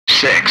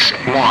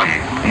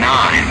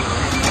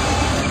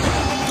619.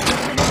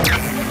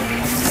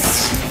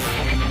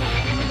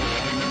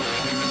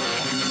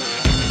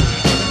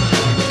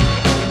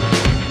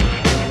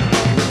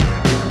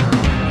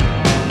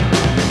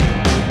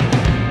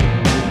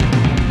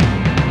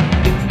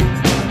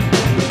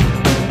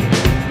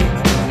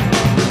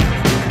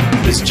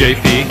 This is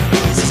JP.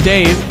 This is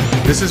Dave.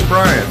 This is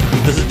Brian.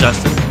 This is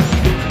Justin.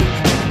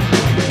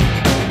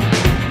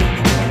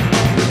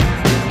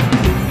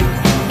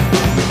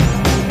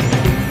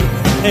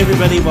 Hey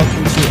everybody,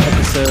 welcome to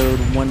episode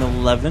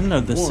 111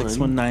 of the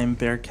 619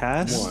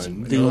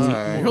 Bearcast,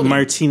 the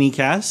Martini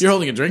Cast. You're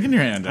holding a drink in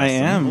your hand,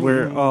 Justin. I am.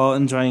 We're all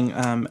enjoying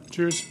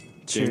Cheers.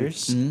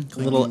 cheers.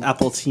 Little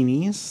apple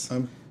teenies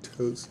I'm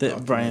toast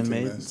that Brian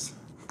made. this,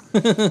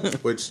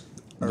 which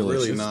are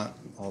Delicious. really not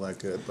all that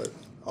good, but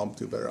I'll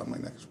do better on my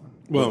next one.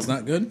 Well, It's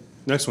not good?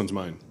 next one's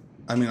mine.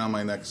 I mean, on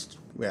my next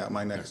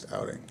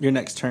outing. Your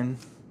next turn.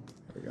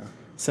 There we go.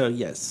 So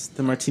yes,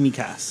 the Martini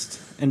Cast.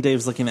 And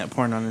Dave's looking at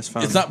porn on his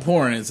phone. It's not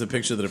porn. It's a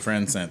picture that a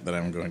friend sent that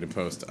I'm going to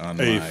post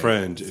on A my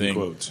friend, thing. in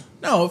quotes.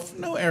 No,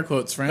 no air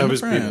quotes, friend. Of his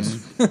friend.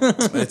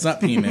 penis. It's not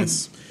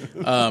penis.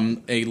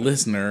 A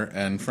listener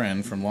and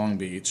friend from Long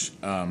Beach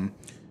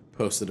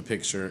posted a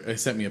picture.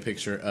 Sent me a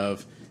picture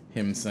of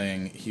him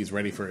saying he's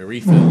ready for a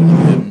refill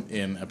of him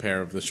in a pair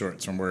of the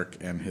shorts from work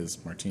and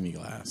his martini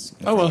glass.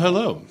 Oh, well,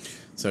 hello.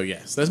 So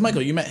yes, that's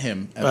Michael. You met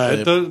him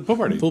At the pool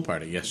party. Pool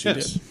party. Yes, you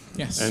Yes. did.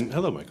 Yes. And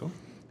hello, Michael.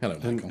 hello,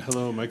 And Michael.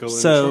 hello, Michael. in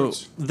So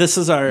shorts. this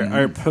is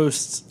our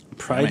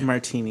post-Pride Right.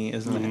 Martini,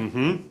 isn't it?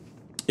 Mm-hmm.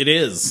 It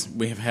is.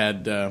 We have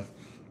had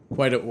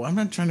quite a... Well, I'm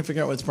not trying to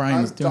figure out what Brian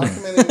I'm is doing.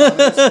 documenting on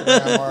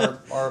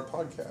Instagram our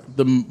podcast.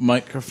 The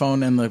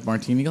microphone and the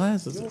martini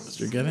glass? Is that what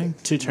you're getting?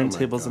 Two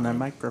turntables and a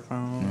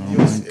microphone. Oh,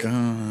 my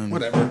God.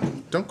 Whatever.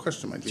 Don't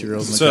question my Girls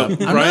genius. in the So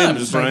cup. I'm Brian, not,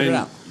 just trying to figure it Brian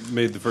out.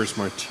 made the first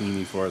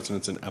martini for us, and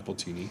it's an apple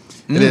teeny.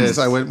 It is.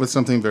 I went with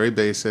something very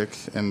basic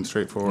and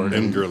straightforward.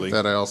 And girly.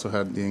 That I also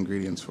had the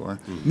ingredients for.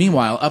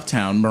 Meanwhile,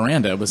 uptown,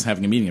 Miranda was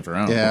having a meeting of her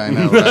own. Yeah, I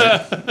know,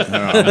 right?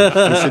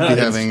 We should be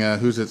having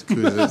who's it?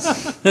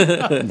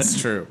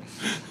 It's true.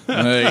 Talk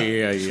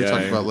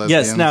about lesbians.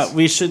 Yes. Now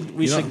we should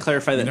don't-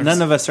 clarify that never none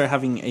s- of us are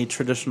having a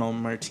traditional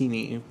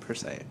martini per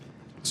se.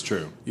 It's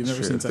true. You've never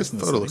Sure. seen This Sex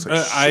and the photo City?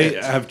 looks like I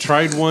shit. have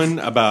tried one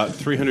about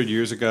 300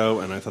 years ago,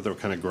 and I thought they were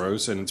kind of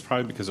gross, and it's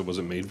probably because it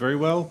wasn't made very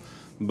well.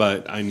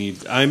 But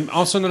I'm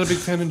also not a big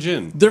fan of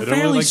gin. They're I don't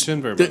fairly... really like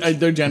gin very much.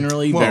 They're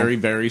generally Well- very,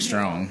 very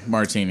strong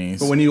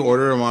martinis. But when you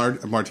order a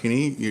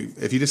martini,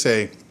 if you just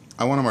say,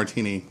 I want a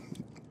martini,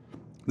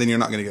 then you're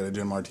not going to get a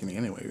gin martini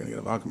anyway. You're going to get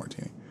a vodka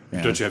martini.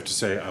 Yeah. Don't you have to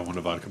say, I want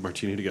a vodka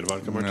martini to get a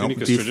vodka martini? Nope.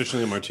 Because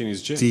traditionally a martini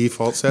is gin.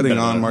 Default setting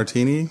Better on not.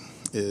 martini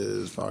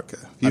is vodka.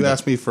 If you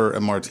ask me for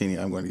a martini,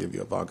 I'm going to give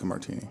you a vodka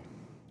martini.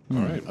 All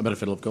right. I bet a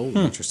fiddle of gold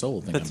makes your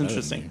soul think That's I'm better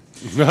than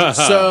interesting. you.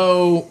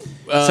 So...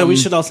 So we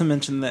should also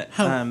mention that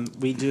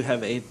we do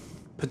have a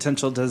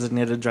potential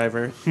designated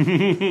driver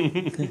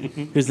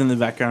who's in the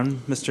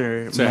background,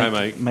 Mr. Say hi,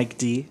 Mike. Mike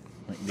D.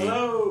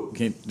 Hello!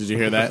 Okay, did you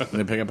hear that?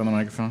 Did I pick up on the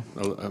microphone?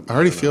 I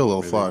already feel a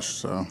little flushed,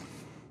 so.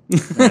 Do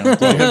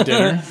you have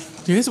dinner?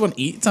 Do you guys want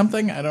to eat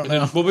something? I don't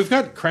know. Well, we've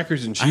got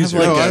crackers and have cheese.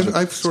 like here. No,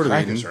 I've sort of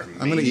crackers eaten.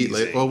 are I'm going to eat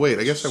late. amazing. Well, wait,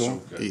 I guess I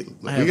won't eat.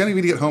 We got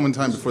to get home in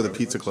time before the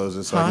pizza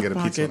closes so I can get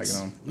a pizza when I get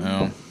home.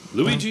 No.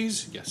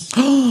 Luigi's? Yes.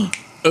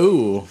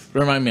 Oh,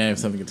 remind me, I have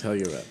something to tell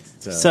you about.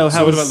 So So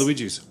how what about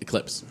Luigi's?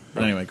 Eclipse.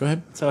 But anyway, go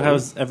ahead. So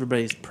how's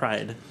everybody's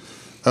Pride?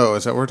 Oh,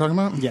 is that what we're talking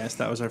about? Yes,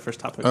 that was our first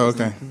topic. Oh,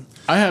 wasn't okay.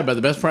 I had about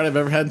the best Pride I've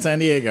ever had in San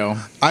Diego.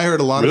 I heard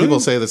a lot of Really? people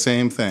say the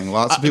same thing.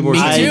 Lots of people were me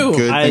saying too.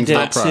 good I things did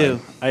about Pride. too.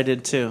 I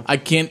did too. I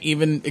can't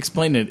even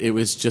explain it. It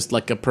was just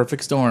like a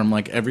perfect storm.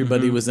 Like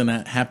everybody was in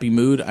a happy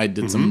mood. I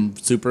did some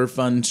super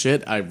fun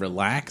shit. I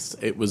relaxed.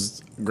 It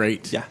was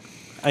great. Yeah,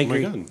 I Oh my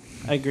agree. God.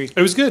 I agree.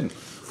 It was good.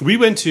 We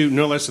went to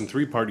no less than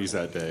 3 parties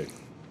that day.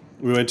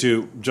 We went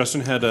to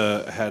Justin had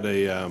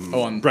a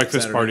on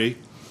breakfast Saturday. party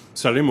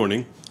Saturday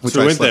morning. Which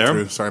so we I went slept there.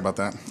 through. Sorry about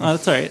that. Oh,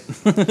 that's all right.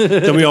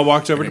 Then we all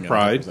walked over to Was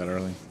Pride, that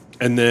early?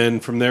 and then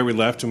from there we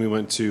left and we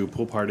went to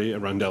pool party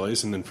at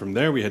Rondelli's, and then from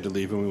there we had to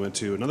leave and we went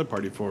to another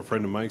party for a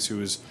friend of Mike's who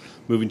was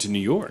moving to New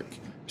York.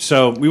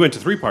 So we went to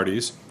 3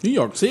 parties. New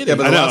York City. Yeah,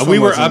 but I the know last we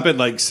one were wasn't- up at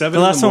like 7 The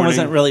in last the one morning.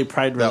 wasn't really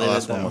Pride That related,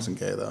 last though. one wasn't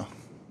gay, though.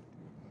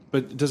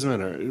 But it doesn't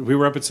matter. We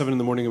were up at 7 in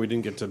the morning and we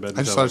didn't get to bed.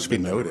 I just until thought it should be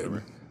midnight or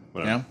noted.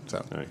 whatever. Yeah. So.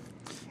 All right.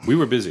 We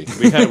were busy.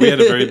 We had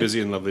a very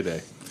busy and lovely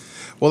day.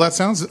 Well, that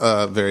sounds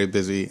very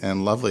busy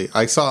and lovely.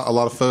 I saw a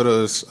lot of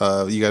photos.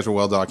 You guys were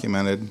well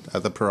documented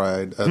at the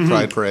Pride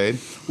Parade.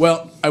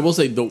 Well, I will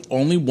say the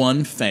only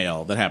one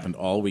fail that happened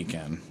all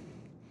weekend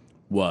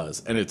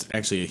was, and it's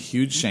actually a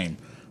huge shame.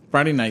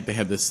 Friday night they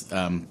had this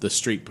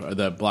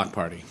the block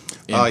party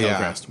in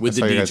Hillcrest with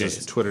the I saw you guys'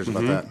 DJs. Twitters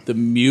about that. The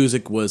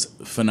music was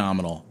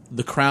phenomenal.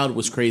 The crowd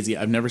was crazy.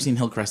 I've never seen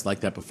Hillcrest like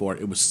that before.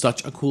 It was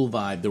such a cool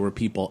vibe. There were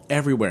people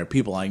everywhere.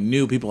 People I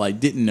knew, people I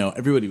didn't know.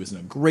 Everybody was in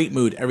a great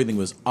mood. Everything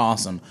was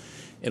awesome.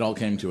 It all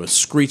came to a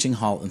screeching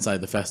halt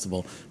inside the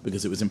festival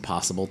because it was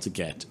impossible to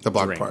get The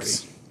block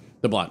drinks. party.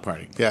 The block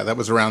party. Yeah, that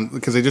was around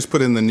because they just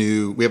put in the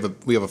new. We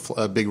have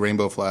a big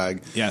rainbow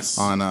flag. Yes.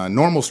 On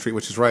Normal Street,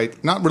 which is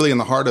right, not really in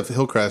the heart of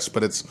Hillcrest,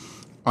 but it's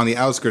on the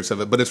outskirts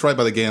of it. But it's right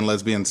by the Gay and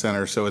Lesbian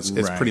Center, so it's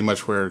pretty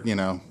much where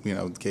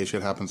gay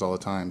shit happens all the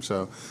time.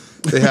 So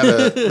they had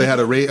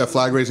a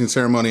flag raising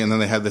ceremony, and then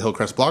they had the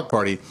Hillcrest block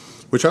party,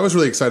 which I was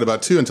really excited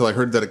about too until I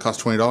heard that it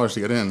cost $20 to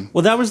get in.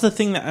 Well, that was the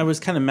thing that I was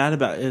kind of mad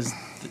about is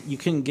you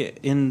couldn't get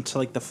into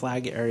like the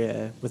flag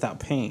area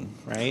without paying,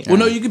 right? Well,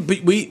 no, you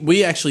could.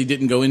 We actually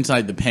didn't go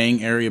inside the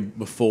paying area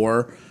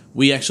before.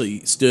 We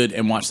actually stood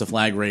and watched the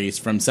flag raise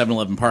from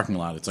 7-Eleven parking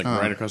lot. It's like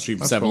right across the street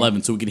from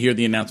 7-Eleven, cool. So we could hear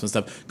the announcement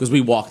stuff because we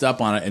walked up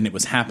on it and it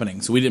was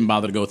happening. So we didn't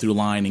bother to go through the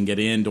line and get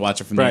in to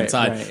watch it from the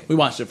inside. Right. We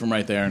watched it from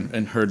right there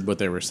and heard what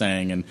they were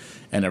saying and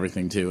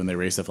everything too. And they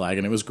raised the flag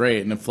and it was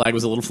great. And the flag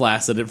was a little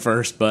flaccid at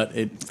first, but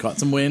it caught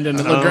some wind and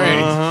it looked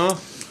great.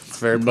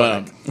 Very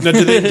but now,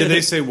 did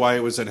they say why it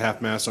was at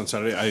half mast on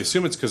Saturday? I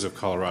assume it's because of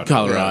Colorado.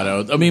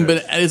 Yeah. I mean,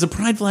 but as a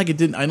pride flag, it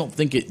didn't. I don't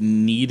think it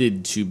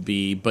needed to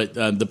be. But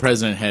the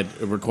president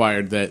had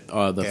required that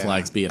the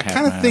flags be at half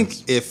mast. I kind of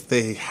think if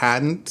they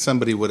hadn't,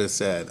 somebody would have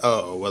said,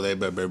 "Oh, well, they you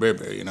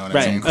know what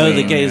I mean?" Oh,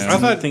 the gays.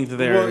 I think that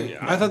they're. Well,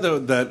 I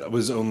thought that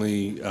was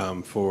only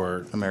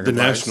for American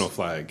the flags. national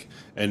flag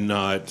and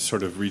not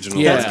sort of regional.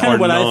 Yeah, that's kind of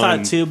what I non-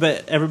 thought too.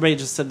 But everybody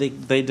just said they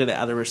did it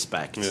out of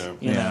respect. Yeah.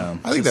 You know?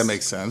 I think that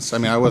makes sense. I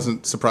mean, I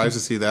wasn't surprised to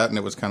see that, and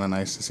it was kind of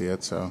nice to see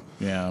it. So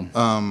yeah.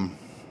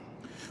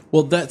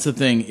 Well, that's the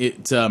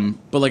thing.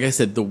 But like I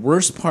said, the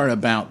worst part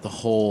about the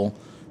whole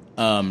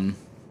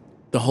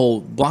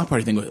block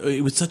party thing was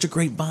it was such a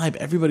great vibe.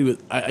 Everybody was.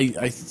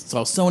 I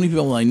saw so many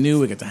people I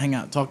knew. I got to hang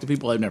out, and talk to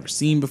people I've never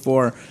seen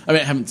before. I mean,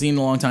 I haven't seen in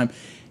a long time.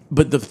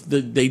 But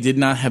they did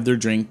not have their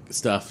drink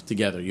stuff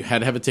together. You had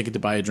to have a ticket to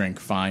buy a drink.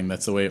 Fine,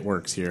 that's the way it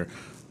works here,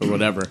 or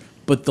whatever.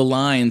 But the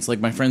lines, like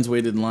my friends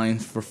waited in line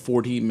for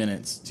 40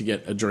 minutes to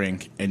get a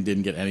drink and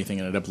didn't get anything.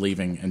 Ended up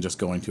leaving and just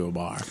going to a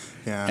bar.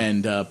 Yeah.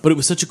 And but it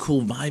was such a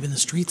cool vibe in the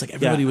streets. Like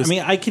everybody was. I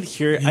mean, I could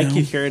hear it. I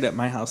could hear it at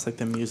my house, like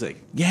the music.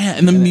 Yeah,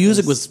 and the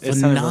music was it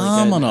sounded really good.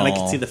 phenomenal. And I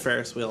could see the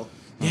Ferris wheel.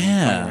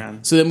 Yeah.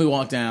 So then we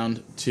walked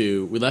down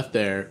to. We left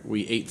there.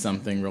 We ate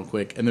something real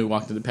quick, and then we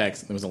walked into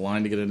PEX. There was a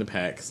line to get into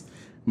PEX.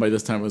 By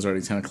this time, it was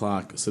already 10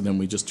 o'clock, so then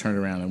we just turned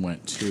around and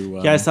went to...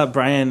 I saw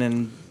Brian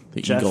and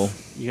the Jeff. Eagle.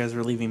 You guys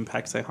were leaving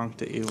PEX. I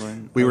honked at you.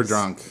 We were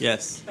drunk.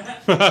 Yes.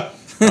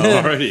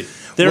 Already.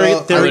 They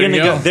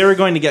were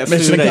going to get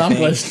Mission food,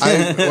 accomplished.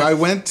 I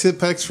went to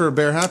PEX for a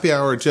Bear Happy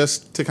Hour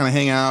just to kind of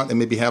hang out and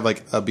maybe have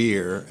like a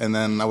beer, and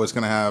then I was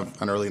going to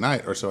have an early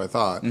night, or so I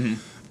thought.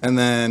 Mm-hmm. And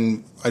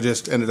then I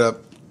just ended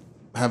up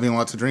having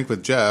lots to drink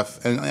with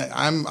Jeff, and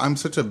I'm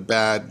such a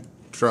bad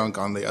drunk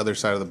on the other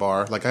side of the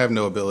bar. Like I have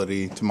no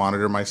ability to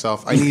monitor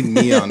myself. I need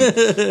Neon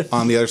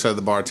on the other side of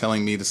the bar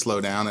telling me to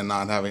slow down and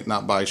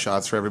not buy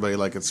shots for everybody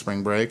like it's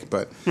spring break.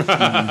 But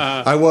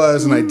I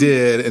was, and I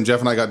did. And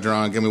Jeff and I got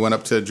drunk, and we went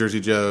up to Jersey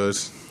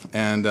Joe's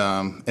and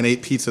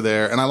ate pizza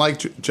there. And I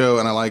like Joe,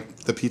 and I like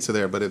the pizza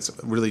there, but it's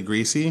really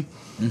greasy.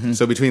 Mm-hmm.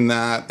 So between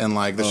that and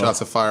like the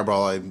shots of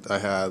Fireball I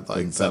had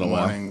like that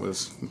morning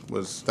was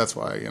that's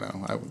why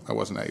I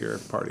wasn't at your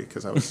party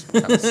because I was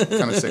kind of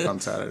sick on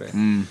Saturday.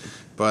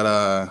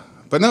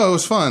 But no, it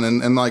was fun,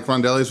 and like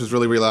Rondelli's was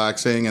really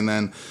relaxing. And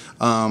then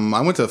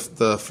I went to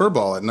the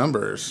Furball at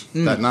Numbers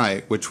that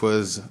night, which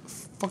was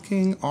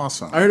fucking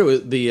awesome. I heard it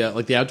was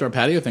the outdoor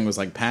patio thing was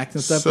like packed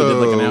and stuff. They did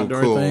like an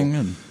outdoor thing.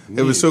 And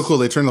it was so cool.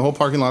 They turned the whole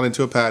parking lot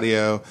into a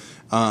patio.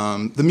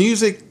 The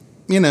music.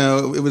 It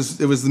was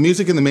the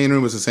music in the main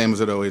room was the same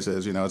as it always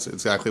is. It's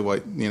exactly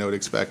what would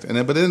expect.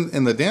 But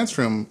in the dance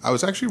room, I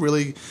was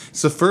actually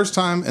it's the first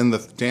time in the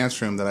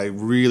dance room that I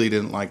really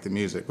didn't like the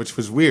music, which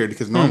was weird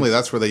because normally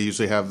that's where they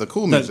usually have the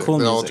cool music,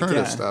 the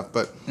alternative stuff.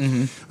 But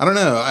I don't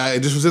know. I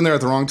just was in there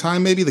at the wrong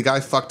time. Maybe the guy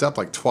fucked up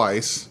like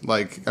twice.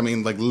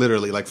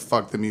 Literally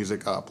fucked the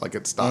music up. Like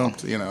it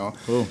stopped.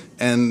 Cool.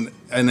 And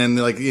then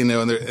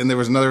and there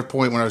was another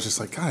point when I was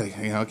just like, God,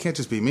 it can't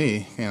just be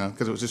me,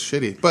 because it was just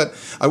shitty. But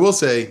I will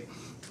say.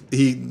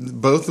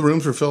 Both the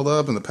rooms were filled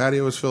up and the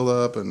patio was filled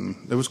up and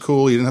it was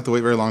cool. You didn't have to wait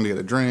very long to get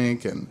a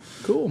drink and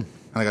cool. And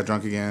I got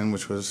drunk again,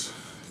 which was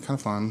kind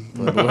of fun.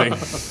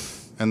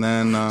 And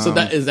then so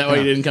is that why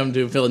you didn't come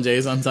to Phil and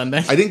Jay's on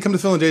Sunday? I didn't come to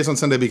Phil and Jay's on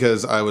Sunday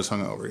because I was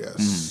hungover.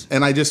 Yes,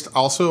 and I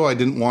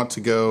didn't want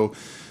to go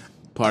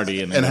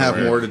party and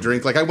have more to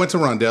drink. Like I went to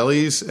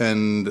Rondelli's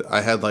and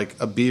I had like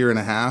a beer and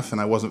a half and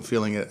I wasn't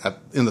feeling it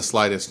in the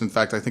slightest. In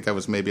fact, I think I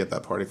was maybe at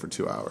that party for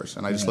 2 hours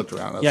and I just looked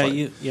around.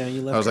 You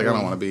left. I was like, I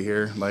don't want to be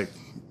here. Like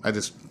I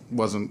just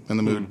wasn't in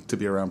the mood to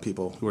be around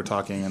people who were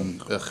talking and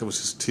it was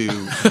just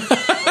too.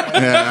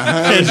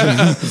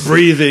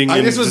 Breathing.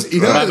 I just was.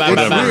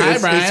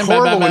 It's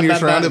horrible when you're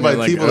surrounded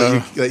by people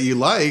that you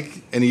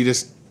like and you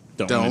just.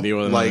 Don't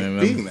like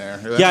being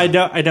there. Yeah,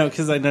 I know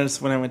because I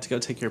noticed when I went to go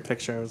take your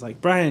picture, I was like,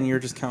 Brian, you're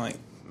just kind of like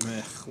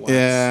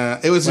Yeah,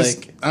 it was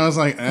just. I was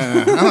like,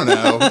 I don't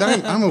know.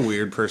 I'm a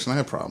weird person. I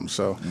have problems.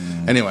 So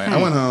anyway,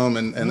 I went home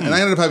and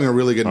I ended up having a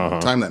really good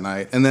time that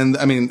night. And then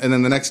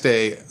the next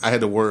day I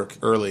had to work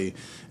early.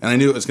 And I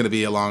knew it was going to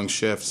be a long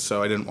shift,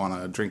 so I didn't want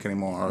to drink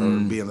anymore or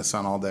be in the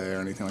sun all day or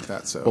anything like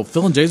that. So, well,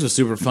 Phil and Jay's was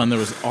super fun. There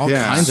was all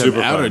kinds of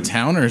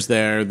out-of-towners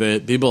there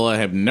that people I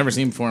have never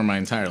seen before in my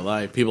entire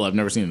life. People I've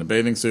never seen in a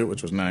bathing suit,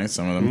 which was nice.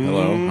 Some of them,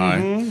 hello,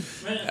 hi.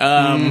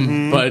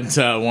 But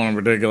one in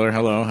particular,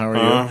 hello, how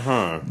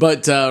are you?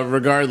 But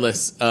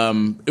regardless,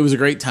 it was a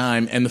great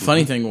time. And the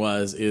funny thing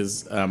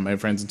I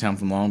had friends in town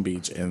from Long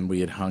Beach, and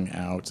we had hung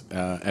out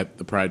at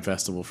the Pride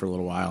Festival for a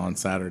little while on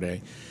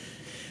Saturday.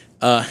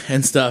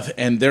 And stuff,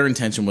 and their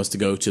intention was to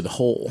go to the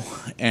Hole,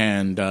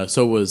 and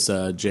so was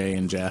Jay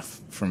and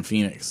Jeff from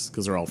Phoenix,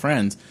 because they're all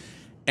friends.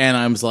 And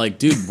I was like,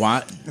 dude,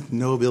 what? I have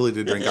no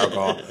ability to drink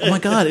alcohol. Oh my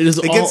god, it gets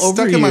all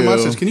stuck over in my you.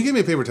 mustache. Can you give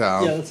me a paper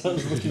towel? Yeah, that's what I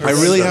was looking for. I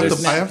really have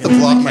to. I have to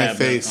block my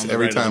face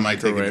every time I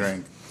take a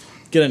drink.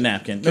 Get a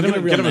napkin. Get him a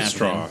napkin.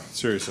 straw.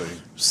 Seriously.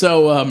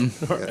 So, And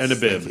a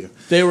bib.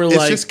 they were It's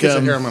like, just because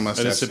the hair on my and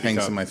mustache a sippy hangs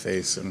cup. in my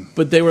face, and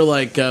but they were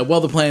like,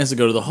 well, the plan is to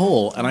go to the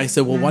Hole, and I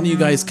said, well, why don't you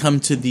guys come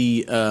to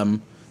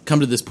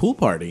this pool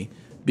party?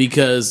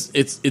 Because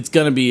it's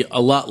going to be a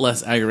lot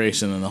less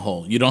aggravation than the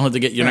Hole. You don't have to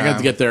get. You're not going to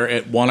have to get there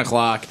at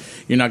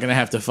 1:00. You're not going to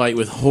have to fight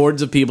with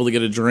hordes of people to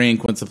get a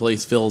drink once the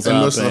place fills up.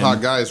 and most of the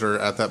hot guys are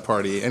at that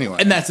party anyway.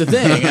 And that's the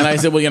thing. And I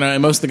said, well,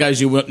 and most of the guys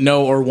you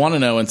know or want to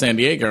know in San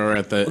Diego are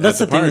at the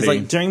That's at the the thing. Is party.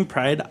 like during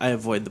Pride, I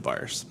avoid the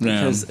bars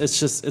because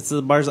it's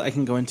the bars that I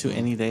can go into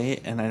any day,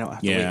 and I don't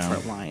have to wait for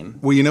a line.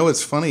 Well,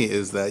 what's funny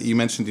is that you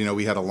mentioned,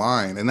 we had a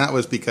line, and that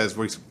was because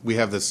we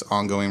have this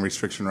ongoing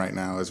restriction right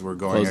now as we're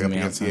going Closing up the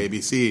against the outside.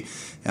 ABC,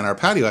 and our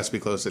patio has to be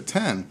closed at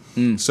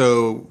 10.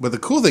 So, but the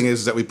cool thing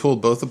is that we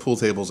pulled both the pool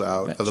tables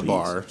out of the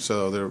bar,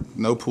 so there are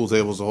no pool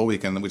tables the whole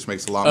weekend, which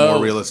makes a lot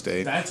more real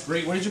estate. That's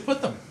great. Where did you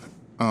put them?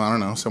 Oh, I don't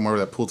know, somewhere where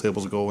that pool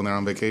tables go when they're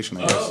on vacation,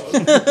 I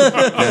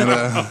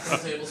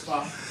guess. Table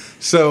spot.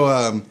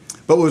 So,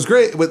 but what was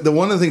great, one of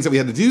the things that we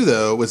had to do,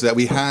 though, was that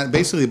we had,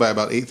 basically by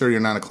about 8:30 or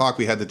 9 o'clock,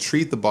 we had to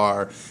treat the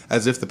bar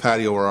as if the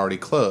patio were already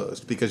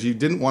closed, because you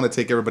didn't want to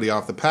take everybody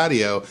off the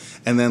patio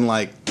and then,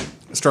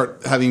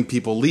 start having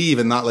people leave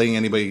and not letting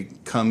anybody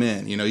come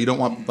in. You don't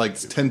want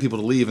 10 people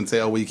to leave and say,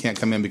 oh, well, you can't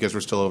come in because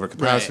we're still over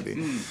capacity.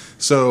 Right.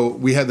 So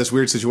we had this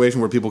weird situation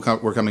where people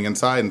were coming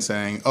inside and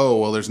saying, oh,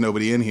 well, there's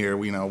nobody in here.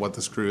 What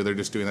the screw? They're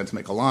just doing that to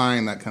make a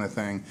line, that kind of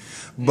thing.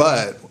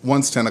 But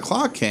once 10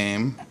 o'clock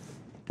came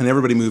and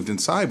everybody moved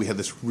inside, we had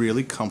this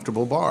really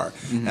comfortable bar.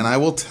 And I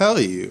will tell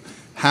you,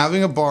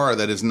 having a bar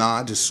that is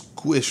not just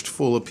squished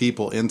full of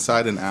people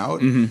inside and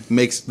out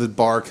makes the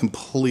bar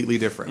completely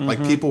different.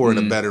 Like, people were in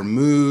a better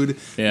mood.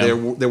 Yeah.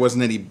 There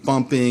wasn't any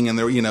bumping, and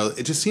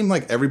it just seemed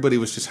like everybody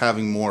was just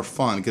having more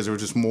fun because there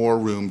was just more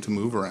room to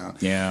move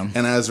around. Yeah.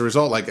 And as a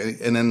result,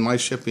 and then my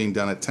shift being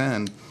done at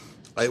 10,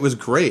 it was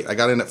great. I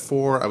got in at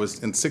 4. I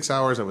was in 6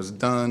 hours. I was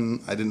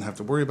done. I didn't have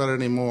to worry about it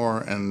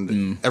anymore,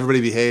 and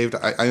everybody behaved.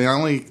 I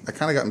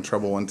kind of got in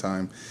trouble one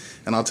time.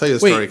 And I'll tell you the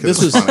story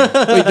because it's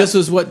funny. Wait, this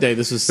was what day?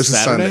 This was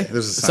Saturday?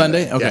 This is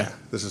Sunday. Okay. Yeah,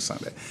 this is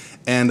Sunday.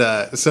 And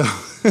so...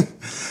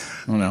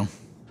 oh, no.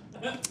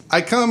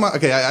 I got on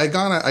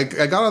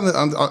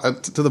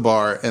to the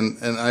bar,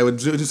 and I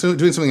was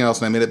doing something else,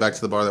 and I made it back to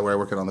the bar where I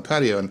work on the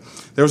patio, and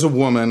there was a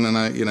woman, and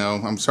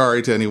I'm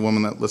sorry to any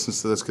woman that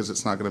listens to this because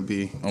it's not going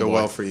to go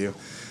well for you.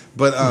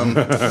 But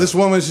this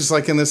woman's just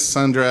in this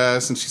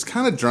sundress, and she's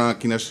kind of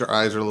drunk. Her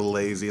eyes are a little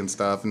lazy and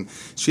stuff. And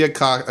she had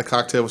a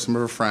cocktail with some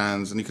of her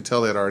friends, and you could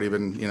tell they had already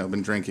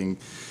been drinking.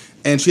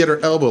 And she had her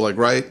elbow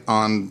right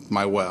on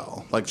my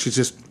well, she's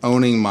just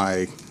owning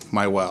my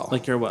well,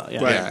 your well,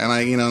 yeah. Right. Yeah,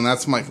 and and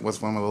that's one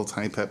of my little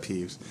tiny pet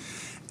peeves.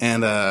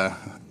 And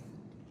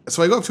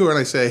so I go up to her and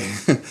I say,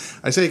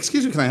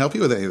 "Excuse me, can I help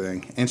you with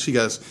anything?" And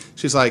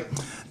she's like,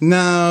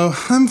 "No,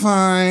 I'm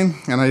fine."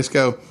 And I just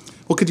go,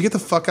 well, could you get the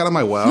fuck out of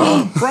my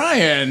well?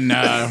 Brian!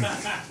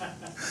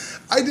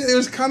 I did. It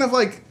was kind of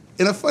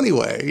in a funny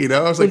way, I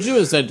was Would you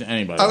have said to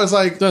anybody? I was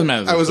like, doesn't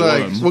matter. I was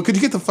like, well, could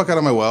you get the fuck out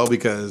of my well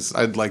because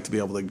I'd like to be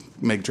able to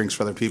make drinks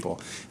for other people.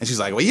 And she's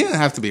like, well, you didn't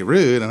have to be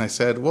rude. And I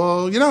said,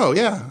 well,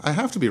 yeah, I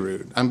have to be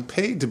rude. I'm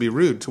paid to be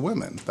rude to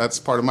women. That's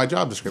part of my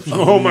job description.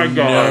 Oh my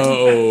god!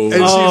 No. And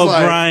she's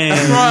like, Brian,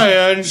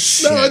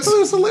 no, it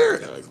was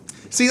hilarious.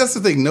 See, that's the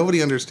thing.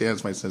 Nobody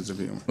understands my sense of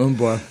humor. Oh,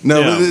 boy. No,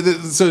 Yeah.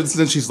 so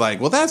then she's like,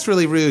 well, that's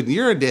really rude, and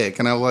you're a dick.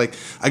 And I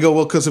go,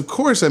 well, because of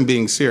course I'm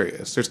being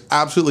serious. There's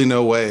absolutely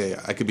no way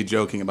I could be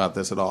joking about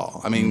this at all.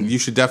 I mean, you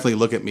should definitely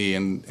look at me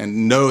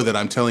and know that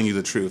I'm telling you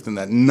the truth and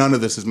that none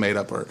of this is made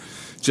up or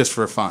just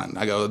for fun.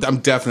 I go, I'm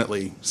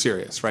definitely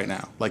serious right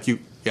now.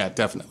 Yeah,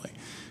 definitely.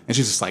 And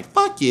she's just like,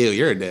 fuck you,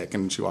 you're a dick.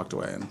 And she walked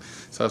away. And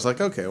so I was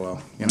like, okay,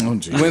 well, you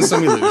win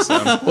some, you lose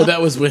some. Well,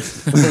 that was when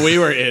we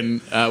were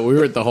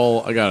at the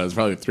Hole, it was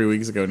probably 3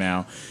 weeks ago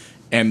now.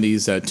 And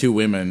these two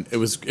women, it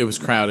was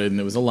crowded and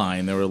there was a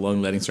line. They were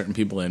letting certain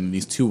people in. And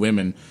these two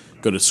women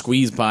go to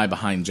squeeze by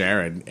behind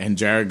Jared. And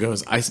Jared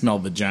goes, I smell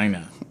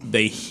vagina.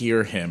 They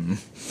hear him.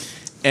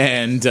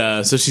 And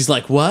so she's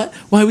like, "What?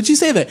 Why would you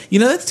say that? You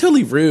know, that's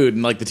totally rude."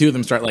 And like the two of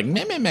them start like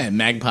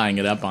magpieing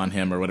it up on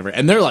him or whatever.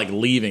 And they're like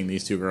leaving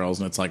these two girls,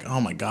 and it's like,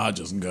 "Oh my god,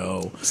 just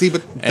go." See,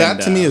 but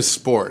that to me is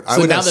sport. I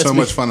would have so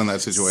much fun in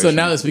that situation. So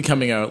now that's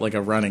becoming a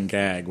running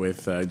gag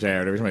with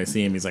Jared. Every time I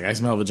see him, he's like, "I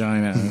smell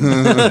vagina."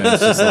 And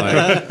it's just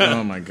like,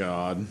 oh my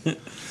god.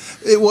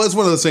 It was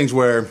one of those things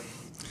where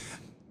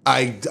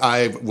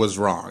I was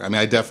wrong. I mean,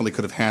 I definitely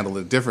could have handled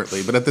it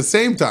differently, but at the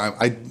same time,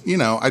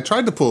 I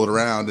tried to pull it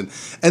around,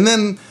 and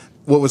then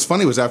what was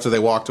funny was after they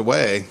walked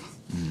away,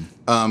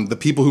 the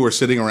people who were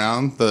sitting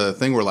around the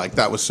thing were like,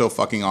 "That was so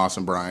fucking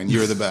awesome, Brian.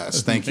 You're the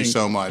best. Thank you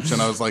so much."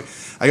 And I was like,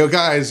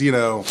 guys,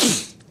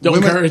 Don't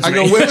encourage me. I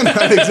go, women,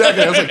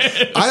 exactly. I was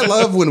like, I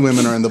love when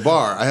women are in the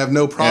bar. I have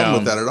no problem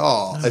with that at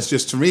all. It's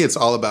just, to me, it's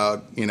all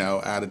about,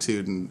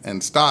 attitude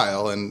and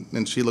style.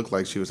 And she looked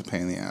like she was a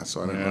pain in the ass,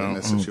 so I didn't really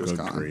miss that she was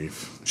gone.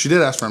 Grief. She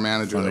did ask for a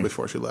manager, though,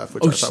 before she left,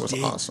 which I thought was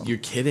awesome. You're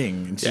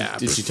kidding. Yeah,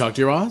 did she talk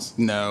to your boss?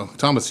 No.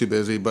 Tom was too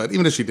busy, but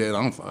even if she did,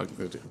 I don't fuck.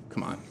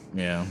 Come on.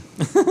 Yeah.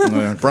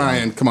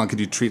 Brian, come on,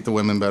 could you treat the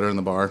women better in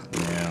the bar?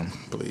 Yeah.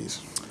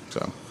 Please.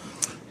 So,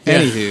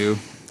 anywho,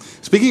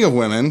 speaking of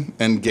women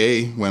and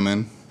gay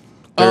women,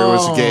 there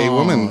was a gay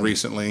woman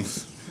recently.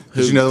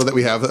 Did you know that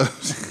we have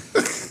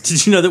those?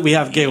 Did you know that we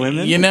have gay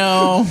women?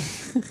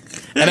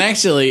 And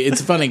actually,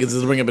 it's funny because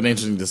this will bring up an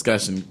interesting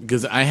discussion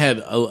because I had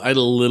a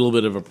little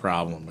bit of a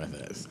problem with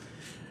this.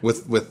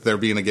 With there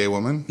being a gay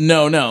woman?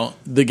 No.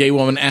 The gay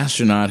woman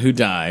astronaut who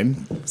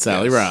died,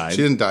 Sally Ride.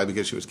 She didn't die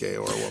because she was gay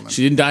or a woman.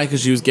 She didn't die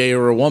because she was gay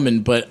or a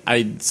woman, but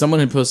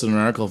someone had posted an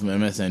article from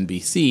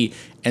MSNBC,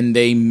 and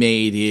they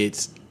made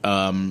it,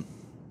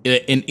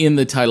 in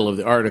the title of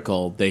the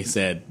article, they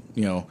said,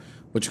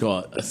 what you call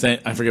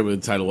it? I forget what the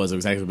title was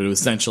exactly, but it was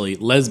essentially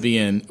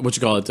lesbian. What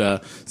you call it?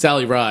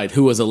 Sally Ride,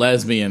 who was a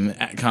lesbian,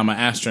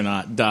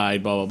 astronaut,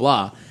 died. Blah blah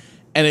blah,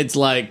 and it's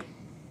like,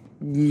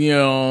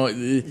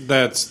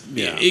 that's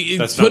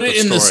put it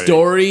in the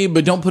story,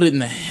 but don't put it in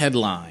the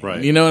headline.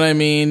 Right. You know what I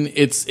mean?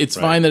 It's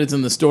fine that it's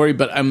in the story,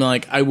 but I'm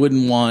like, I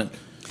wouldn't want.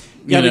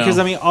 Because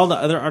all the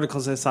other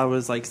articles I saw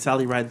was like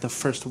Sally Ride, the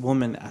first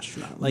woman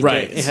astronaut. Like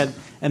it had,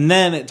 and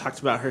then it talked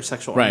about her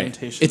sexual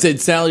orientation. It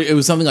said Sally. It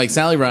was something like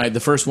Sally Ride, the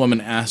first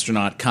woman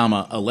astronaut,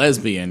 a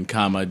lesbian,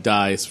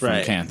 dies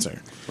from cancer.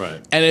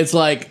 Right, and it's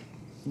like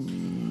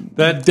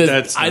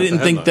that's. I didn't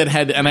think that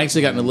had. I'm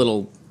actually gotten a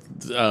little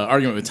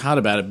argument with Todd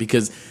about it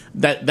because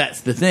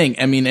that's the thing.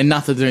 I mean, and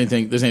not that there's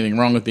anything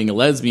wrong with being a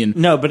lesbian.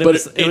 No, but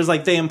it was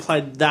like they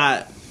implied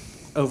that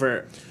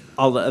over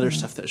all the other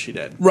stuff that she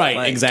did.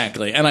 Right,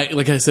 exactly. And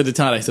I said to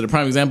Todd, a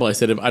prime example, I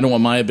said, if I don't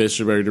want my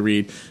obituary to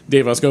read,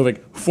 Dave Oskovic,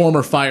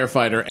 former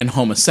firefighter and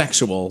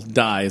homosexual,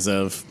 dies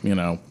of,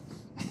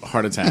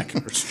 heart attack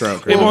or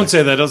stroke. It won't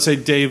say that. It'll say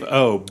Dave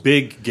O,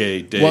 big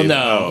gay Dave Well,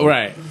 no, O.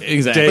 Right,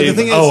 exactly. Dave but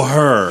the thing O,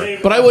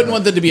 her. But I wouldn't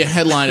want that to be a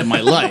headline of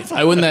my life.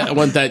 I wouldn't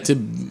want that to,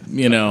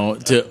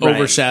 to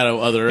overshadow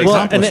other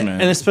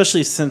accomplishments. And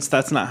especially since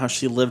that's not how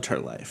she lived her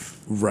life.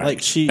 Right.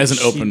 Like as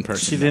an open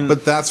person. She didn't.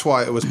 But that's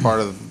why it was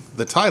part of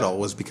the title,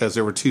 was because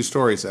there were two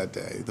stories that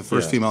day. The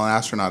first female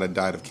astronaut had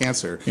died of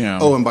cancer. Yeah.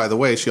 Oh, and by the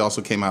way, she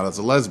also came out as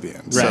a lesbian.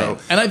 Right. So,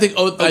 and I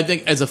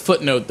think as a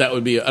footnote, that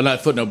would be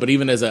not footnote, but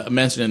even as a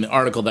mention in the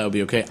article, that would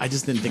be okay. I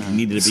just didn't think it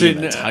needed to be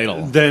in the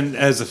title. Then,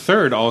 as a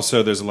third,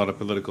 also, there's a lot of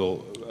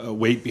political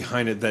weight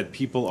behind it that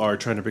people are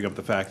trying to bring up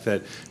the fact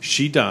that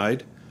she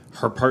died.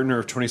 Her partner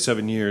of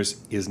 27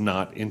 years is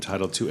not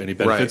entitled to any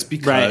benefits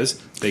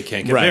because they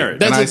can't get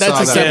married. That's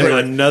a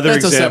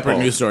separate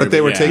news story. But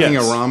they were taking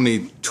a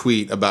Romney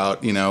tweet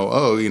about,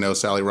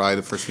 Sally Ride,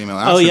 the first female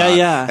astronaut. Oh,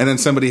 yeah. And then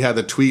somebody had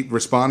the tweet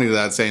responding to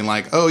that saying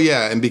like, oh,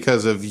 yeah, and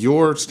because of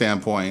your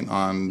standpoint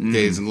on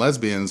gays and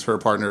lesbians, her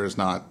partner is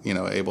not,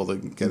 able to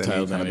get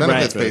any kind of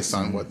benefits based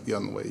on the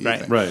way you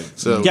think. Right.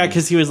 So,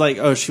 because he was like,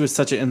 oh, she was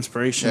such an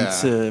inspiration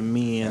to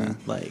me. And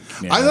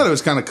I thought it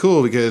was kind of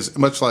cool because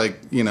much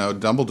like,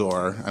 Dumbledore,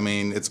 I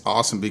mean, it's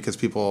awesome because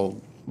people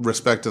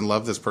respect and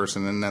love this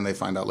person, and then they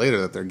find out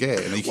later that they're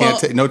gay, and you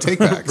can't no take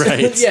backs.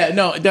 Right? Yeah,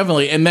 no,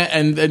 definitely.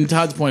 And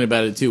Todd's point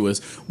about it too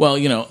was, well,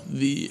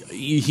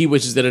 he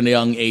wishes at a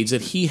young age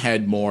that he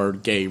had more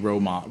gay role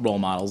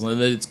models,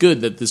 and that it's good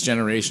that this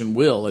generation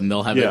will, and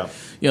they'll have it.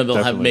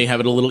 May have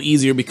it a little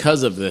easier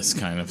because of this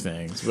kind of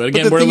things. But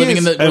again,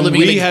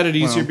 we had it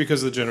easier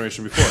because of the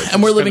generation before,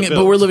 and we're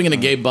living in a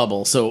gay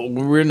bubble, so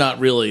we're not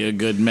really a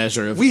good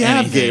measure of. We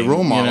have gay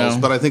role models,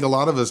 but I think a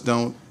lot of us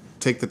don't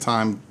take the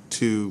time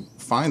to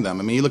find them.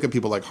 I mean, you look at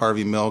people like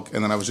Harvey Milk,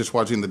 and then I was just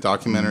watching the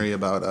documentary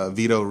about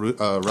Vito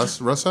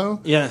Russo.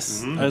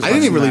 Yes. I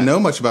didn't even really know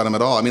much about him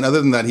at all. I mean,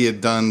 other than that, he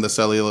had done The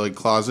Celluloid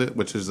Closet,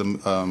 which is a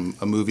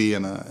movie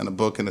and a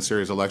book and a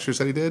series of lectures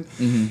that he did.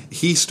 Mm-hmm.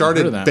 He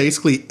started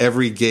basically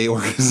every gay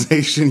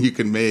organization you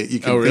can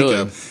think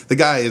of. The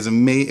guy is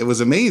amazing. It was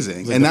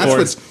amazing, like and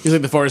that's he's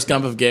like the Forrest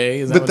Gump of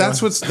gay. But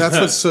that's what's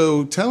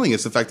so telling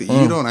is the fact that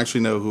you don't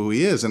actually know who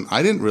he is, and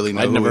I didn't really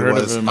know who he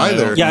was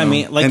either. Yeah, I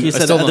mean, like you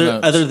said,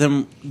 other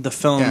than the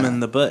film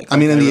and the book. I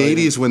mean, in the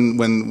 80s,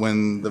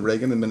 when the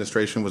Reagan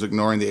administration was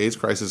ignoring the AIDS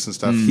crisis and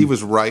stuff, he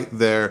was right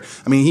there.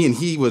 I mean,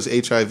 he was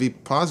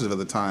HIV positive at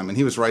the time, and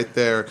he was right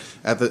there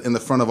in the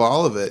front of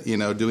all of it,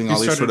 doing all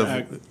these sort of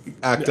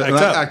act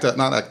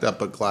up,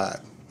 but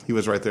GLAAD. He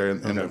was right there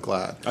in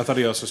GLAAD. I thought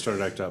he also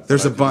started Act Up.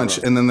 There's a bunch,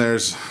 and then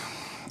there's...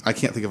 I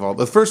can't think of all.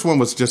 The first one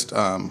was just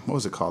what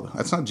was it called?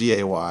 It's not GAY.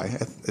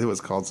 It was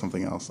called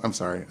something else. I'm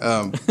sorry.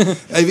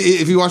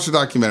 If you watch the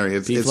documentary,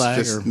 it's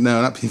just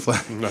no, not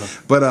P-Flag. No.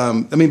 But I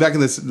mean, back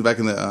in the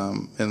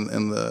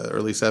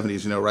early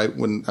 '70s, right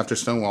when after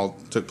Stonewall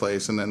took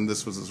place, and then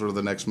this was sort of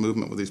the next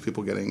movement with these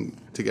people getting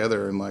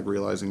together and like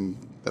realizing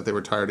that they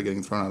were tired of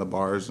getting thrown out of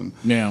bars and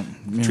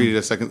treated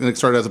as second. And it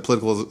started as a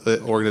political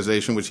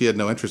organization, which he had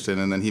no interest in,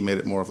 and then he made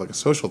it more of like a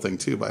social thing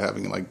too by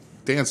having like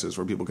dances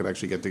where people could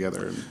actually get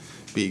together and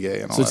be gay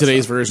and all that. So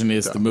today's stuff. version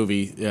is the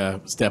movie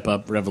Step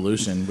Up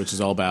Revolution, which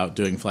is all about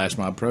doing flash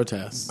mob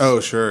protests. Oh,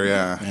 sure,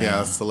 yeah.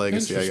 That's the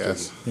legacy, I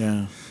guess.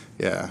 Yeah.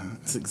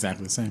 It's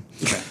exactly the same.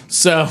 Okay.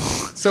 So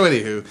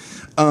anywho,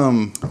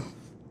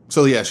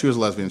 she was a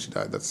lesbian. She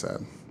died. That's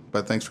sad.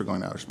 But thanks for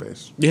going to outer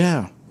space.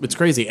 Yeah, it's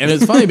crazy, and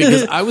it's funny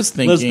because I was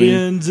thinking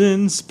lesbians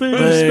in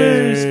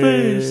space.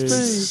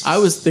 I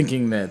was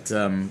thinking that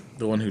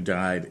the one who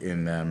died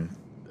in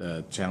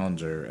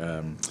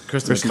Challenger,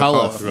 Kristen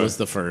McAuliffe was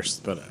the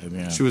first, but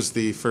she was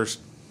the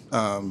first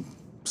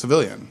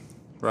civilian,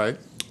 right?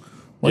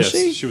 Was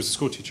she? She was a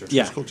school teacher. She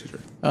was a school teacher.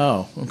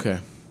 Oh, okay.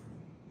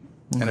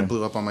 And it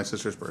blew up on my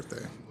sister's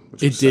birthday.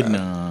 It did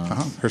not.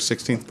 Her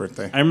 16th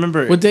birthday. I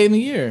remember. What day in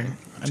the year?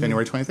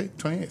 January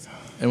 28th.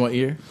 And what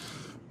year?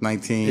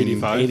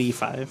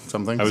 1985.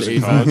 Something. I was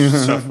in college.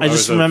 I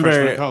just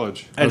remember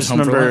college. I just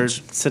remember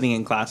sitting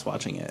in class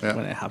watching it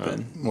when it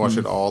happened. Watched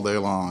it all day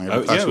long.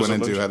 Every class went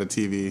into had a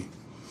TV.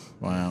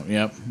 Wow.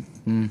 Yep.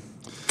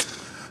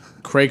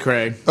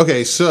 Cray.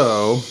 Okay,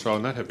 so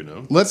on that happy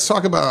note, let's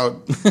talk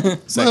about.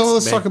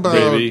 Let's talk about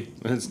baby.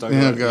 Let's talk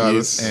about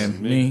you and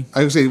me.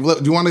 I would say,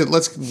 do you want to?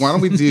 Why don't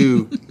we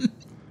do?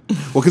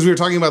 Well, because we were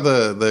talking about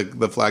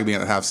the flag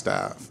being at half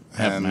staff.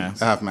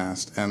 Half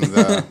mast and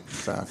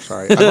staff.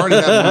 Sorry, I've already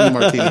had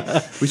one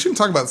martini. We shouldn't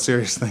talk about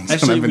serious things.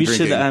 Actually, we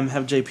drinking. should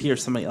have JP or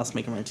somebody else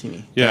make a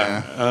martini.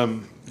 Yeah.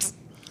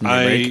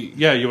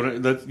 You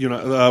want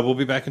to? We'll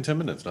be back in 10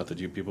 minutes. Not that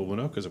you people will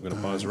know because I'm going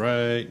to pause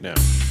right now.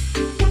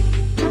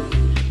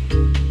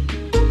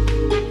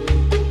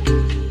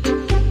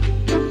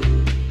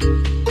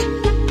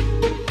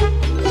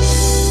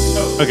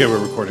 Okay, we're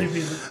recording.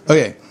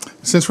 Okay,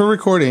 since we're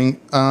recording,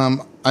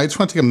 I just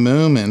want to take a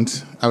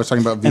moment. I was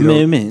talking about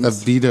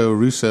Vito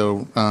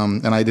Russo,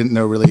 and I didn't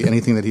know really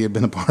anything that he had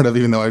been a part of,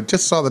 even though I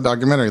just saw the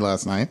documentary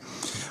last night.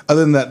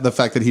 Other than that, the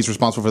fact that he's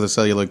responsible for the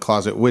celluloid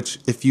closet, which,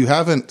 if you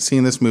haven't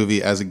seen this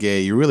movie as a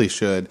gay, you really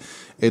should.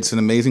 It's an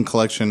amazing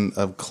collection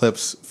of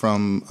clips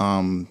from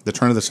the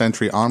turn of the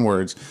century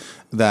onwards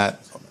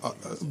that,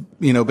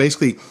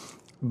 basically...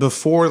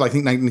 Before, I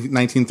think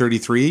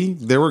 1933,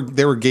 there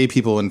were gay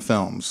people in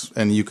films,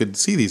 and you could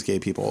see these gay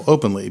people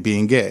openly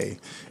being gay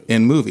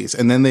in movies.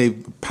 And then they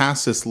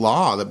passed this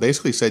law that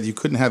basically said you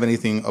couldn't have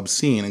anything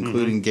obscene,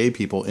 including gay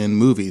people, in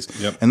movies.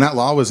 Yep. And that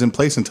law was in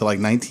place until like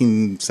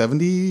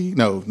 1970.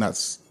 No,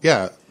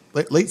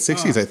 late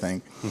 60s, I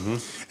think. Mm-hmm.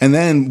 And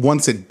then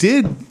once it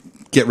did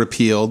get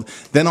repealed,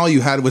 then all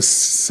you had was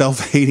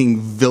self-hating,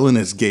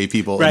 villainous gay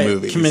people in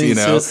movies. Committing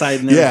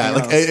suicide and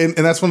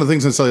and that's one of the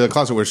things in Celluloid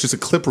Closet where it's just a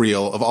clip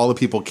reel of all the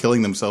people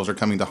killing themselves or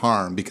coming to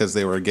harm because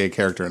they were a gay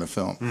character in a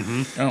film.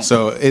 Mm-hmm.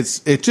 So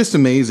it's just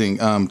amazing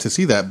to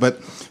see that.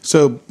 But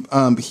so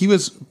he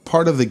was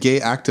part of the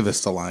Gay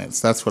Activist Alliance.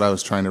 That's what I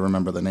was trying to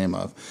remember the name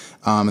of.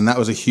 And that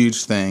was a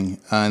huge thing.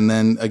 And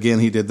then, again,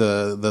 he did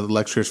the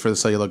lectures for the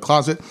Celluloid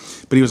Closet.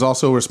 But he was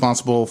also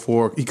responsible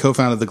he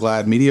co-founded the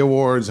GLAAD Media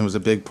Awards and was a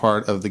big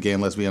part of the Gay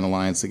and Lesbian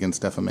Alliance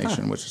Against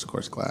Defamation, which is, of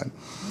course, GLAAD.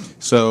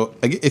 So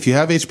if you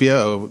have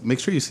HBO, make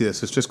sure you see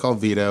this. It's just called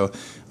Vito,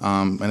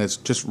 and it's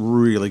just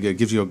really good. It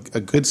gives you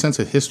a good sense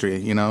of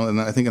history, and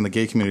I think in the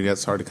gay community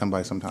that's hard to come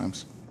by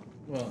sometimes.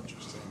 Well,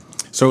 interesting.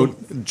 So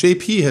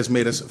JP has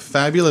made us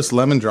fabulous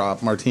lemon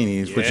drop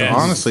martinis, which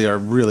honestly are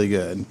really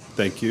good.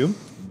 Thank you.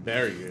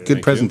 Very good.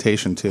 Good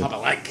presentation, too.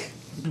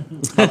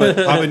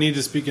 Papa need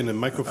to speak in the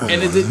microphone.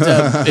 And is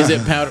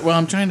it powder? Well,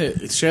 I'm trying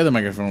to share the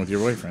microphone with your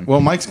boyfriend. Well,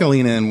 Mike's going to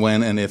lean in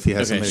when and if he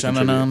has something to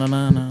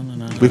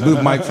contribute. We've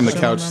moved Mike from the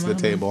couch to the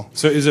table.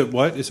 So is it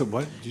what?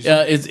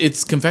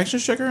 It's confection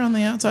sugar on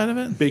the outside of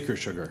it? Baker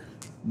sugar.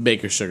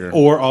 Baker sugar.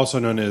 Or also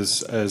known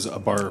as a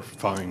bar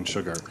fine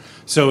sugar.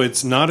 So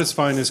it's not as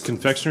fine as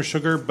confectioner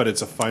sugar, but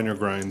it's a finer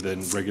grind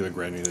than regular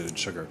granulated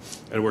sugar.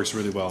 And it works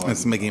really well.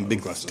 It's making a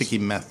big sticky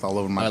meth all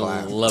over my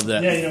glass. I love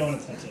that. Yeah, you don't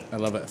want to touch it. I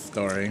love that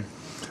story.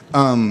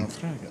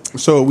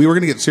 So we were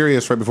going to get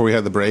serious right before we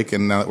had the break,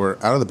 and now that we're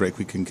out of the break,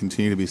 we can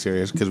continue to be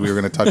serious because we were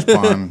going to touch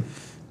upon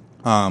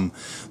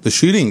the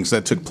shootings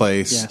that took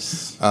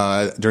place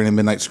during a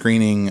midnight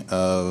screening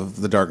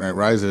of The Dark Knight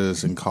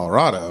Rises in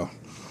Colorado,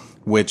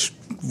 which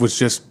was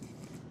just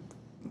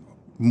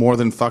more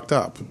than fucked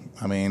up.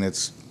 I mean,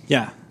 it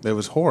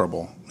was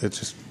horrible. It's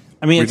just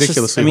I mean, it's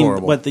ridiculously just,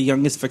 horrible. what, the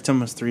youngest victim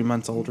was 3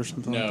 months old or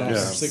something like that? No,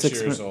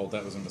 6 years old.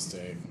 That was a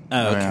mistake.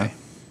 Oh, okay.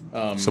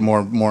 So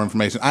more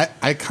information.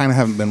 I kind of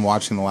haven't been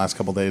watching the last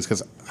couple of days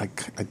because I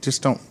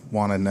just don't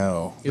want to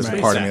know. There's a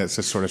part of me that's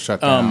just sort of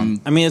shut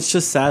down. I mean, it's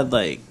just sad.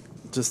 Like,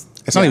 just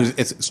It's not even.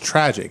 It's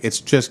tragic.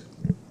 It's just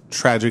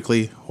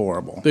tragically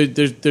horrible.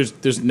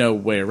 There's no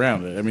way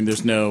around it. I mean,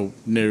 there's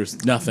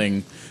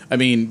nothing. I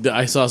mean,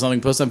 I saw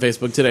something posted on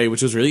Facebook today,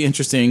 which was really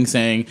interesting,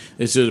 saying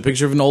it's just a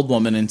picture of an old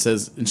woman and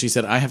she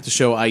said, I have to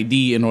show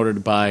ID in order to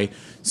buy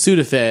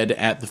Sudafed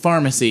at the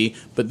pharmacy,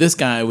 but this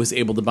guy was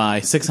able to buy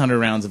 600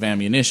 rounds of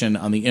ammunition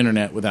on the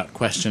internet without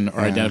question or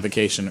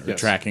identification or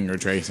tracking or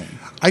tracing.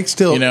 I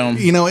still,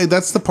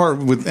 that's the part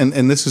with,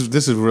 and this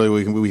is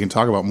really we can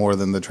talk about more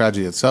than the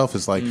tragedy itself.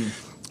 Is like,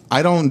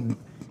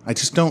 I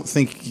just don't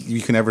think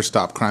you can ever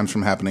stop crimes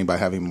from happening by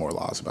having more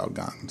laws about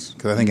guns.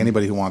 Because I think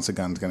anybody who wants a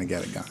gun is going to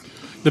get a gun.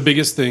 The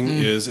biggest thing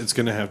is it's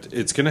going to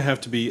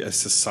have to be a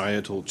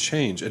societal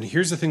change. And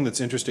here's the thing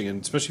that's interesting,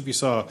 and especially if you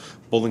saw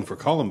Bowling for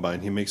Columbine,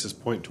 he makes this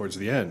point towards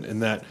the end, in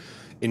that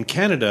in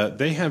Canada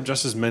they have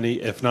just as many,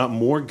 if not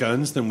more,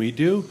 guns than we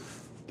do.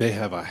 They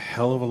have a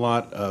hell of a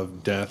lot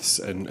of deaths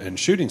and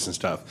shootings and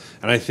stuff.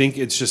 And I think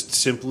it's just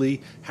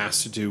simply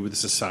has to do with the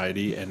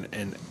society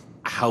and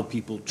how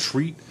people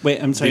treat.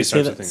 Wait, I'm sorry.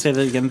 Say that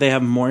again. They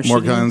have more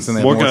guns than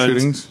they have more more guns,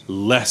 shootings.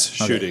 Less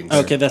shootings.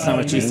 Okay, that's not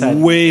what you said.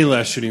 Way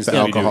less shootings The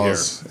than we do alcohol here.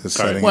 is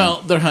setting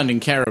Well, they're hunting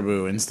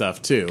caribou and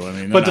stuff too. I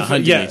mean, they're not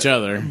hunting each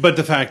other. But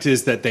the fact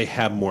is that they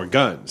have more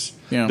guns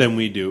Yeah. than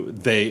we do.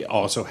 They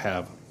also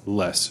have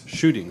less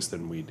shootings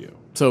than we do.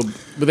 So,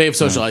 but they have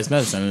socialized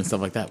medicine and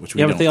stuff like that, which we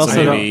Yeah, don't. but they also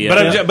So don't- maybe,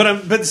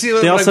 But see,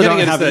 They also don't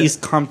have that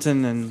East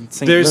Compton and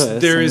St. Louis.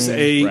 there is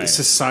a Right.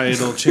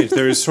 societal change.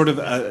 There is sort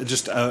of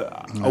just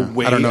a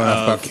way. I don't know of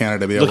enough about Canada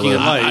to be able looking to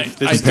at life. I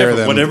that's compare different.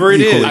 them Whatever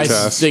it equally is. I to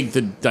us. think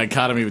the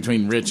dichotomy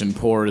between rich and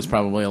poor is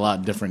probably a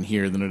lot different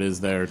here than it is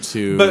there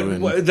too. But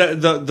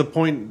and- the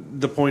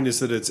point is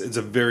that it's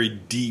a very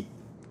deep.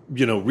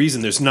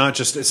 Reason. There's not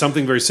just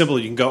something very simple.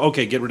 You can go,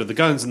 okay, get rid of the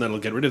guns, and that'll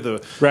get rid of the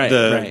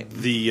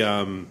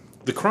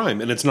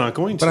crime, and it's not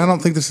going to. But I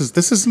don't think this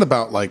isn't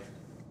about like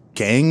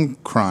gang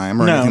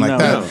crime or No, anything like no,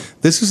 that. no.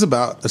 This is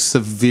about a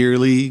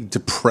severely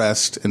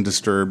depressed and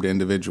disturbed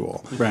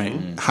individual. Right.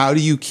 How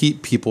do you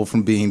keep people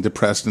from being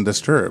depressed and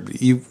disturbed?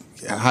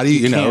 How do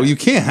you can't. you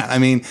can't. I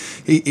mean,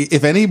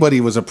 if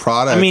anybody was a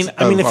product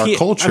of if our he,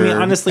 culture,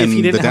 honestly, if and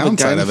he didn't the have a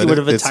downside gun, of he it, would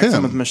have it's attacked him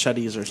him. with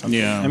machetes or something.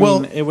 Yeah. I Well-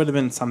 mean, it would have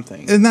been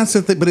something. And that's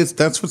the thing, but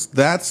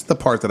that's the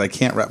part that I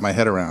can't wrap my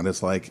head around.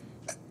 It's like,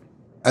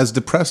 as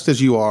depressed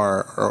as you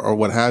are, or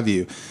what have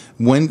you,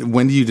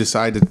 when do you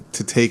decide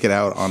to take it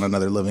out on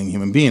another living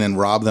human being and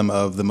rob them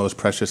of the most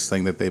precious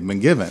thing that they've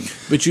been given?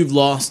 But you've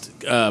lost,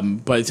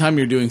 by the time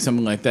you're doing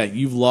something like that,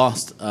 you've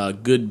lost a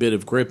good bit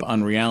of grip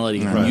on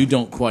reality. And you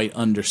don't quite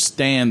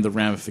understand the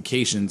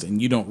ramifications,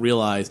 and you don't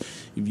realize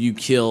if you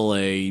kill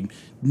a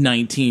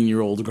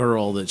 19-year-old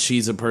girl that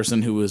she's a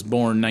person who was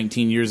born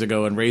 19 years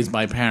ago and raised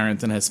by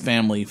parents and has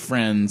family,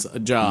 friends, a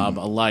job,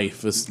 a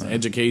life,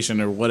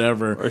 education, or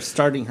whatever. Or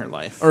starting her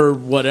life. Or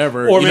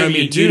whatever, Or you know maybe what I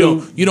mean? you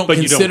do, you don't but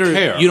you don't consider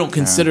care. you don't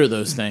consider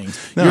those things.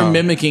 No. You're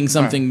mimicking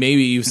something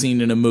maybe you've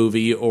seen in a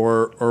movie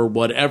or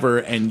whatever,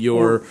 and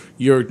you're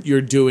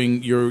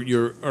doing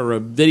or a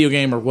video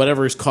game or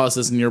whatever has caused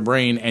this in your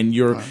brain, and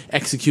you're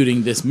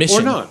executing this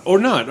mission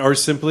or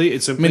simply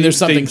it's. I mean, there's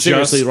something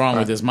seriously wrong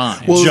with his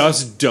mind.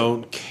 Just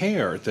don't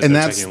care that And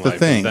they're that's taking the life.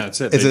 thing.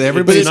 That's it. Is that It's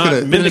everybody's not gonna-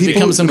 then it mimicking.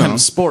 becomes some kind no.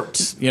 of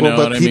sport. You know But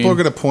what I people mean? are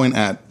going to point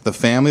at the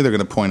family. They're going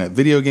to point at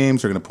video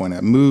games. They're going to point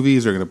at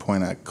movies. They're going to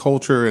point at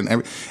culture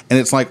and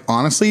it's like,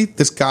 honestly,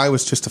 this guy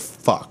was just a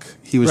fuck.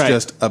 He was Right.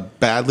 just a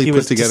badly He put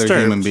was together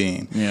disturbed. human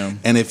being. Yeah.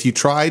 And if you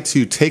try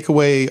to take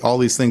away all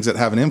these things that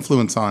have an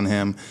influence on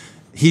him,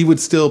 he would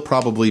still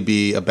probably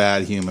be a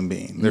bad human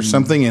being. There's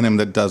something in him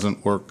that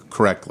doesn't work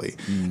correctly.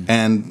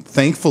 And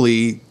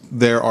thankfully,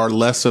 there are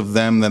less of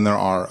them than there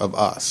are of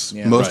us.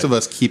 Yeah. Most Right. of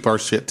us keep our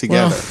shit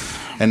together.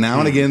 And now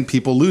and again,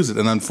 people lose it.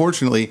 And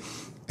unfortunately,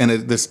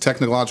 in this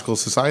technological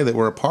society that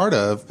we're a part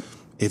of,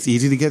 it's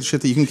easy to get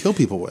shit that you can kill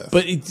people with.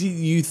 But do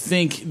you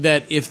think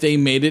that if they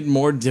made it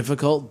more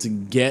difficult to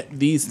get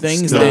these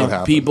things, Still would that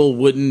happen. people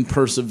wouldn't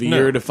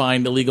persevere No. to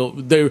find illegal?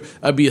 There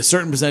would be a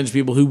certain percentage of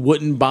people who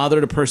wouldn't bother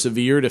to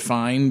persevere to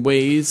find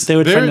ways They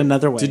would There- find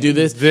another way to do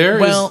this. There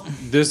is well,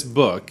 this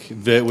book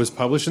that was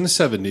published in the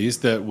 70s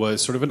that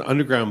was sort of an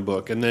underground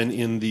book, and then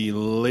in the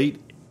late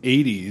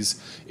 80s,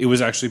 it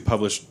was actually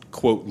published,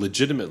 quote,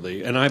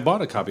 legitimately, and I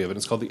bought a copy of it.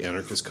 It's called The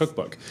Anarchist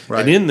Cookbook. Right.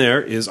 And in there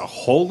is a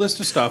whole list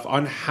of stuff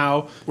on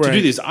how to Right.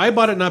 do these. I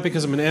bought it not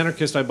because I'm an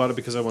anarchist, I bought it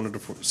because I wanted to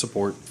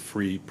support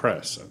free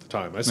press at the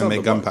time. I still make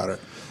have the book.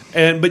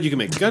 gunpowder. But you can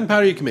make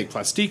gunpowder, you can make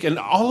plastique, and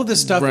all of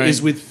this stuff Right.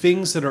 is with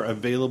things that are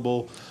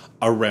available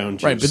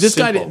around you. right, but this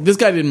Simple.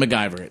 guy didn't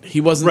MacGyver it. He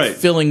wasn't Right.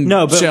 filling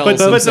No, but shells but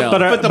himself.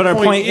 our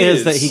point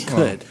is that he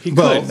could. He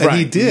Well, could. and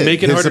he did.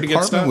 Make it His harder to get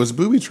apartment stuff. was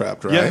booby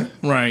trapped, right? Yeah.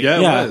 Right. Yeah,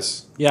 Yeah. it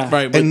was. Yeah.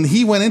 Right. And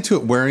he went into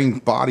it wearing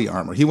body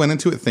armor. He went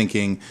into it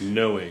thinking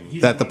knowing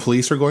that the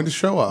police are going to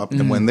show up,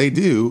 and when they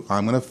do,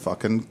 I'm going to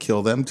fucking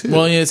kill them too.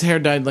 Well, his hair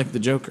dyed like the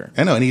Joker.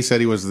 I know, and he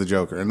said he was the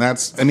Joker. And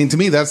that's, I mean, to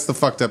me, that's the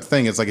fucked up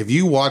thing. It's like, if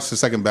you watch the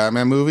second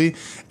Batman movie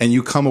and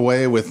you come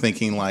away with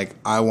thinking, like,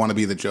 I want to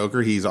be the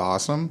Joker, he's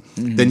awesome,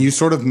 then you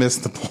sort of miss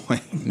the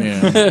point.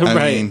 Yeah.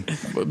 Right. mean,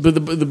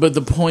 But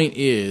the point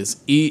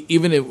is,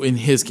 even in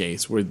his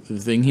case, where the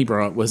thing he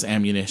brought was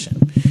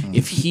ammunition,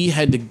 if he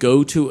had to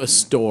go to a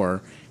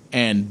store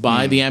and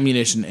buy the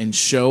ammunition and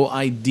show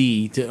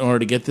ID in order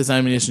to get this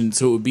ammunition,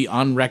 so it would be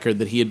on record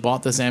that he had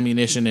bought this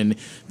ammunition and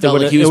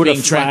felt like he was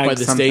being tracked by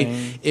the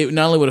state, it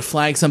not only would have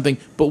flagged something,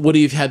 but would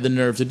he have had the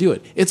nerve to do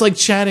it? It's like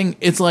chatting.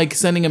 It's like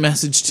sending a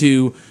message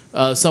to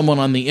someone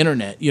on the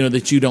internet,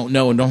 that you don't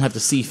know and don't have to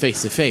see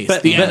face to face.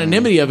 The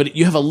anonymity of it,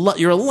 you're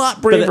a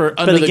lot braver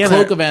under the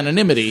cloak of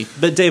anonymity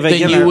Dave,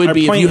 than you would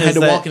be if you had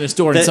to walk in a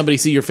store and somebody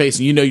see your face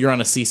and you're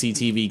on a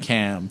CCTV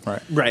cam.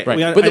 Right.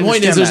 But the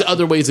point is, there's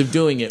other ways of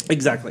doing it.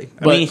 Exactly.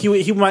 I mean,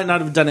 he might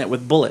not have done it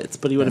with bullets,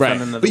 but he would have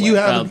done another But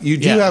way. you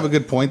do have a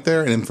good point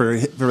there, and for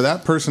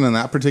that person in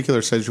that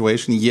particular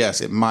situation,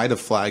 yes, it might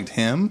have flagged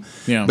him.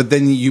 Yeah. But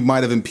then you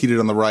might have impeded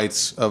on the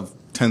rights of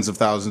tens of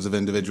thousands of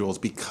individuals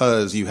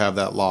because you have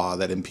that law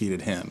that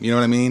impeded him. You know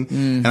what I mean?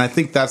 And I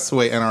think that's the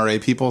way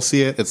NRA people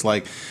see it. It's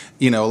like,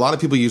 a lot of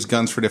people use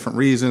guns for different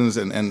reasons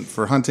and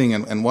for hunting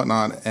and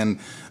whatnot, and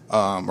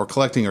or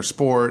collecting or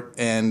sport.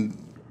 And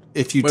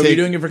if you if you're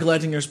doing it for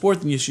collecting or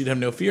sport, then you should have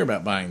no fear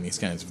about buying these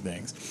kinds of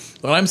things.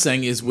 What I'm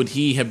saying is, would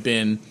he have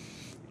been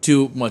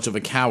too much of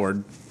a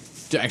coward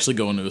to actually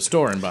go into a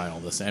store and buy all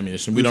this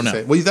ammunition? We don't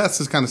know. Well, that's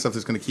the kind of stuff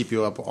that's going to keep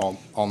you up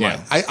all night.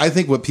 I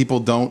think what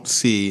people don't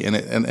see, and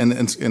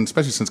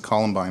especially since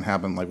Columbine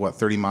happened,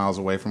 30 miles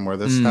away from where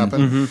this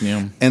happened.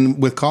 Yeah.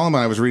 And with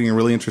Columbine, I was reading a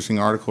really interesting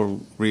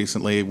article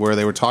recently where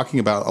they were talking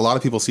about, a lot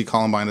of people see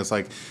Columbine as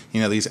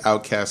these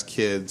outcast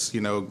kids,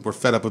 were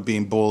fed up with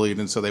being bullied,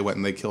 and so they went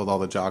and they killed all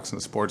the jocks in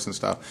the sports and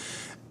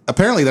stuff.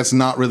 Apparently, that's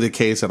not really the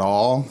case at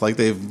all.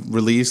 They've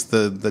released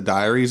the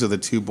diaries of the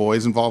two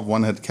boys involved.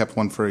 One had kept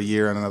one for a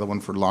year and another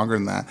one for longer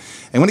than that.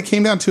 And when it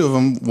came down to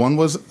them, one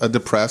was a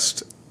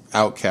depressed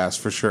outcast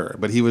for sure,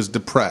 but he was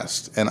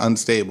depressed and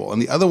unstable.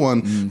 And the other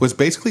one was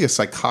basically a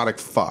psychotic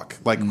fuck,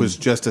 was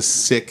just a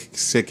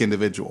sick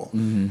individual.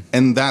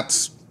 And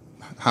that's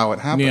how it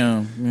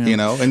happened.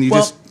 Yeah. And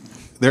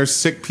there's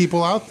sick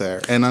people out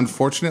there. And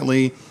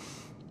unfortunately,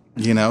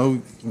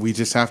 we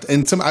just have to.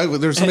 And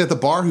there's somebody at the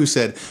bar who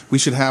said we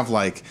should have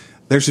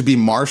there should be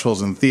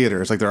marshals in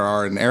theaters like there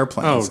are in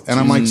airplanes. And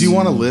I'm like, do you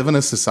want to live in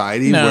a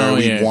society where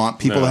we want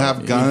people to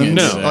have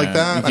guns like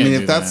that? I mean,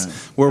 if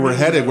that's where we're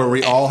headed, where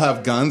we all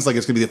have guns,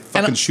 it's going to be the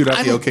fucking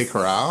shootout the OK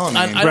Corral.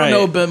 I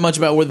don't know much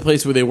about the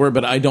place where they were,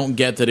 but I don't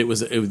get that it was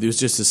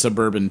just a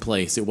suburban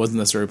place. It wasn't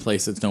necessarily a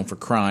place that's known for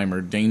crime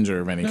or danger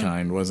of any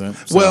kind, was it?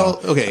 So,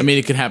 well, okay. I mean,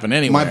 it could happen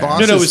anywhere. My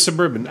boss it was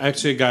suburban.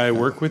 Actually, a guy I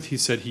work with, he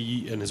said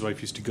he and his wife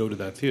used to go to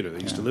that theater.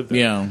 They used to live there.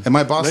 Yeah. And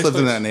my boss Nice lived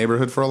in place. that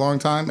neighborhood for a long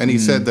time, and he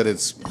said that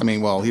it's,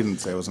 well, he didn't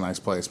say it was a nice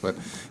place, but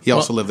he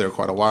also lived there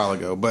quite a while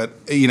ago. But,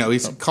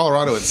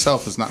 Colorado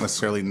itself is not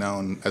necessarily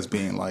known as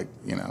being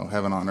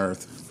heaven on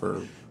earth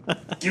for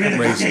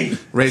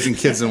raising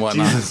kids and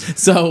whatnot.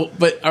 So,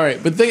 but all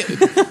right, but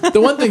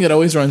the one thing that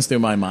always runs through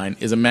my mind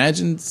is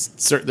imagine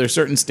there's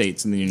certain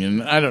states in the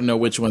union. I don't know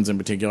which ones in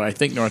particular. I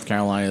think North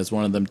Carolina is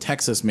one of them.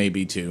 Texas may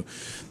be too.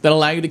 That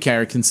allow you to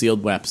carry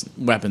concealed weapons.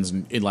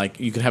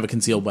 You could have a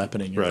concealed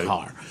weapon in your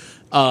car.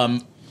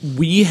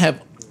 We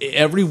have.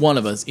 Every one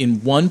of us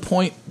in one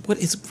point. What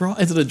is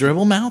it? A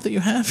dribble mouth that you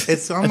have?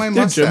 It's on my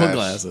mustache. Dribble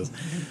glasses.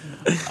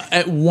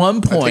 At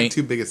one point, I take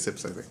two biggest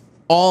sips, I think.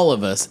 All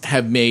of us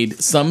have made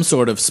some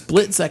sort of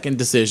split-second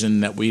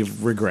decision that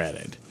we've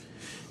regretted.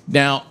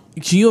 Now,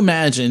 can you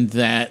imagine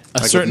that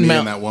a certain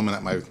amount? And that woman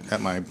at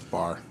my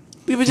bar.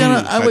 Yeah, but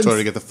I told her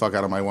to get the fuck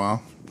out of my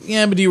wow.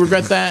 Yeah, but do you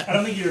regret that? I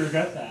don't think you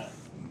regret that.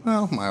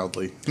 Well,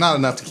 mildly, not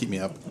enough to keep me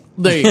up.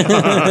 There you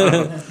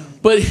go.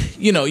 But,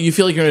 you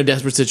feel like you're in a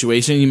desperate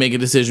situation, you make a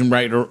decision,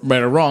 right or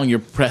wrong, you're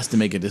pressed to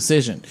make a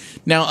decision.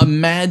 Now,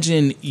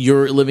 imagine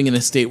you're living in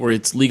a state where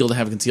it's legal to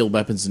have concealed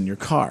weapons in your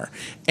car,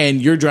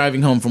 and you're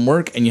driving home from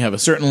work, and you have a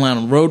certain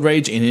amount of road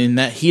rage, and in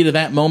that heat of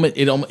that moment,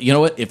 you know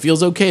what? It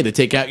feels okay to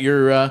take out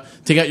your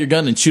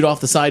gun and shoot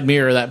off the side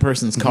mirror of that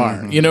person's car.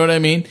 Mm-hmm. You know what I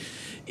mean?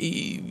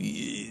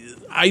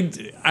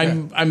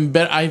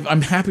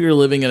 I'm happier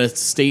living in a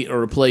state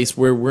or a place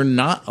where we're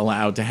not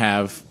allowed to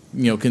have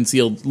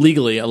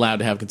legally allowed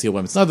to have concealed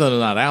weapons. Not that they're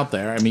not out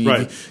there. I mean,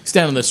 you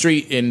stand on the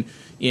street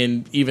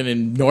even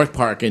in North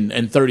Park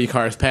and 30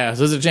 cars pass.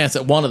 There's a chance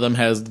that one of them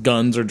has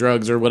guns or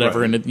drugs or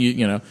whatever, and that you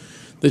don't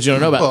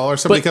know about. Well, or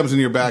somebody comes in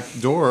your back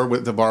door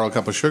to borrow a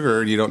cup of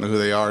sugar, and you don't know who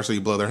they are, so you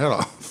blow their head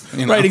off.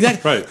 Right,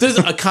 exactly. Right. There's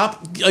a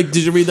cop. Did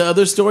you read the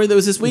other story that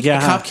was this week? Yeah.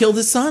 A cop killed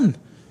his son.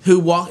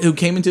 Who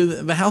came into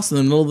the house in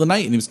the middle of the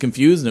night, and he was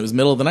confused, and it was the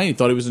middle of the night. He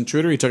thought he was an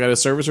intruder. He took out a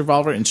service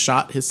revolver and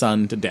shot his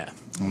son to death.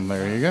 And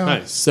there you go.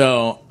 Nice.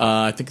 So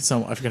I think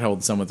I forget how old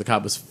the son was. The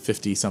cop was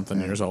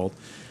 50-something years old.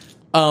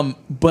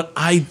 But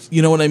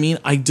you know what I mean?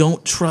 I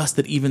don't trust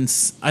that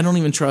I don't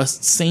even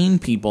trust sane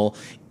people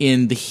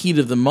in the heat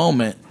of the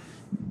moment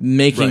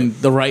making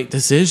the right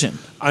decision.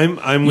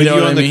 I'm with you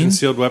on the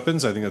concealed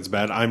weapons. I think that's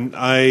bad.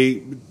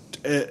 I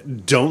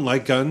don't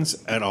like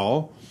guns at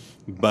all,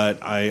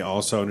 but I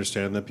also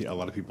understand that a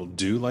lot of people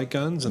do like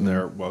guns and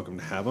they're welcome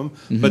to have them.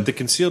 Mm-hmm. But the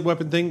concealed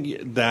weapon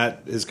thing,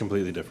 that is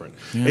completely different.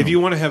 Yeah. If you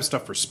want to have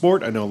stuff for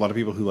sport, I know a lot of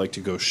people who like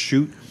to go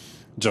shoot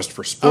just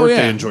for sport.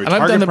 They enjoy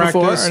target I've done that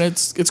practice. Before, and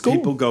it's cool.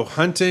 People go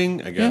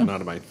hunting. Again,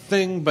 not my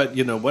thing, but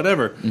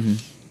whatever. Mm-hmm.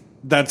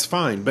 That's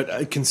fine. But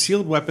a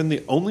concealed weapon,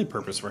 the only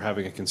purpose for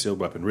having a concealed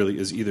weapon really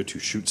is either to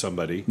shoot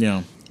somebody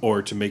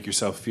or to make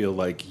yourself feel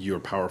like you're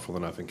powerful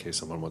enough in case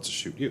someone wants to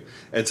shoot you.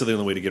 And so the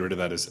only way to get rid of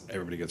that is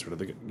everybody gets rid of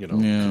the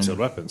concealed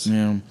weapons.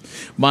 Yeah.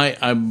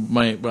 I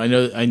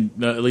know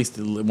at least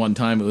one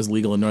time it was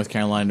legal in North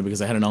Carolina because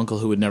I had an uncle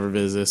who would never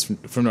visit us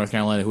from North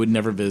Carolina who would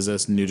never visit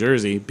us in New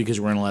Jersey because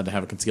you weren't allowed to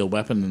have a concealed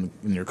weapon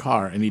in your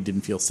car, and he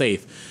didn't feel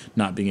safe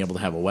not being able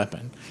to have a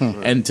weapon.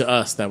 And to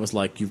us, that was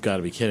like, you've got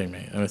to be kidding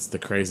me. That's the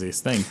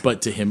craziest thing.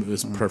 But to him, it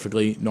was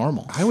perfectly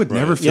normal. I would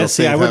never feel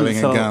safe having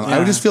a gun. Yeah. I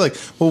would just feel like,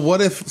 well,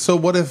 what if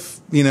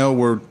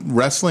we're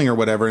wrestling or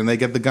whatever, and they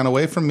get the gun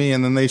away from me,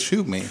 and then they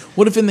shoot me?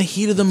 What if in the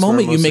heat of the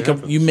moment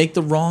you make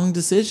the wrong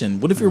decision?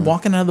 What if you're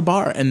walking out of the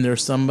bar and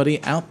there's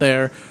somebody out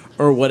there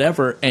or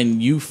whatever,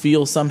 and you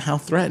feel somehow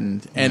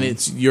threatened, and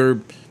it's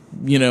your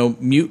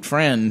mute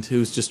friend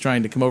who's just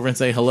trying to come over and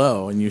say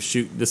hello, and you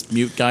shoot this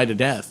mute guy to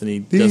death, and he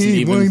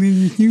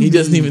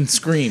doesn't even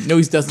scream. No,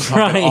 he doesn't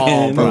talk at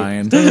all,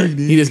 Brian.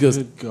 He just goes,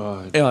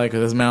 God, like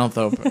with his mouth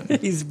open.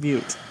 He's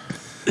mute.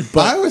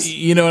 But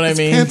you know what I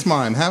mean?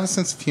 Pantomime. Have a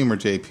sense of humor,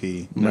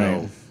 JP.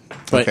 No.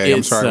 But okay,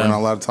 I'm sorry. We're not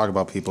allowed to talk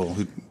about people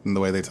in the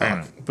way they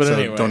talk. But so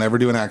anyway, don't ever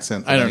do an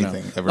accent. I don't know.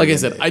 Like I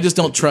said, I just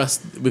don't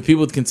trust with people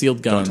with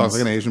concealed guns. Don't talk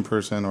like an Asian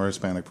person or a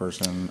Hispanic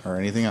person or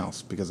anything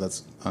else because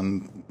that's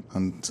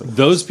uncivilized.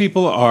 Those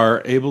people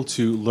are able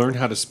to learn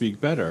how to speak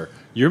better.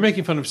 You're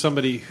making fun of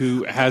somebody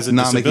who has a disability.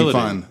 Not making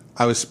fun.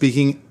 I was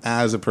speaking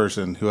as a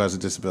person who has a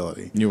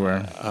disability. You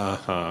were.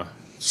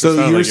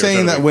 So you were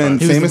saying that when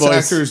famous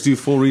actors do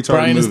full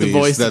retard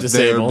movies, that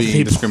they're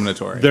being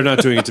discriminatory. They're not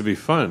doing it to be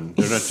fun.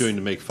 They're not doing it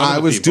to make fun of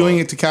people. I was doing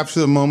it to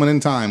capture the moment in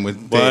time with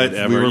Dave.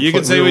 Whatever. You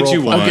can say what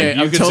you want.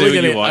 Okay, you can say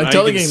what you want. I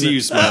can see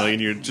you smiling,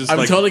 and you're just I'm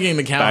totally getting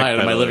the cowhide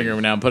in my living room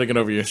now. I'm putting it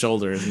over your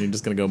shoulders, and you're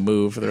just going to go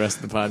move for the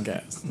rest of the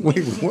podcast.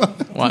 Wait, what?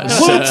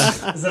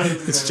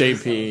 It's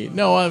JP.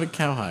 No, I have a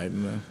cowhide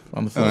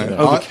on the phone.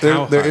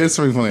 Right. There is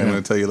something funny I'm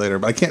going to tell you later,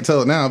 but I can't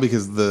tell it now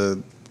because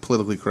the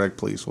politically correct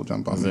police will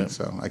jump on me,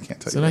 so I can't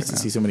tell you. So nice to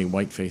see so many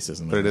white faces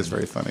in there. But it is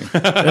very funny.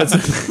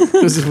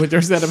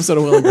 There's that episode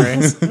of Will and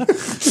Grace.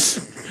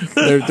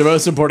 They're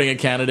both supporting a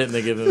candidate, and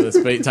they give them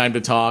this time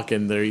to talk,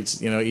 and they're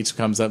each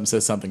comes up and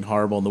says something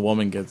horrible, and the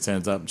woman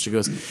stands up and she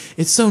goes,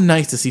 "It's so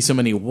nice to see so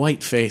many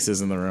white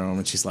faces in the room,"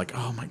 and she's like,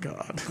 "Oh my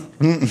god,"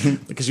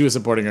 because she was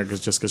supporting her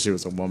just because she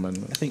was a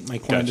woman. I think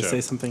Mike wanted to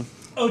say something.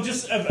 Oh,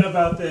 just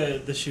about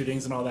the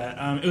shootings and all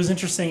that. It was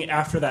interesting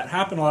after that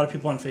happened. A lot of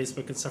people on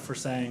Facebook and stuff were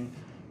saying,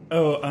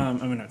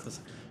 I'm not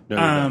close. No,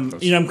 I'm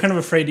kind of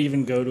afraid to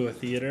even go to a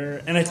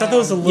theater, and I thought that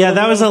was a little. Yeah,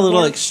 that was a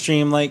little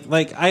extreme.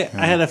 Like I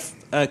had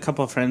a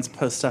couple of friends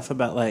post stuff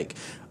about like,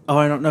 oh,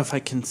 I don't know if I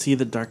can see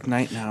The Dark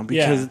Knight now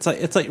because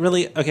it's like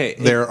really okay.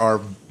 There are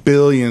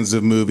billions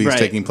of movies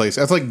taking place.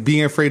 That's like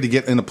being afraid to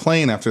get in a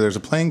plane after there's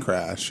a plane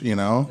crash.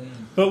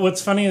 But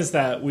what's funny is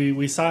that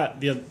we saw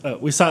it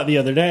the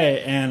other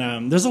day,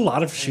 and there's a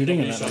lot of shooting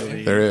in that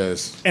movie. There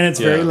is, and it's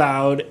very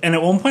loud. And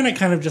at one point, I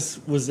kind of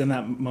just was in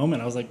that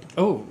moment. I was like,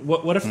 "Oh,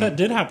 what if that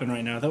did happen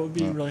right now? That would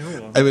be really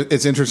horrible."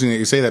 It's interesting that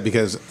you say that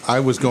because I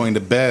was going to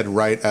bed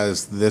right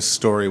as this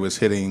story was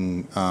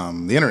hitting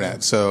the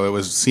internet. So it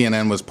was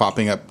CNN was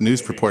popping up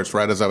news reports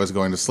right as I was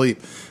going to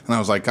sleep, and I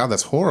was like, "God,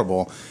 that's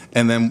horrible."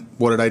 And then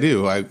what did I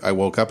do? I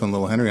woke up, and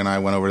little Henry and I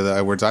went over to the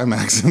Edwards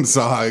IMAX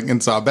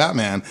and saw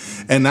Batman,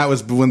 and that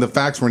was when the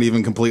facts weren't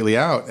even completely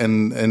out.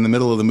 And in the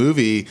middle of the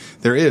movie,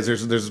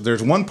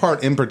 there's one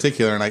part in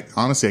particular, and I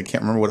honestly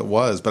can't remember what it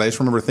was, but I just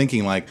remember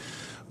thinking like,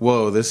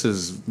 whoa, this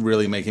is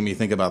really making me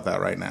think about that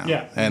right now.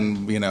 Yeah.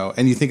 And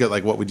and you think of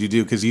like, what would you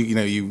do? Because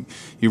you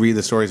read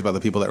the stories about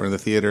the people that were in the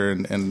theater,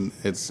 and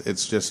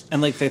it's just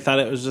and like they thought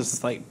it was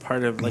just like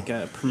part of like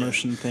a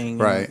promotion thing,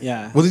 right? And,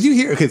 yeah. Well, did you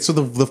hear? Okay, so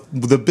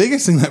the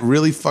biggest thing that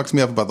really fucks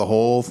me up about the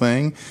whole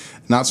thing,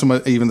 not so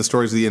much even the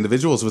stories of the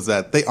individuals, was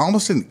that they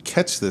almost didn't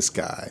catch this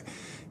guy.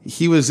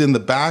 He was in the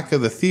back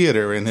of the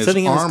theater in his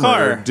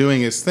armor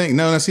doing his thing.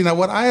 No, see, now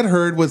what I had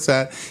heard was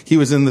that he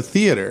was in the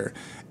theater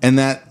and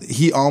that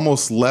he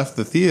almost left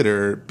the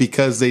theater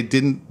because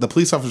the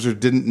police officer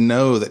didn't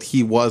know that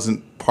he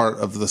wasn't part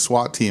of the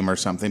SWAT team or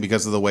something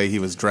because of the way he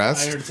was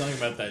dressed. I heard something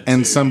about that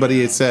and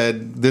somebody had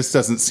said, this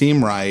doesn't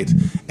seem right.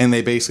 And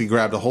they basically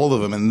grabbed a hold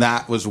of him. And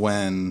that was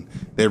when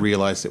they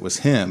realized it was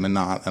him and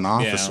not an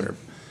officer,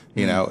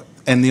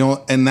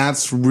 And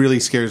that's really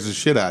scares the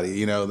shit out of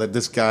you, that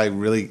this guy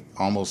really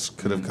almost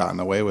could have gotten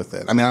away with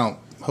it. I mean,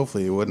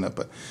 hopefully he wouldn't have,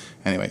 but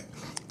anyway.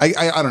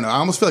 I don't know. I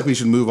almost feel like we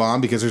should move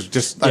on because there's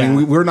just. I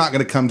mean, we're not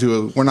going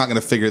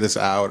to figure this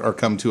out or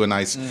come to a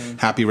nice,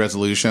 happy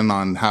resolution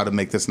on how to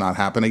make this not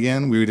happen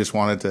again. We just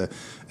wanted to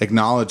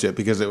acknowledge it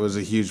because it was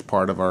a huge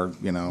part of our,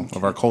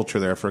 of our culture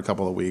there for a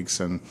couple of weeks.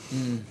 And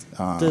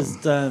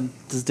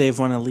does Dave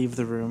want to leave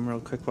the room real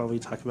quick while we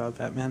talk about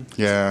Batman?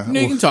 Yeah, no,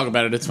 you can talk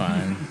about it. It's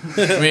fine.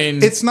 I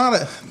mean, it's not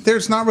a.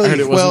 There's not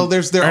really. Well, there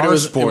are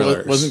spoilers.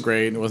 It wasn't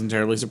great. It wasn't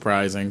terribly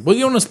surprising. Well,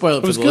 you don't want to spoil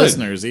it for the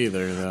listeners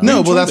either, though.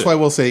 No, well, that's why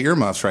we'll say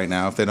earmuffs right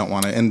now if they don't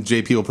want to. And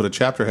JP will put a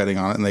chapter heading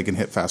on it, and they can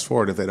hit fast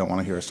forward if they don't want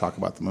to hear us talk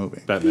about the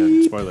movie.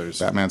 Batman spoilers.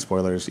 Batman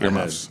spoilers.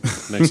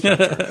 Earmuffs. Next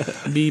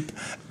chapter. Beep.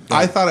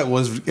 I thought it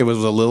was a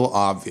little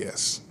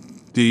obvious.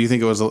 Do you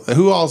think it was?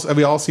 Who else? Have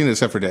we all seen it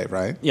except for Dave?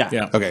 Right?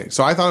 Yeah. Okay,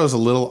 so I thought it was a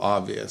little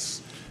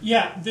obvious.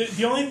 Yeah.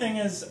 The only thing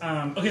is,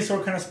 okay, so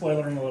we're kind of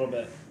spoilering a little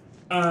bit.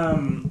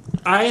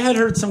 I had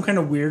heard some kind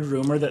of weird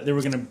rumor that they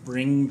were going to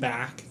bring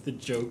back the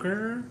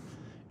Joker.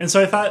 And so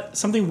I thought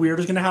something weird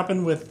was going to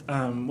happen with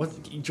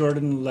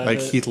Jordan Levitt.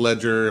 Like Heath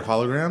Ledger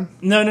hologram?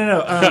 No.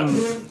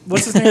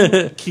 What's his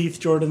name? Keith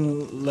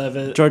Jordan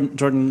Levitt. Joseph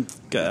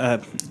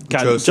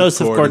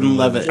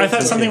Gordon-Levitt. I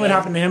thought something would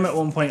happen to him at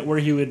one point where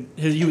he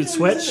would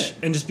switch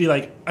and just be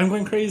like, I'm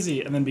going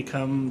crazy, and then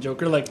become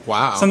Joker. Like,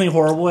 wow. Something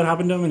horrible would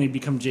happen to him and he'd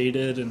become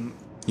jaded. And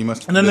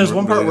then there's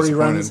one part where he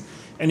runs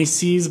and he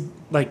sees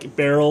like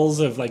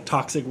barrels of like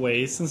toxic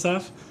waste and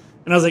stuff.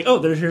 And I was like,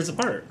 oh, here's the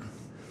part.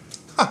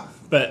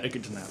 But it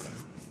didn't happen.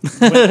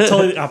 Went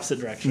totally the opposite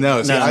direction. No,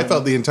 I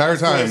felt the entire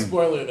time.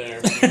 Spoiler there.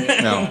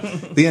 No,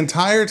 the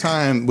entire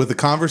time with the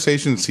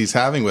conversations he's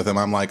having with him,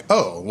 I'm like,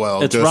 oh,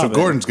 well, It's Joseph Robin.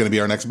 Gordon's going to be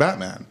our next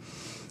Batman.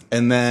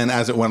 And then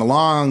as it went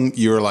along,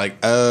 you were like,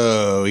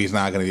 oh, he's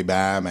not going to be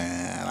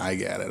Batman. I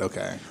get it.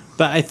 Okay.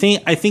 But I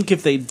think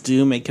if they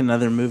do make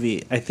another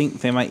movie, I think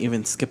they might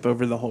even skip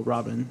over the whole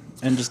Robin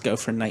and just go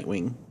for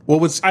Nightwing.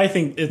 I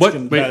think it's what's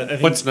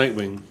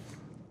Nightwing?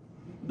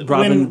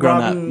 Robin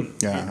grown up.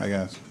 Yeah, I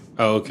guess.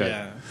 Oh, okay.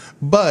 Yeah.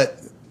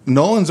 But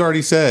Nolan's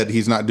already said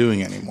he's not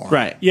doing it anymore.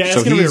 Right. Yeah, it's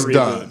So going to be a he's reboot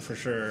done. for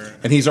sure.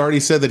 And he's already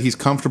said that he's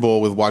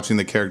comfortable with watching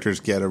the characters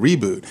get a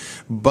reboot.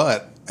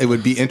 But it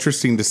would be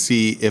interesting to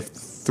see if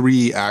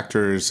 3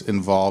 actors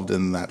involved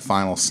in that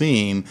final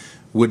scene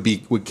would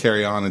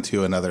carry on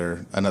into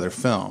another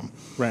film.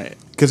 Right.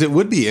 Because it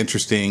would be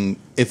interesting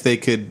if they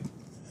could.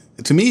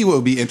 To me, what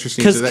would be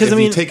interesting is that if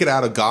you take it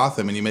out of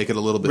Gotham and you make it a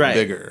little bit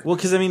bigger. Well,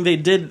 because they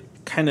did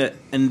kind of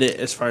end it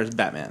as far as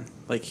Batman.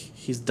 Like,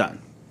 he's done.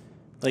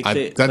 Like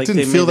that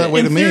didn't feel that way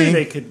In to theory, me.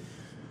 they could.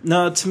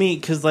 No, to me,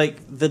 because like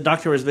the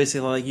doctor was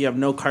basically like, you have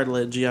no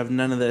cartilage, you have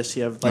none of this,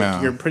 you have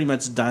like you're pretty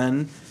much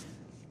done.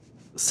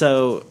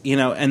 So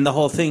and the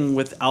whole thing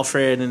with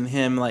Alfred and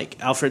him,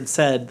 like Alfred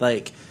said,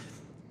 like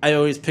I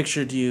always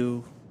pictured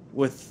you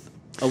with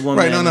a woman.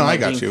 Right? No, I like,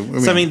 got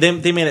you. So I mean,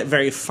 they made it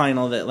very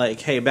final that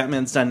like, hey,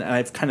 Batman's done, and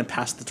I've kind of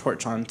passed the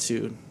torch on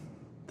to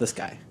this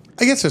guy.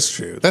 I guess that's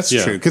true. That's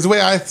true. Because the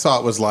way I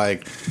thought was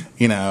like,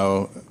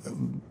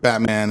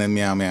 Batman and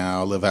Meow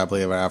Meow live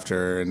happily ever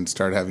after and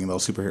start having little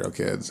superhero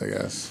kids, I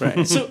guess.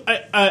 Right. So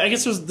I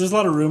guess there's a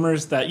lot of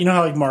rumors that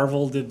how like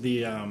Marvel did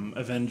the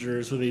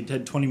Avengers where they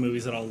did 20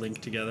 movies that all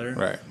linked together.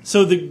 Right.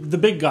 So the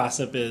big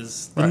gossip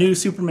is the new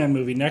Superman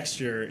movie next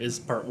year is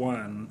part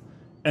 1,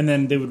 and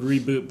then they would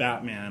reboot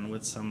Batman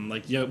with some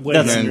like way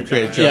That's- younger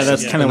create guy. Yeah,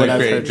 that's kind of what I've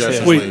heard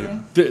too. Wait,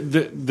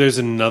 there's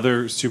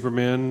another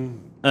Superman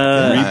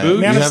reboot?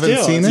 Man You of haven't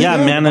Steel. seen it? Yeah,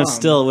 No Man of bomb.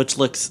 Steel, which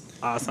looks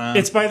awesome.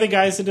 It's by the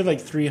guys that did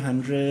like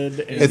 300.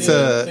 And It's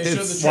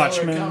It's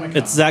Watchmen.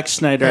 It's Zack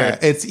Schneider.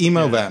 it's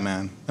emo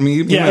Batman. I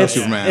mean, Yeah, emo it's-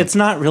 Superman. It's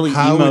not really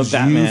How emo would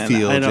Batman. you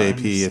feel, I don't JP,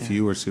 understand. if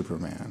you were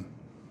Superman?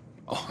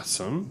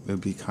 Awesome. It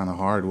would be kind of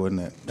hard, wouldn't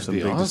it? Some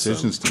be big awesome.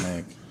 decisions to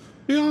make.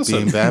 Be awesome.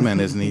 Being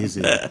Batman isn't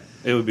easy.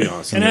 It would be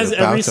awesome. And has You're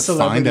about every to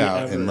celebrity find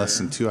out ever. in less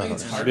than 2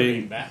 hours.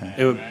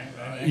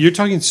 You're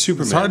talking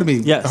Superman. It's hard to be.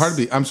 Yes. Hard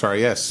to be. I'm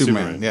sorry. Yes,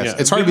 Superman. Superman, Yes, yeah.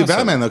 it's hard to be Awesome.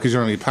 Batman though because you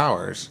don't have any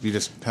powers. You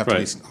just have to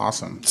Right. be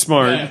awesome.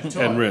 smart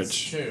and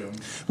rich.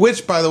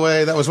 Which, by the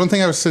way, that was one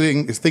thing I was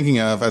thinking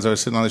of as I was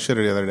sitting on the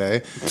shitter the other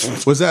day,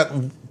 was that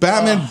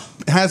Batman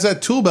has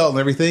that tool belt and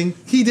everything.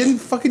 He didn't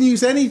fucking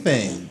use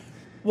anything.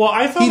 Well,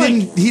 I felt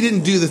He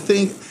didn't do the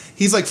thing.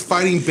 He's like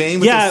fighting Bane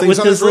with Yeah, those things with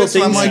on those his little wrist,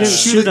 and I'm things, like,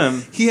 he didn't shoot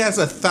him. He has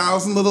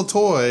 1,000 little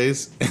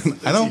toys, and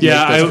I don't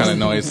Yeah, make those I- kind of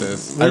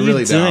noises. What I are you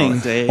really doing,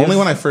 don't. Dave? Only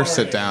when I first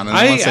sit down. And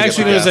I once get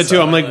actually my noticed that gas too.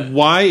 up. I'm like,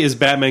 why is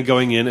Batman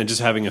going in and just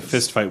having a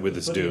fist fight with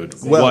this dude?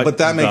 Well, What but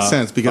that makes the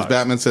sense because fuck?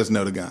 Batman says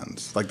no to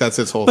guns. Like that's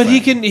its whole But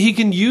thing. he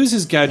can use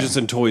his gadgets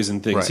and toys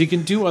and things. Right. He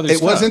can do other It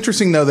stuff. was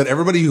interesting though that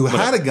everybody who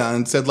had a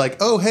gun said like,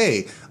 "Oh,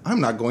 hey,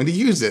 I'm not going to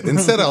use it.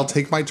 Instead, I'll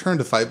take my turn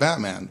to fight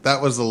Batman."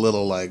 That was a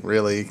little like,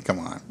 really, come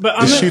on, But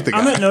on just shoot the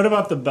on guy. that note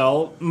about the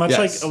belt, much Yes.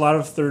 like a lot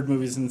of third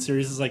movies and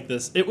series like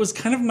this, it was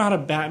kind of not a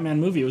Batman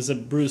movie. It was a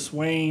Bruce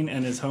Wayne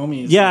and his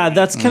homies. Yeah, movie.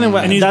 that's kind of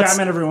what. And he's That's,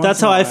 Batman every once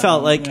that's in how a I while.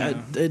 felt. Like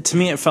Yeah. to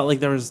me, it felt like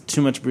there was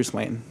too much Bruce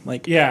Wayne.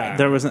 Like Yeah.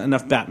 there wasn't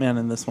enough Batman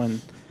in this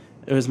one.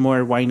 It was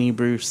more whiny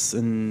Bruce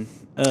and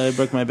I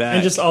broke my back.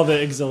 And just all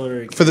the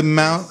auxiliary. For the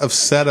amount of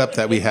setup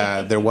that we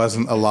had, there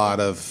wasn't a lot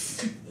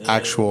of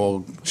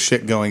actual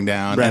shit going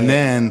down. Right.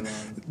 And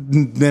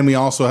then we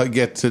also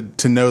get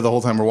to know the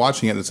whole time we're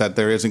watching it is that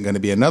there isn't going to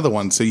be another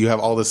one. So you have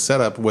all this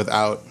setup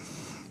without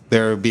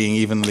there being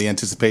even the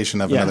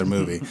anticipation of another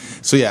movie.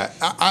 So yeah,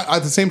 I,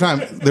 at the same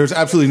time, there's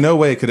absolutely no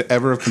way it could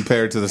ever have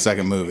compared to the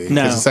second movie.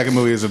 No. Because the second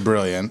movie was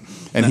brilliant,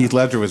 and Heath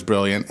Ledger was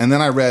brilliant. And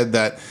then I read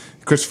that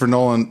Christopher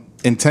Nolan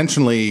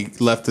intentionally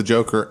left the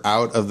Joker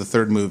out of the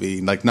third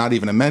movie, like not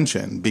even a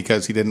mention,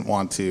 because he didn't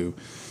want to,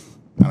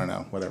 I don't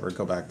know, whatever,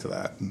 go back to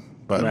that.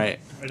 But right.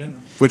 I didn't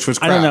know. Which was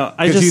crap. I don't know.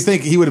 Because you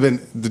think he would have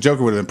been, the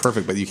Joker would have been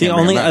perfect, but you can't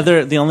bring him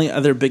back. The only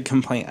other big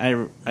complaint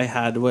I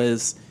had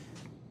was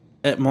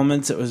at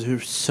moments it was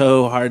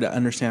so hard to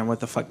understand what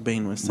the fuck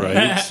Bane was saying.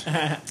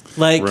 Right.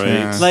 Like,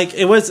 Right. like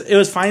it was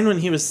fine when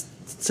he was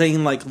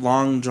saying like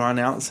long drawn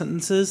out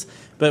sentences,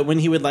 but when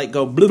he would like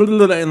go blah, blah,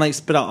 blah, blah, and like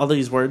spit out all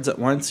these words at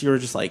once, you were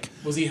just like,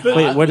 Was he wait,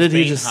 hot? what Was did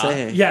he Bane just hot?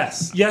 say?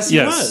 Yes, he Yes.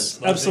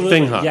 was. Absolutely.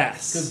 Thing hot.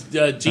 Yes.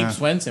 Because Jeep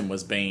Swenson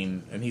was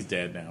Bane, and he's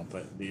dead now,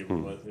 but in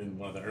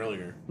one of the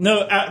earlier.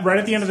 No, right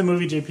at the end of the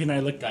movie, JP and I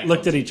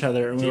looked at each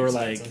other and we were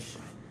like,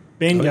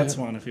 Bane gets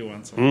one if he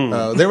wants one.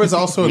 There was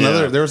also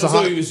another, there was a So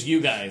hot, it was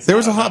you guys. there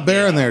was a hot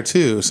bear in there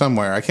too,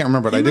 somewhere. I can't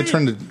remember, but I did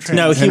turn to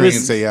No, Henry he was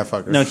and say, yeah,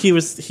 fucker. No,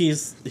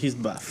 he's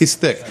buff. He's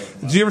thick.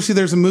 Did you ever see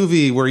there's a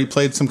movie where he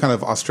played some kind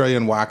of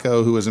Australian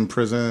wacko who was in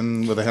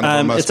prison with a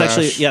handlebar mustache?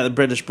 It's actually the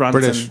British Bronson.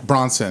 British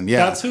Bronson,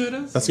 yeah. That's who it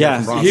is? That's the guy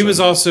from Bronson. He was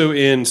also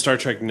in Star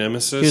Trek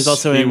Nemesis. He was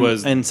also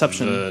in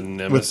Inception. The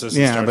Nemesis.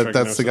 in yeah, Star but Trek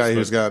that's the guy Nemesis,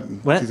 who's got...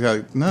 What? He's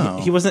got,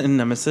 no. He wasn't in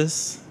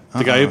Nemesis.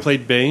 The guy who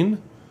played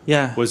Bane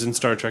Yeah, was in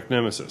Star Trek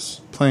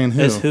Nemesis. Playing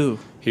who? Is who?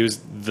 He was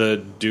the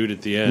dude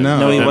at the end.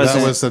 No, he that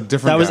wasn't. was a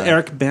different That was guy.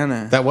 Eric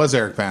Bana. That was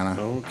Eric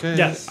Bana. Okay.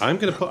 Yes. I'm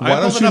gonna put. Why I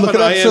don't pulled you it up look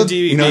on it up? So,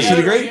 IMDb. you know, should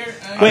be great.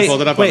 I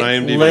pulled it up on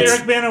IMDb.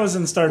 Eric Bana was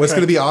in Star Trek. What's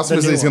going to be awesome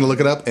is the that he's new going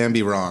to one. look it up and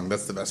be wrong.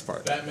 That's the best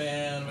part.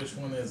 Batman, which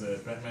one is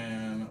it?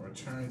 Batman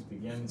Returns,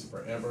 Begins,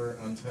 Forever,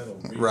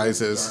 Untitled, Rebirth,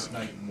 Rises. Dark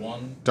Knight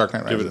 1, Dark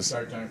Knight Give it a Rises.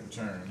 Dark Knight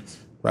Returns.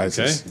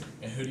 Rises. Okay.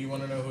 And who do you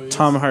want to know who it is?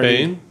 Tom Hardy.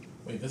 Bane.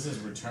 Wait, this is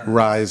Returns.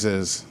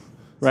 Rises.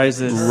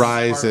 Rises.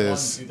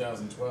 Rises. Part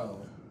 1, 2012.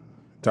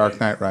 Dark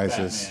Knight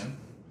Rises. Batman.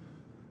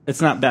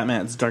 It's not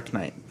Batman. It's Dark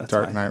Knight. That's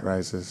Dark why. Knight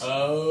Rises.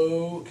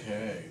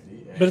 Okay.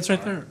 But it's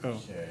right there. Oh.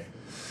 Okay.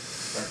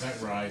 Dark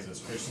Knight Rises,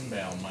 Christian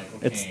Bale, Michael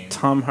It's Caine.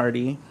 Tom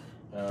Hardy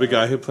The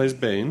guy who plays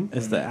Bane.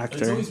 is the It's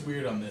actor. always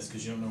weird on this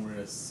because you don't know where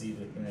to see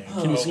the name.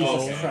 Can you see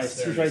all his cast. Christ?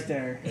 There He's it is. right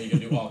there. Yeah, you can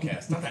do all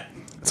cast. Okay.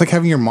 It's like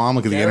having your mom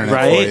look at the internet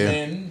Right? for you.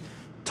 Then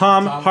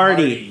Tom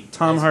Hardy.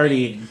 Tom as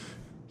Hardy. Bane.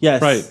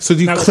 Yes. Right. So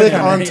you Now click click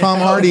on on it. Tom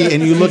Hardy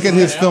and you look at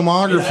his Yeah, try and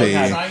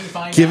filmography.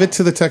 find Give out. it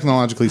to the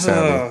technologically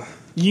savvy.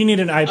 You need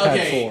an iPad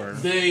Okay, 4.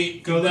 the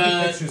Go look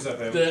at pictures of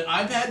him. the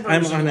iPad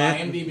I'm version on of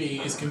it.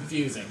 IMDb is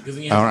confusing because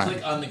when you All have to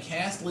right. click on the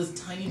cast list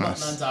tiny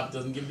button on top, it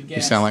doesn't give the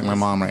cast. sound like my list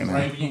mom right now.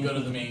 Right when you go to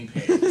the main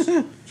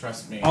page.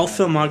 Trust me. All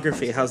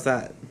filmography. How's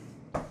that?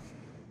 Right,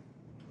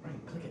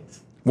 click it.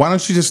 Why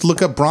don't you just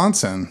look up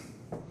Bronson?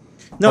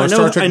 No, or I know.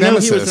 Star Trek I know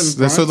Nemesis. he was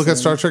in Let's look at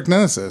Bronson. Star Trek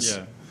Nemesis.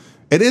 Yeah.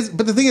 It is,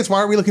 but the thing is, why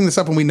are we looking this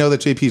up when we know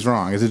that JP's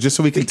wrong? Is it just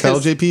so we can tell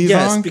Because- JP he's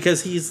yes, wrong?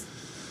 because he's.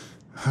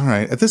 All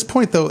right. At this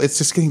point, though, it's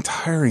just getting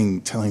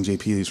tiring telling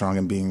JP he's wrong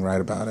and being right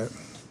about it.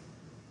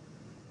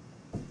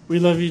 We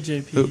love you,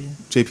 JP. Ooh,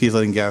 JP's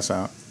letting gas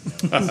out.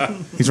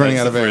 He's running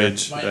out of air.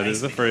 Fridge. That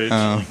is the fridge.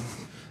 I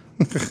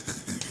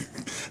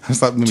just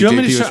thought maybe Do you want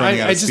me JP to was show? running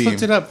out I of just steam.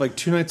 looked it up like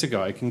 2 nights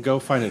ago. I can go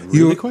find it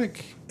really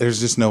quick. There's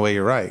just no way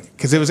you're right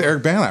because it was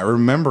Eric Bana. I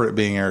remember it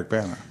being Eric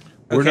Bana.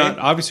 We're Okay. not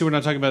obviously we're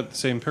not talking about the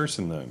same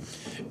person then.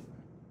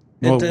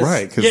 Well, does-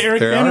 right, because Yeah, Eric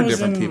there Bana are was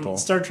different in people.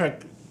 Star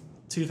Trek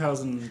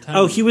 2010.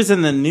 Oh, he was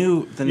in the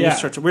new Yeah.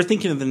 Star Trek. We're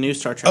thinking of the new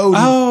Star Trek.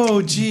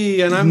 Oh,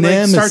 gee, and I'm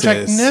Nemesis. like Star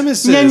Trek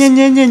Nemesis. Yeah, yeah,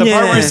 yeah, yeah, the yeah.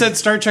 part where I said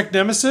Star Trek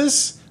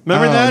Nemesis.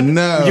 Remember Oh, that?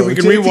 no. Yeah, we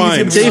can JP's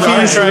rewind. JP's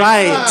JP's Star Trek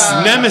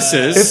right.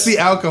 Nemesis. It's the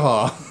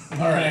alcohol. All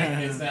right,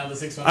 it's now the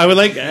 600. I would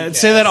like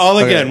say that all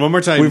again Okay. one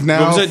more time. We've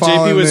now what was it?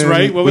 fallen JP was in-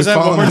 right. What was we've that?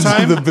 One fallen more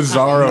time. into the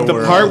bizarro The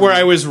world. part where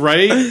I was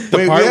right. The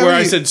Wait, part we where I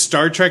already- said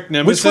Star Trek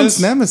Nemesis. Which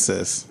one's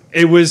Nemesis?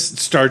 It was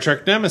Star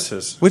Trek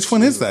Nemesis. Which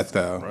one is that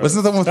though?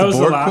 Wasn't that the one with That the was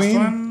the Borg last Queen?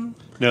 one?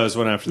 No, it was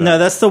one after that. No,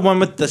 that's the one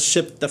with the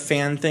ship, the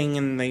fan thing,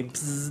 and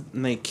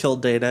they kill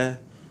Data.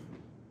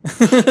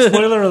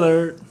 Spoiler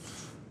alert.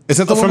 Is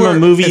that the one From a where,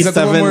 movie is that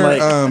the one 7, where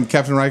like-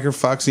 Captain Riker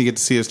fucks and you get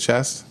to see his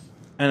chest?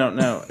 I don't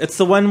know. It's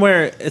the one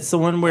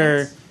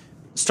where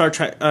Star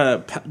Trek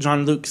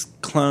John Luke's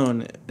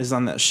clone is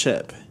on that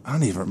ship. I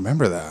don't even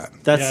remember that.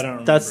 That's Yeah, I don't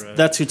remember that's it.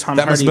 that's who Tom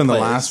That Hardy must have been the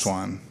plays. last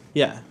one.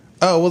 Yeah.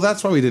 Oh well,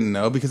 that's why we didn't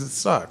know because it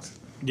sucked.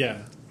 Yeah.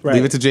 Right.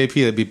 Leave it to JP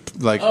to be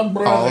like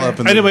brother. all up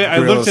in Anyway, the I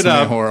grill looked of it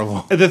something up.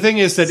 Horrible. The thing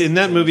is that in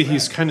that movie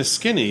he's kind of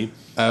skinny,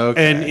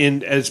 Okay.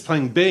 and as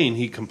playing Bane,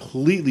 he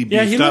completely beefed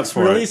Yeah, he up looks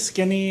for really it.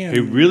 skinny. And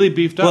He really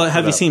beefed up. Well, for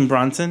have you that. seen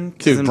Bronson?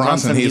 'Cause Dude, in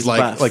Bronson, he's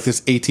buff. like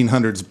this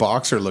 1800s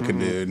boxer looking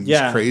dude. He's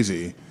Yeah.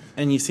 crazy.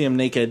 and you see him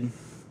naked.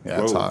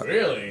 Yeah, it's Whoa. hot.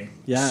 Really?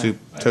 Yeah. Soup,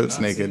 I have totes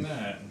not naked. seen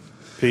that.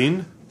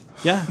 Peen?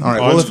 Yeah. All right.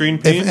 On Well, screen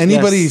if paint?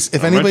 anybody's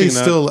Yes. I'm anybody's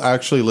renting still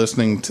actually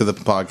listening to the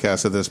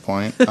podcast at this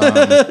point,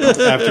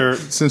 After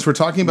since we're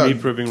talking about Me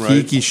proving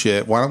geeky right.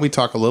 shit, why don't we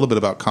talk a little bit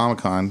about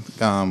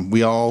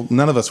ComiCon?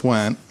 None of us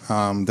went.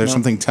 There's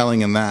something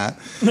telling in that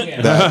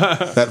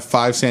that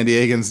 5 San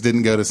Diegans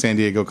didn't go to San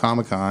Diego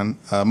Comic-Con.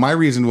 My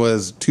reason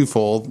was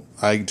twofold.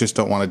 I just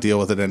don't want to deal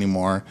with it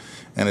anymore,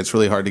 and it's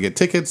really hard to get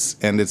tickets,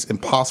 and it's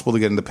impossible to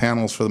get into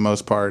panels for the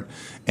most part.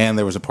 And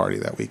there was a party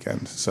that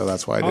weekend, so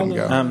that's why I didn't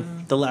go.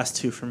 The last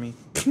two for me.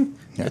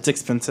 It's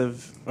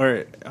expensive,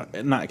 or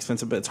not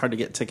expensive, but it's hard to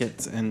get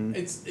tickets, and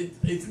It's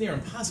near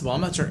impossible.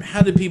 I'm not sure.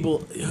 How did people?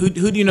 Who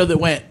do you know that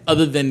went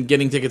other than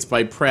getting tickets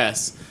by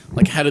press?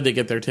 Like, how did they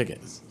get their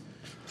tickets?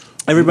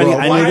 everybody Well,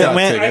 I why knew that not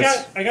went.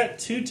 tickets? I got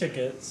 2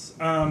 tickets,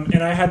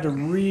 and I had to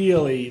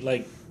really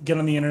get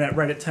on the internet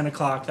right at 10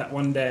 o'clock that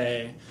one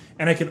day,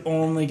 and I could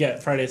only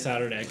get Friday,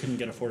 Saturday. I couldn't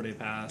get a 4-day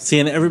pass. See,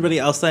 and everybody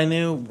else that I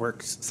knew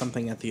worked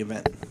something at the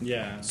event.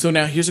 Yeah. So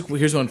now here's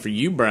one for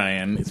you,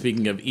 Brian.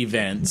 Speaking of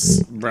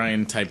events,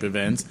 Brian type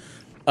events.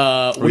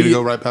 We're going to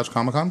go right past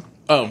Comic-Con?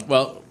 Oh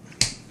well,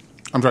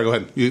 I'm sorry, go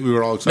ahead. We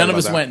were all excited none of about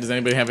us that. went. Does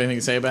anybody have anything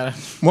to say about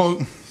it?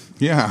 Well,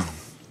 yeah.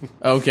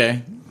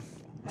 Okay.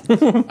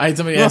 I had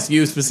somebody ask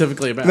you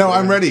specifically about. No, it.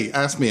 I'm ready.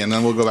 Ask me, and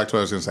then we'll go back to what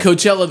I was going to say.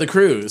 Coachella the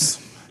cruise.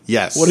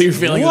 Yes. What are your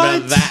feelings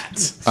about that?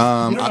 You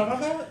don't know about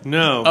that?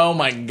 No. Oh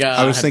my god!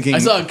 I was thinking- I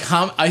saw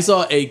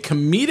a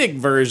comedic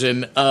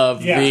version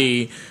of Yeah.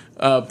 the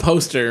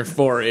poster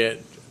for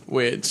it,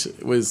 which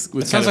was It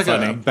kind sounds of like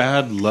funny. a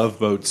bad Love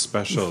Boat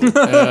special.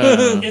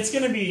 It's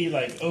going to be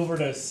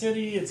Overdose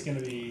City. It's going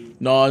to be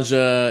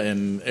Nausea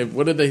and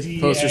what did the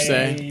poster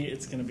say?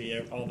 It's going to be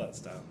all that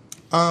stuff.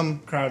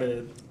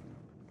 Crowded,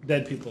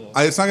 dead people.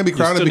 It's not going to be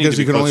crowded still need because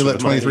to you be can only closer let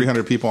to the mic.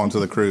 2,300 people onto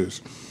the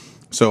cruise.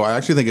 So I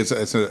actually think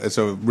it's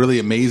a really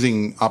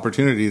amazing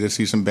opportunity to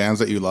see some bands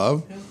that you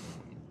love,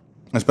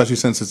 especially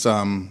since it's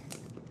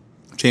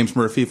James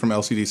Murphy from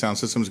LCD Sound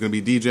System is going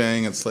to be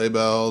DJing at Sleigh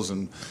Bells,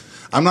 and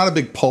I'm not a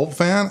big Pulp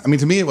fan. I mean,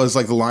 to me, it was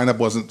like the lineup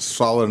wasn't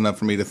solid enough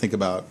for me to think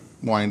about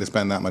wanting to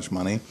spend that much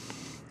money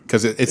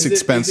because it's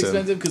expensive.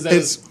 It's expensive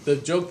because the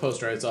joke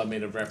poster I saw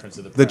made a reference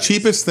to the The price.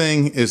 cheapest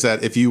thing is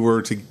that if you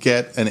were to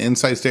get an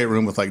inside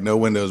stateroom with no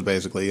windows,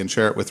 basically, and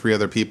share it with 3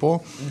 other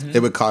people,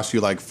 it would cost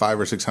you $500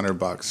 or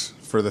 $600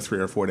 for the 3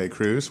 or 4 day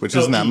cruise, which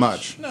isn't that each?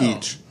 much No.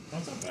 each.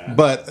 That's not bad.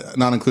 But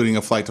not including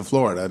a flight to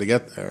Florida to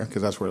get there,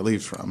 because that's where it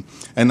leaves from,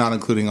 and not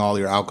including all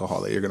your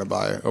alcohol that you're going to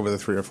buy over the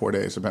 3 or 4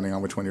 days, depending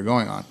on which one you're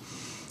going on.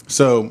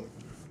 So,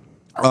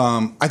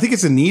 I think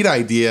it's a neat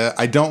idea.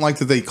 I don't like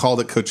that they called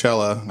it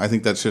Coachella. I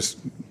think that's just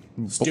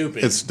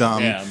Stupid. It's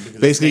dumb. Yeah,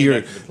 because Basically, it's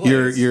named after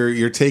the place.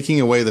 you're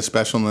taking away the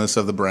specialness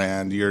of the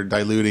brand. You're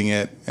diluting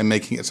it and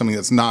making it something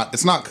that's not.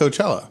 It's not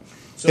Coachella.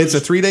 So it's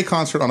a 3-day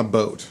concert on a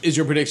boat. Is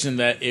your prediction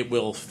that it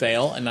will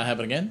fail and not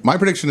happen again? My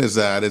prediction is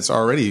that it's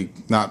already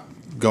not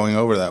going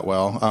over that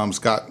well.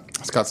 Scott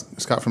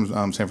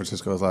from San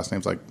Francisco, his last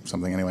name's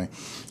something anyway.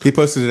 He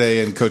posted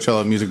today in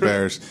Coachella Music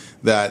Bears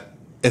that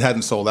it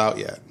hadn't sold out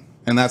yet,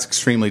 and that's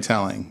extremely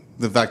telling.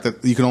 The fact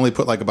that you can only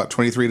put about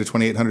 2,300 to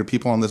 2,800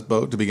 people on this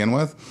boat to begin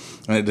with,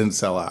 and it didn't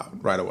sell out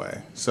right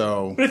away.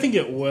 So, But I think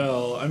it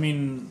will. I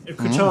mean, if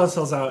Coachella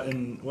sells out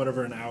in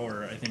an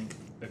hour, I think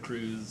the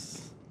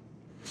cruise.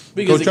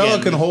 Because Coachella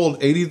again, can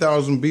hold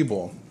 80,000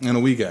 people in a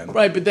weekend,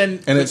 right, but then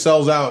and it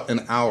sells out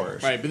in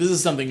hours. right, but this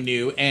is something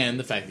new, and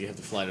the fact that you have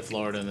to fly to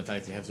Florida, and the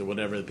fact that you have to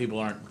whatever the people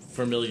aren't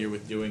familiar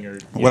with doing, or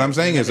What I'm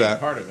saying is being that-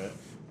 part of it,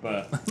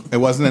 but It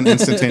wasn't an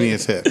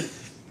instantaneous hit.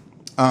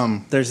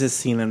 There's this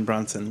scene in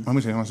Bronson. Let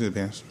me see. I want to see the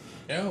penis.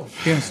 oh,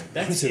 Yes.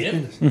 that's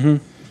him.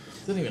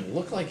 Doesn't even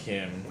look like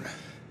him.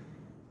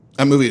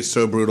 That movie is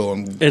so brutal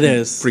and It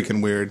is.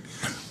 freaking weird.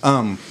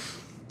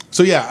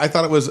 So yeah, I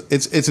thought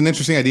it's an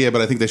interesting idea, but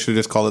I think they should have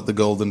just called it the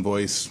Golden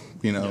Voice,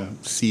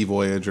 Sea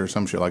Voyage or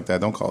some shit like that.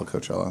 Don't call it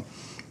Coachella.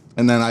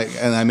 And then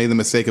I made the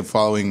mistake of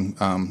following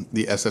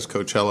the SS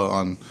Coachella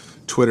on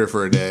Twitter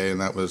for a day, and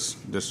that was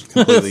just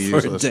completely For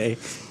useless. a day.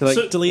 You're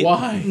So delete.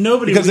 Why?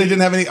 Nobody Because they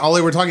didn't have any. All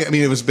they were talking. I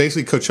mean, it was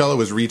basically Coachella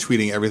was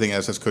retweeting everything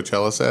SS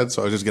Coachella said,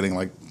 so I was just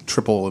getting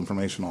triple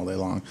information all day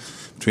long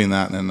between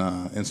that and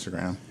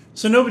Instagram.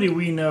 So nobody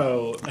we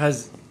know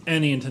has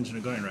any intention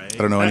of going, right? I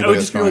don't know I anybody would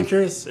that's just be really going.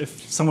 curious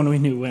if someone we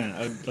knew went.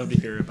 I would love to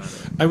hear about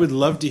it. I would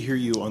love to hear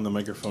you on the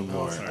microphone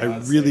more. sorry, I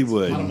that's really thanks.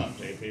 would. I don't know,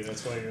 JP.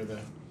 That's why you're the.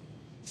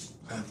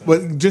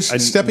 But just I-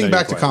 stepping no,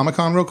 back to you're quiet.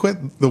 Comic-Con real quick,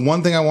 the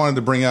one thing I wanted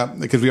to bring up,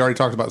 because we already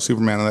talked about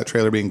Superman and that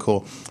trailer being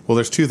cool. Well,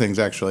 there's 2 things,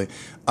 actually.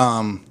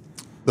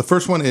 The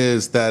first one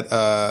is that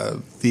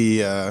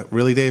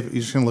really, Dave,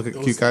 you just going to look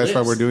at cute guys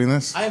while we're doing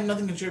this? I have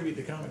nothing to contribute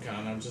to Comic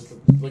Con. I'm just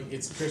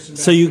it's Christian.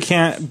 So you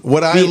can't.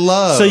 What I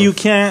love. So you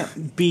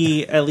can't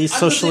be at least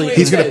socially.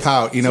 He's gonna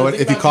pout. You know what?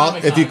 If you call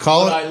it-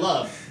 I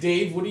love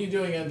Dave. What are you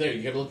doing in there?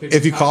 You got to look.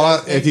 If you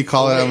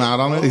call him out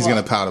on it, he's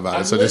going to pout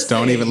about it. So just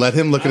don't even let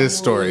him look at his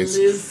stories.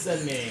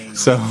 Listening.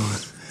 So,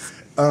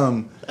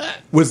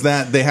 was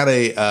that they had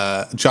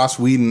a Joss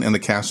Whedon and the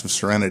cast of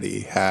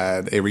Serenity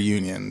had a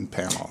reunion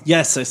panel,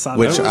 Yes, I saw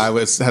which that.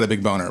 I had a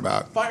big boner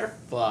about.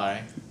 Firefly.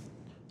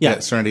 Yeah,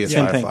 Serenity is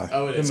Same Firefly. thing.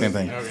 Oh, it is. Same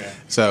thing. Okay.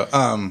 So,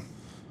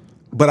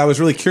 but I was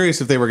really curious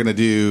if they were going to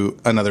do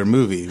another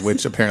movie,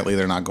 which apparently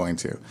they're not going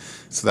to.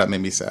 So that made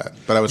me sad.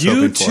 But I was You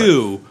hoping for it.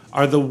 two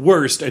are the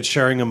worst at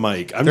sharing a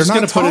mic. I'm just not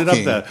going to put it up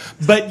talking. there.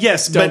 But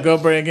yes, Don't go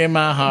breaking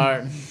my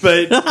heart.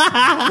 but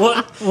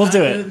We'll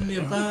do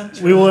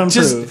it. We will improve.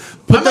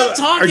 just put I'm not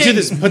talking. Or do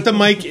this. Put the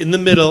mic in the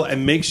middle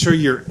and make sure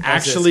you're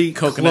actually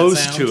coconut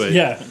close sound? to it.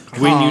 Yeah.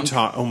 When you Honk.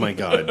 talk. Oh my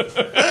god.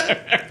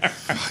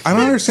 I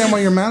don't understand why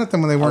you're mad at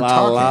them when they weren't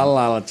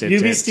talking.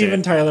 You be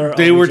Steven Tyler.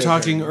 They I'll be were Joker.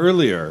 talking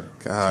earlier.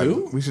 God,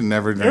 Who? we should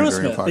never drink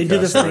during a Aerosmith. podcast. They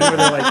did this thing where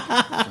they're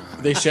like,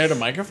 They shared a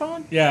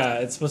microphone yeah,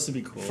 it's supposed to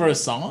be cool. for a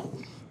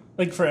song.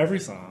 like for every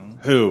song.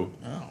 Who?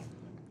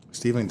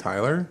 Steven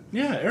Tyler?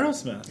 Yeah,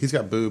 Aerosmith. He's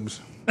got boobs.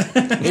 He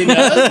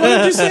does? Why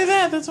did you say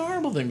that? That's a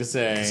horrible thing to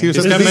say. He was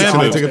at the got beach man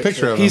and they boobs. took a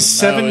picture of him.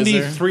 He's Oh, is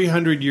there?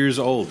 7,300 years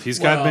old. He's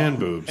got man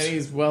boobs. And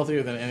he's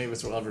wealthier than any of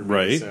us will ever be.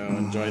 Right. So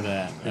enjoy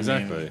that.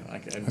 Exactly.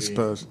 I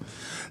suppose.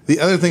 The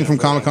other thing from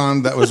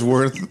Comic-Con that was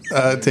worth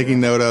taking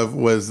note of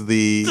was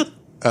the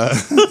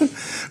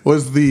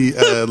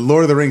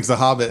Lord of the Rings, The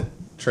Hobbit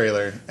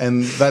trailer,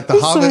 and that The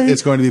Hobbit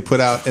is going to be put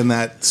out in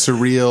that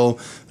surreal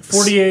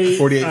 48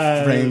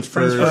 frames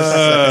per second.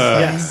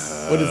 Yes.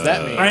 What does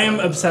that mean? I am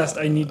obsessed.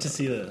 I need to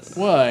see this.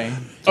 Why?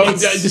 Oh,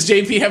 does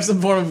JP have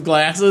some form of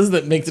glasses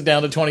that makes it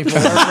down to 24?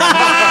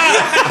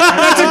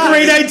 That's a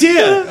great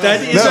idea.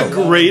 That is a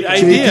great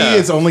idea. JP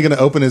is only going to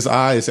open his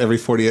eyes every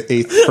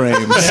 48th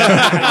frame.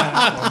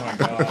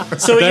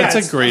 So That's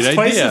yeah, a great it's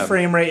twice idea. the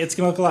frame rate. It's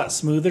gonna look a lot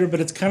smoother, but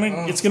it's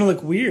gonna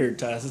look weird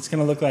to us. It's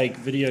gonna look like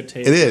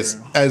videotape. It is,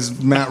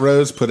 as Matt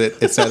Rose put it.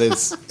 It's that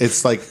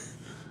it's like.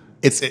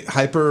 It's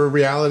hyper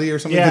reality or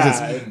something. Yeah.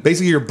 Because it's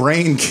basically your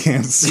brain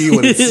can't see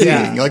what it's seeing.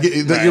 Yeah. Like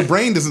your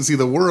brain doesn't see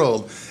the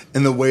world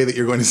in the way that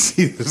you're going to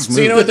see this movie.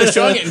 So you know what? They're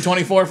showing it in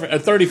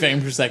 30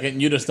 frames per second,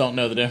 and you just don't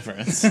know the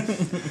difference.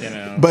 You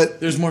know, But-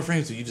 there's more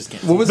frames, so you just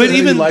can't. What was But it?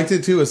 even- You liked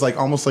it too. Is like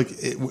almost like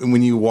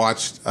when you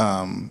watched,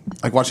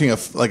 like watching a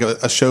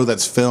show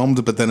that's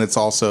filmed, but then it's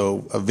also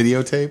a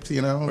videotaped.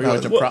 You know, Or you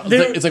watch a Well,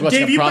 it's like watching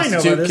Dave, a you might know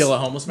prostitute about this. kill a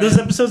homeless man. Those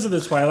episodes of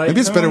the Twilight. maybe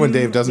it's better when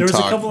Zone, Dave doesn't there was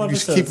talk. A couple You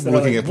just episodes keep that were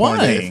looking like, at porn,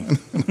 Why?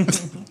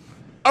 Dave.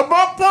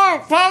 About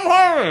Tom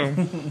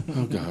Hardy.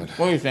 Oh god.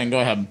 What are you saying? Go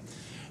ahead.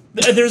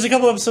 There's a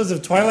couple episodes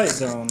of Twilight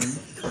Zone.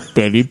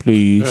 Betty,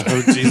 please.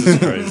 Oh Jesus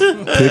Christ.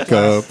 Pick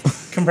up.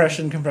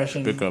 Compression.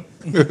 Pick up.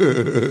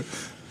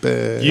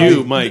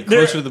 You, Mike,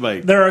 closer to the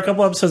mic. There are a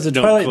couple episodes of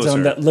No, Twilight closer.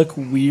 Zone that look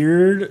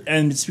weird,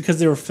 and it's because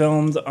they were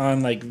filmed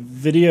on like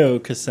video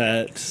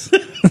cassettes.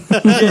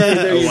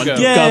 There you go.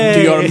 Come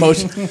to your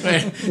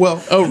emotion.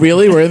 Well, Oh,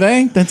 really? Were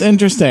they? That's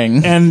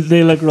interesting. And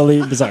they look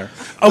really bizarre.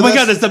 Oh my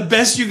god, that's the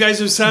best you guys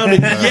have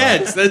sounded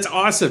yet. That's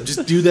awesome.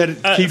 Just do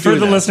that. Keep For doing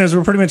the that. listeners,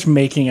 we're pretty much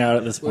making out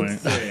at this point.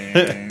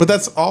 but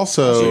that's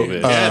also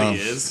Daddy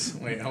is.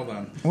 Wait, hold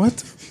on.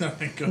 what? Go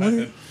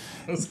ahead.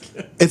 That was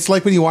good. It's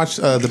like when you watch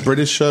the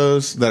British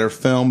shows that are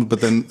filmed,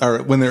 but then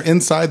or when they're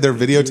inside, they're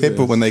videotaped,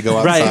 but when they go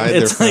outside, Right.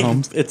 they're It's like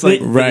filmed. it's like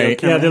Right.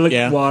 video Yeah, they look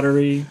Yeah.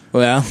 watery.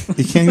 Well,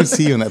 You can't even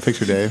see you in that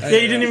picture, Dave. Yeah,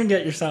 you didn't even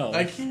get yourself.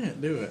 I can't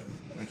do it.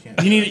 I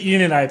can't. You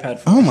need an iPad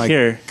for Oh my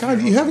Here.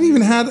 god! You haven't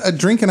even had a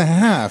drink and a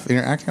half, and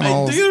you're acting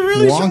all They're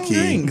really strong wonky.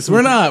 drinks.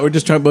 We're not. We're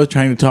just both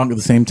trying to talk at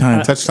the same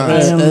time. Touch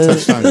tongues,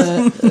 touch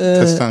tongues,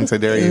 touch tongues. I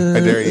dare you! I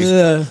dare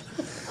you!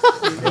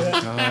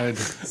 God.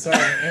 Sorry.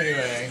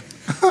 Anyway.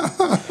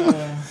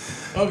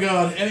 Oh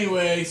God.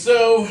 Anyway,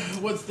 so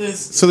what's this?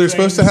 So they're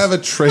supposed to have a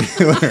trailer.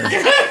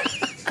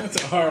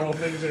 That's a horrible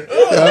thing to.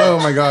 Oh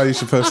my god! You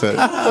should post it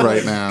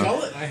right now.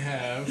 Gullet I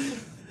have.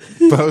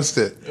 Post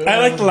it. I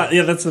like the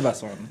yeah, that's the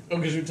best one. Oh,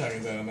 because you're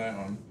talking about on that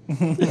one.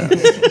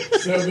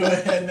 So go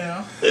ahead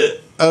now.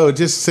 Oh,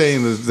 just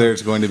saying that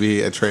there's going to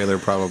be a trailer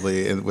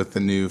probably with the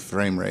new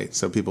frame rate,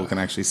 so people can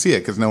actually see it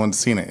because no one's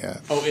seen it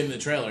yet. Oh, in the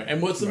trailer.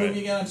 And what's the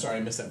movie again? I'm sorry, I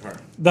missed that part.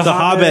 The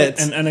Hobbit.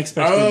 An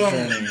Unexpected Oh.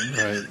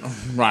 Journey.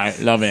 Right. Right,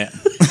 love it.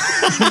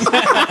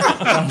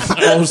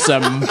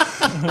 Awesome.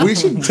 We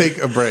should take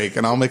a break,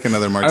 and I'll make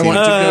another martini. want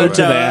to go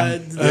to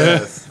that.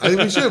 Yes, I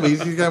think we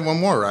should. You got one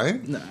more, right?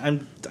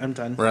 I'm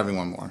done. We're having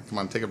one more. Come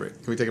on, take a break.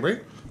 Can we take a break?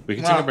 We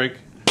can take a break.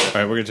 All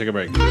right, we're gonna take a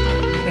break. We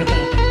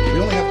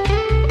only have.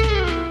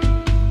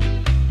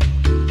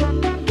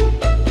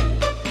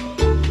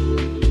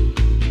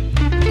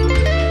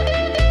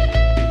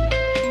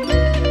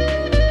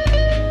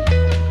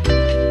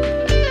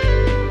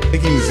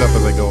 Picking these up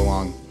as I go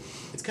along.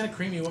 It's kind of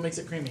creamy. What makes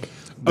it creamy?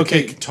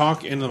 Okay,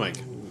 talk into the mic.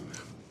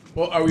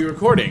 Well, are we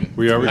recording?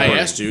 We are recording. I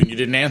asked you, and you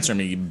didn't answer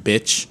me, you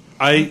bitch.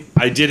 I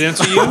did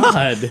answer you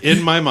God.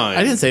 in my mind.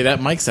 I didn't say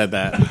that. Mike said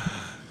that.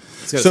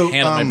 He's got So, his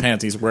hand on my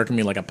pants. He's working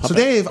me like a So puppet.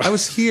 Dave, I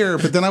was here,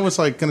 but then I was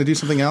like going to do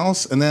something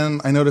else, and then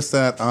I noticed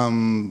that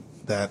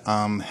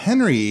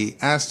Henry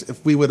asked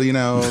if we would,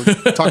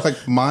 talk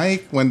like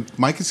Mike when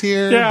Mike is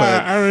here. Yeah,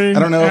 but I mean, I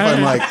don't know if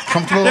I'm like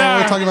comfortable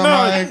talking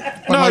about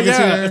Mike when Mike is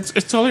here. it's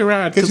totally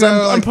rad. 'Cause, Because you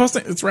know, I'm like-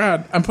 posting. It's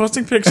rad. I'm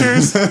posting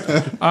pictures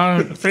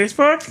on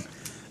Facebook,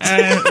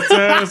 and it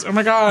says, "Oh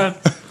my god,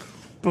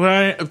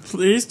 Brian,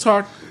 please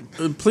talk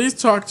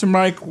to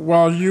Mike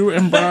while you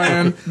and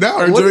Brian No,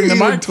 are what doing are the you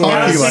mic talking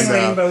talk. like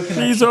that? Rainbow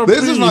Please, Connection. This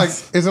please. is like,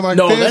 is it like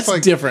no, this? that's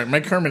like, different. My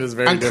Kermit is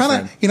very I'm different.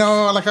 kind of, you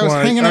know, like I was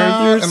Why hanging are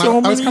out, there and so I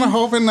was many kind of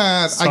hoping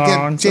that I get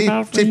songs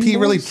about JP really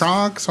rainbows?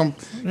 drunk, so you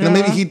know,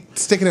 maybe he'd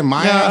stick it in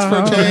my ass for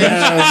a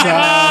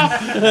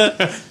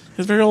change.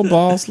 His very old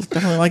balls.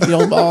 Definitely like the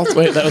old balls.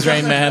 Wait, that was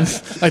Rain Man.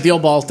 Like the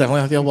old balls. Definitely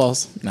like the old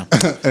balls. No.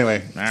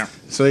 Anyway,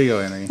 so there you go,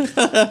 Henry.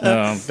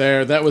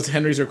 There. That was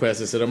Henry's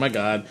request. I said, "Oh my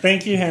God."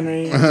 Thank you,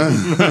 Henry.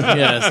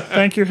 Yes.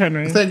 Thank you,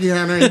 Henry. Thank you,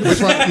 Henry.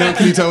 Which one? No,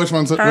 can you tell which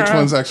one's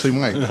actually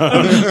Mike?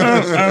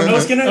 I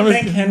was gonna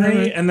thank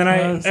Henry, and then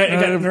I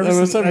got nervous.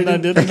 There was something I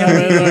did.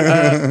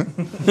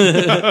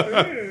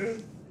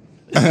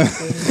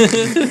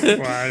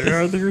 Why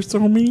are there so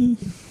many?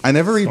 I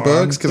never read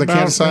books because I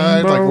can't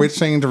decide like which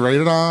thing to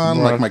rate it on,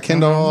 like my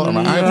Kindle or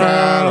my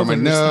iPad or my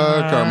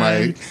Nook or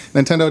my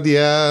Nintendo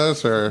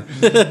DS or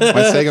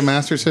my Sega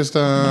Master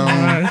System.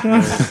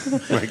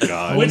 Oh my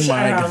God. Which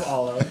I have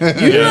all of. You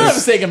do have a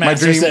Sega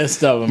Master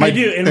System. I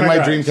do in my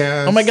garage.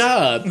 Dreamcast. Oh my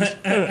God. You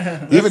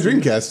have a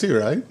Dreamcast too,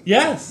 right?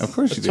 Yes. Of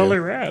course you do. Totally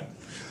rad.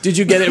 Did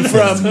you get it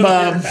from?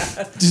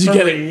 Did you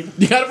get it?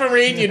 You got it from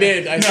Reed. You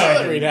did. I saw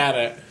that Reed had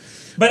it.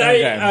 But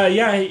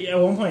Okay. at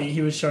one point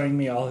he was showing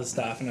me all his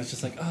stuff, and I was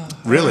just like, oh,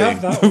 Really? I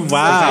have that one.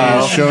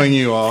 Wow. He's showing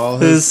you all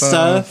His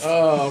stuff.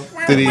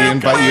 Did he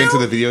invite you into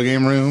the video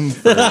game room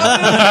for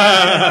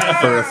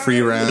a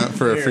free round?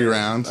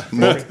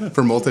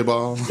 For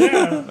multi-ball?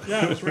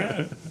 Yeah, it was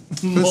rad.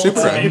 It was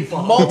super rad.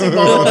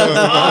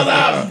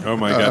 Oh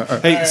my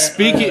God. Hey,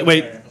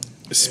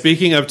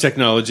 speaking of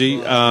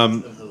technology,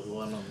 I'm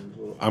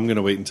going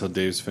to wait until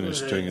Dave's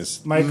finished doing his.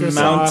 Microsoft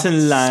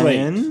Mountain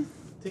Lion.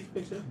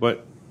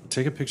 What?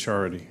 Take a picture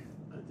already.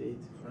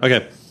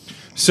 Okay.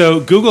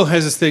 So Google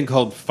has this thing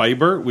called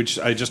Fiber, which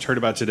I just heard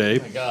about today.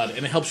 Oh my God.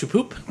 And it helps you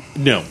poop?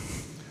 No.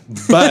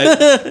 But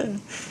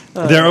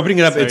they're opening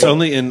it up. It's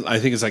only in, I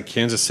think it's like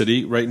Kansas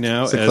City right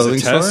now as a clothing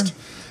test. store?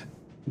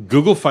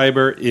 Google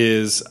Fiber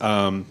is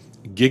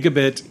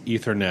gigabit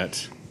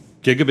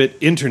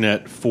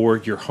internet for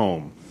your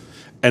home.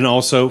 And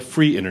also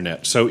free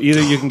internet. So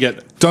either you can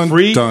get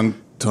free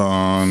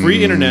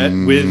internet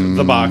with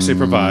the box they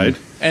provide.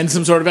 And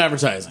some sort of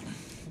advertising.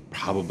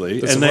 Probably.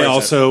 This And they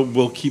supports also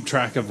will keep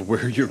track of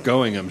where you're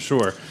going, I'm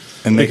sure.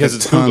 And make because a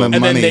it's ton Google. of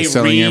And then money they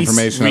selling your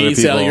information to other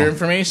resell people. your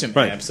information.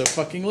 Right.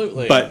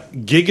 Abso-fucking-lutely. But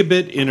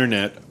gigabit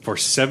internet for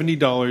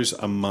 $70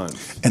 a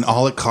month. And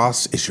all it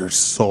costs is your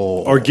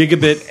soul. Or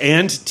gigabit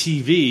and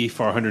TV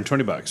for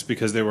 $120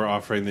 because they were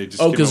offering. They just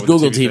came because out with a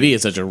Google TV thing.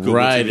 is such a Google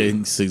riding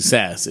TV.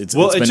 success. It's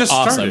Well, been it just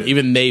awesome. started.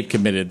 Even they've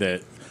committed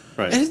that.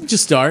 Right. It didn't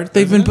just start.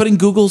 They've been putting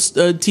Google's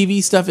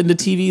TV stuff into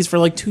TVs for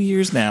like 2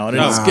 years now, and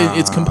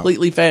it's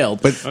completely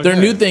failed. But their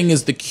new thing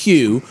is the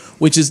Q,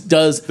 which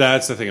does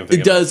That's the thing I'm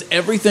thinking it does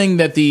everything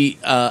that the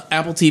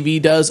Apple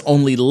TV does,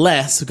 only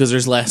less because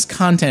there's less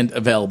content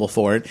available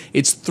for it.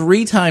 It's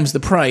 3 times the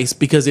price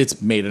because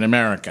it's made in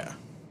America.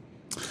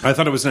 I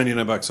thought it was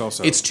 $99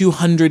 also. It's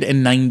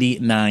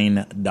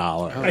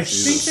 $299. I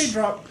think they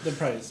dropped the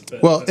price.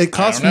 But Well, it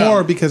costs I don't know.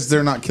 more because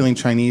they're not killing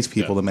Chinese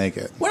people to make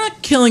it. We're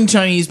not killing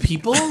Chinese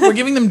people. We're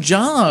giving them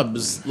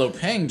jobs,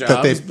 low-paying jobs.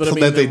 That they but I mean,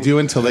 that they do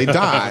until they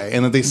die,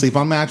 and that they sleep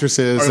on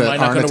mattresses Or am that I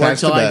not aren't going to work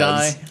attached to till I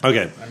beds. die?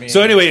 Okay.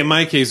 So anyway, in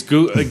my case,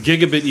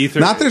 gigabit ether.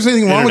 Not that there's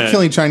anything wrong with internet.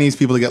 killing Chinese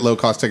people to get low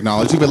cost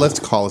technology, but let's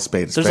call a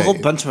spade a spade. There's a whole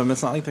bunch of them.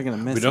 It's not like they're going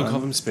to miss We don't one. call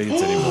them spades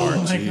anymore.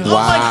 Jeez.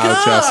 Wow,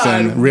 God.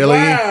 Justin, really?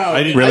 Wow.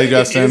 I didn't- Really, I think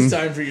Justin? It is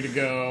time for you to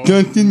go.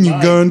 Justin, you've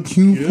gone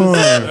too far.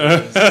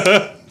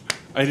 I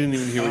didn't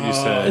even hear what you I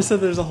said. said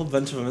there's a whole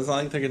bunch of them. It's not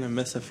like they're going to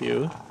miss a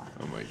few.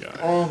 Oh my God.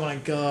 Oh my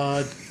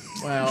God.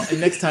 Wow. And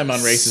next time on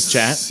Racist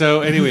Chat.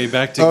 So anyway,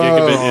 back to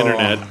gigabit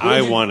internet.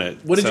 I want it.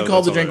 What did So you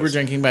call that's the all drink it we're is.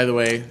 drinking, by the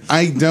way?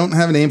 I don't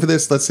have a name for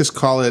this. Let's just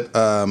call it.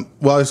 Well,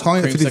 I was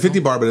calling it a Creamsicle?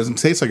 50-50 bar, but it doesn't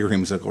taste like a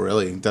creamsicle,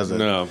 really, does it?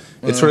 No.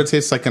 It sort of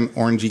tastes like an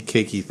orangey,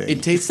 cakey thing.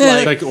 It tastes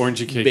It's like, like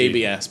orangey cake.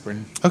 baby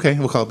aspirin. Okay,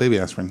 we'll call it baby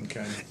aspirin.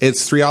 Okay.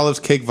 It's 3 olives,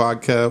 cake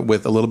vodka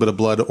with a little bit of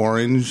blood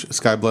orange,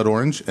 sky blood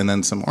orange, and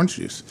then some orange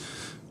juice.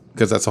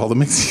 Because that's all the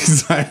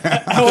mixes I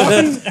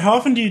have. how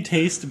often do you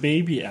taste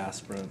baby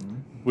aspirin?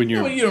 When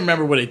you're. Well, you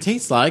remember what it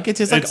tastes like. It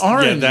tastes like It's-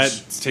 orange. Yeah,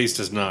 that taste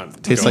does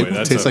not. Tastes go like away.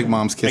 That's tastes a- like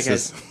mom's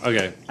kisses.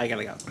 Okay. I got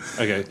to go.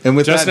 Okay. And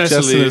with Justin that, has to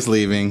Justin leave is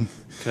leaving,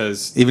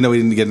 because. even though we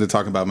didn't get into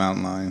talking about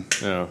Mountain Lion.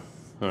 Oh.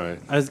 All right.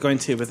 I was going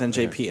to, but then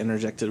JP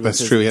interjected. With That's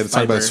his true. He had to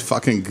talk about fiber. his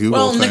fucking Google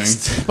well, thing.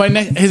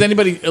 has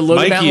anybody loaded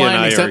Mikey that and line?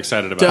 I are except,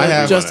 excited about it. I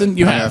have. Justin,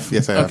 you I have? have.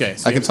 Yes, I have. Okay.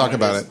 I can talk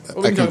about it. Well,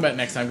 we can talk about it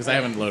next time because I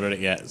haven't loaded it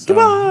yet. So.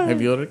 Goodbye.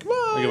 Have you loaded it?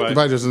 Goodbye. Goodbye.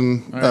 Goodbye,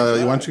 Justin. right,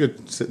 Why don't you go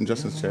sit in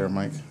Justin's chair,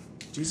 Mike?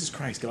 Jesus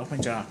Christ, get off my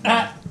job.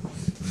 I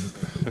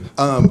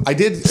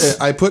did.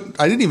 I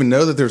didn't even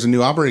know that there was a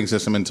new operating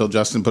system until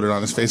Justin put it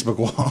on his Facebook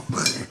wall.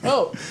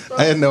 Oh.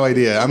 I had no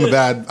idea. I'm a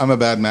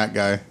bad Mac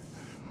guy.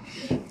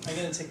 I'm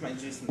going to take my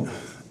juice and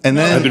And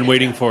then I've been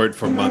waiting for it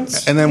for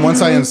months. And then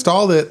once I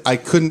installed it, I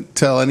couldn't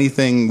tell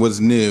anything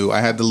was new.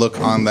 I had to look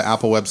on the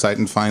Apple website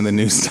and find the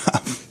new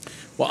stuff.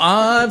 Well,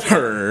 I've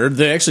heard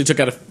they actually took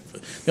out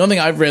The only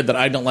thing I've read that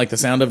I don't like the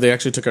sound of, they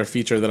actually took our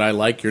feature that I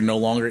like. You're no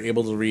longer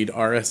able to read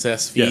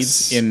RSS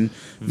feeds in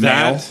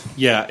mail.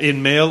 Yeah,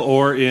 in mail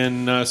or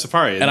in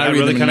Safari. And I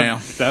read them in mail.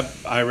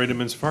 I read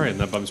them in Safari, and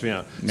that bums me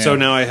out. Yeah. So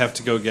now I have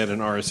to go get an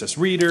RSS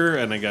reader,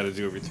 and I got to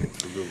do everything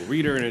through Google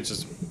Reader, and it's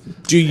just...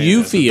 Do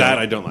you feel, that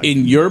I don't like.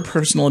 in your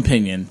personal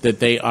opinion, that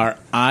they are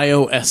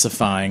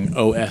iOSifying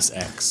OS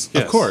X?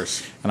 Yes. Of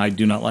course. And I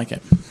do not like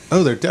it.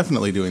 Oh, they're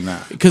definitely doing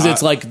that. Because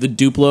it's like the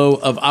Duplo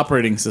of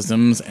operating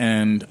systems,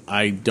 and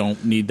I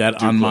don't need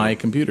that on my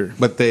computer.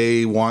 But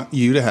they want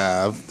you to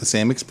have the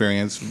same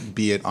experience,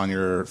 be it on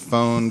your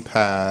phone,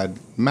 pad,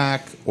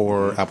 Mac,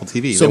 or Apple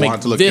TV. So they make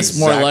want it to look this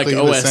more like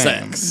exactly the OS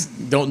same. X.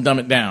 Don't dumb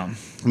it down.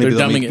 Maybe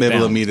They're dumbing it maybe down.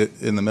 they'll meet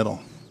it in the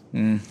middle.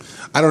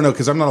 I don't know,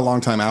 because I'm not a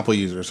long-time Apple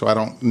user, so I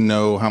don't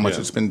know how much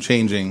it's been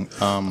changing.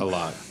 a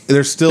lot.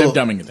 There's still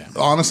They're dumbing it down.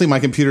 Honestly, my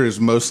computer is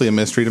mostly a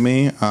mystery to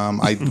me.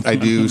 I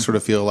do sort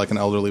of feel like an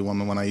elderly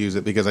woman when I use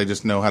it because I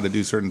just know how to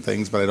do certain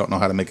things, but I don't know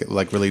how to make it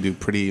like really do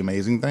pretty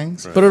amazing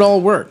things. But it all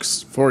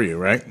works for you,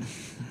 right?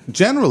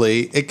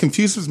 Generally, it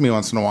confuses me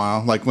once in a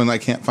while, like when I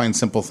can't find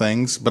simple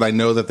things, but I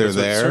know that they're That's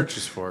what there. search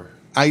is for.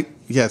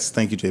 Yes,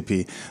 thank you,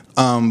 JP.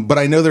 But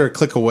I know they're a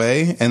click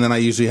away, and then I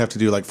usually have to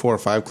do like 4 or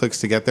 5 clicks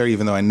to get there,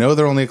 even though I know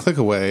they're only a click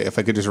away. If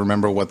I could just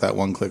remember what that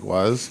one click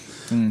was.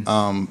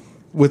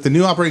 With the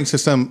new operating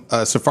system,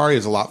 Safari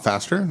is a lot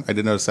faster. I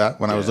did notice that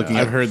when I was looking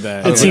at. I've heard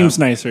that. It seems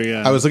nicer,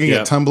 yeah. I was looking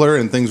at Tumblr,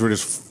 and things were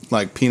just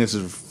like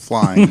penises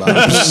flying by.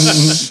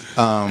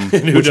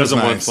 Who doesn't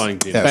want nice. flying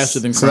penis? Yes. Faster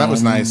than So that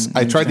was Chrome. nice.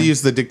 I tried to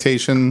use the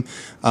dictation.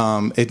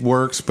 It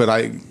works, but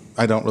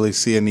I don't really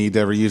see a need to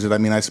ever use it. I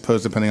mean, I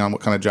suppose depending on what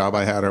kind of job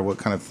I had or what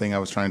kind of thing I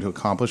was trying to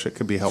accomplish, it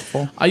could be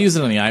helpful. I use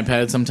it on the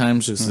iPad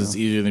sometimes. Just it's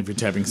easier than if you're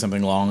typing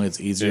something long. It's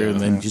easier, and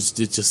then just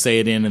say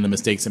it in, and the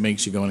mistakes it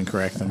makes you go in and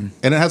correct them.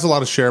 And it has a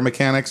lot of share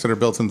mechanics that are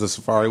built into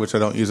Safari, which I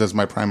don't use as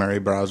my primary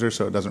browser,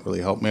 so it doesn't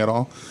really help me at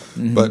all.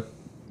 But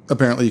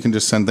apparently, you can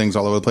just send things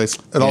all over the place.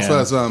 It also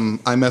has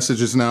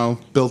iMessage is now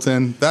built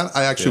in. That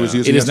I actually was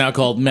using. It is now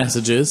called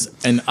Messages,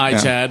 and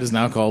iChat is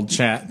now called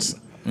Chat.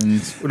 No,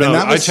 that was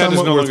iChat is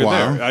somewhat no longer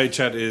worthwhile. there.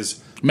 iChat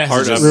is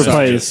Messages. part of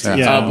Replaced,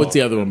 Messages. yeah. What's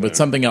the other one? But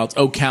something else.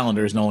 Oh,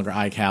 Calendar is no longer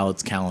iCal.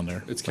 It's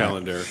Calendar. It's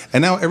Calendar.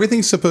 And now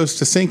everything's supposed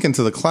to sync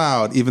into the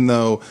cloud, even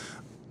though,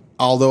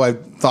 although I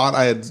thought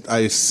I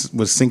was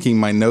syncing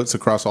my notes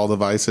across all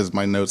devices,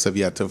 my notes have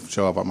yet to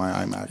show up on my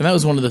iMac. And that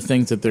was one of the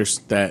things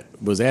that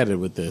was added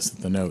with this.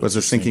 The notes Was the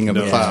syncing of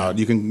the cloud?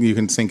 You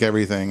can sync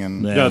everything,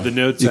 and Yeah. No, the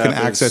Notes you can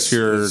app access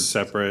is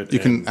separate. You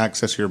can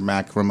access your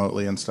Mac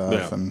remotely and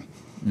stuff, and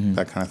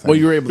that kind of thing. Well,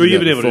 you were able to You've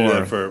do been able that to do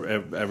before.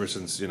 that for ever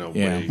since Yeah.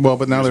 way Well,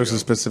 but now years there's ago. a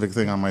specific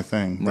thing on my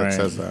thing that Right.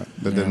 says that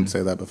didn't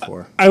say that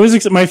before. I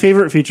was my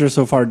favorite feature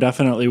so far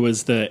definitely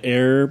was the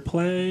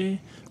AirPlay.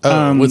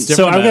 What's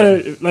So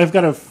different? I've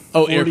got a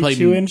AirPlay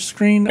 42-inch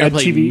screen, a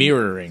AirPlay TV.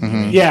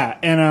 mirroring. Yeah,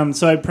 and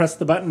so I pressed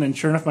the button, and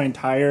sure enough, my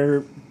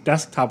entire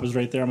desktop was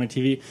right there on my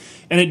TV,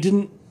 and it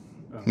didn't.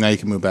 Now you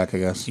can move back, I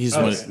guess. He just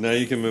Okay, wanted, now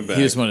you can move back.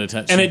 he just wanted to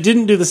touch. And it. it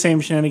didn't do the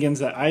same shenanigans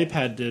that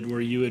iPad did, where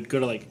you would go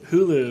to like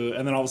Hulu,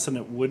 and then all of a sudden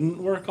it wouldn't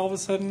work. All of a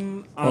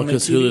sudden, on the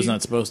because TV. Hulu's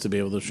not supposed to be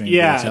able to stream.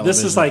 Yeah, television.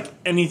 this is like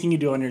anything you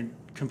do on your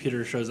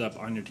computer shows up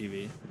on your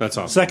TV. That's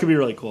awesome. So that could be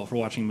really cool for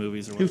watching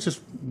movies or He was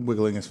whatever. just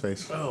wiggling his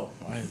face. Oh,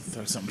 I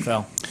thought something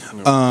fell.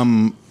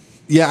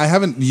 Yeah, I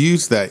haven't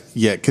used that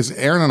yet because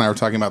Aaron and I were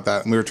talking about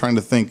that, and we were trying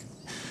to think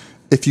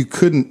if you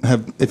couldn't do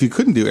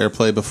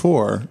AirPlay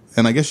before,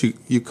 and I guess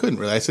you couldn't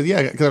really. I said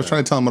yeah because I was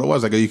trying to tell him what it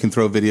was. I go, you can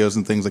throw videos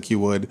and things like you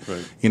would, Right.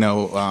 with Which your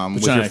I'm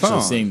actually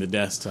phone, seeing the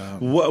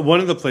desktop. One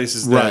of the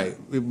places that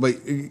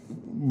right?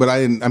 But I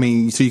didn't. I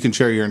mean, so you can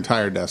share your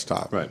entire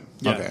desktop, Right.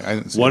 Yeah. Okay. I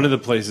didn't see one that. of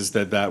the places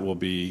that will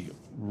be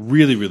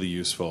really, really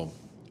useful.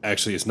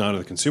 Actually, it's not in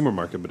the consumer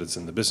market, but it's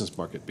in the business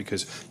market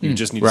because you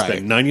just need to Right.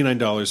 spend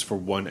 $99 for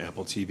one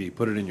Apple TV,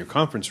 put it in your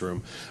conference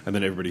room, and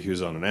then everybody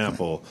who's on an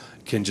Apple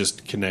can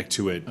just connect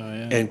to it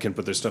and can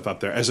put their stuff up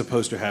there, as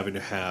opposed to having to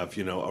have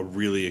a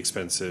really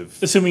expensive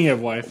Assuming you have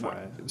Wi-Fi.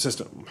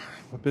 system.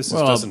 What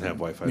business doesn't have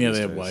Wi-Fi? Yeah, these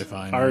they have days?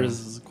 Wi-Fi.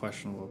 Ours is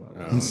questionable.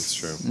 About Oh, that's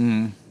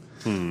true.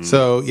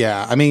 So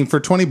yeah, I mean,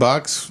 for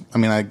 $20, I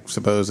mean, I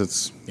suppose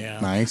it's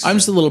nice. I'm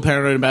just a little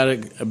paranoid about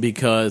it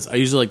because I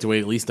usually like to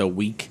wait at least a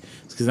week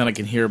because then I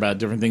can hear about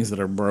different things that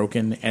are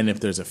broken, and if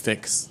there's a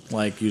fix,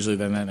 like usually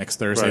then that next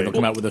Thursday Right. they'll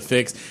come out with a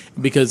fix.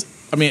 Because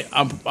I mean,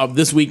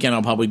 this weekend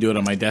I'll probably do it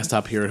on my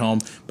desktop here at home,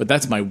 but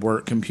that's my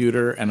work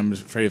computer, and I'm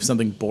afraid if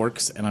something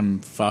borks and I'm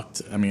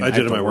fucked. I mean, I have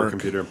did it to on my work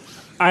computer.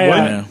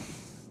 I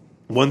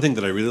One thing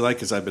that I really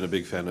like is I've been a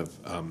big fan of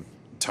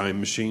Time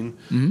Machine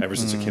ever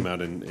since it came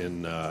out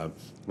in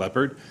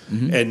Leopard,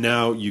 and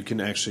now you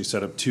can actually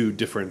set up 2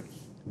 different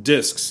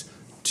disks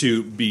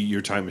to be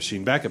your Time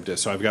Machine backup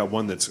disk. So I've got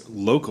one that's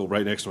local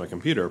right next to my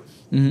computer.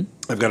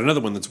 I've got another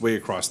one that's way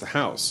across the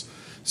house,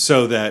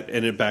 so that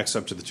and it backs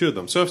up to the 2 of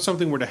them. So if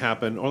something were to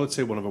happen, or let's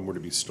say one of them were to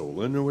be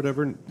stolen or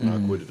whatever,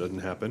 knock wood, it doesn't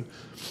happen.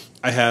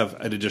 I have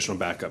an additional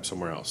backup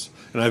somewhere else,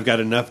 and I've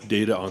got enough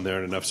data on there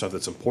and enough stuff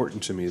that's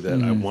important to me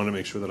that I want to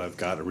make sure that I've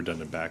got a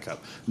redundant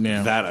backup.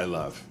 Yeah. That I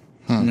love.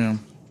 Yeah.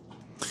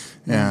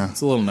 Yeah, it's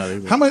a little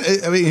nutty. How much?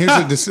 I mean,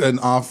 here's just an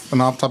off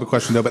topic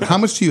question though. But how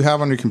much do you have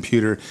on your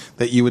computer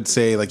that you would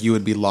say like you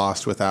would be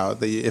lost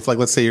without? If like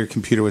let's say your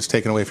computer was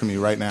taken away from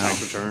you right now.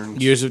 Tax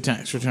returns. Years of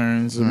tax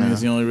returns. I mean,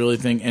 is the only really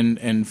thing.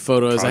 And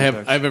photos. I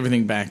have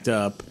everything backed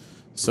up.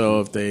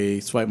 So if they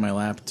swipe my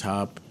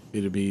laptop,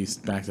 it'd be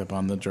backed up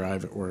on the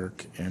drive at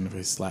work, and if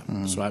I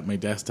swipe my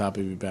desktop,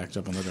 it'd be backed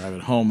up on the drive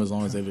at home. As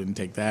long as they didn't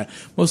take that,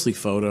 mostly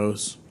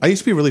photos. I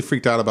used to be really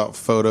freaked out about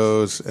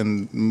photos,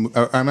 and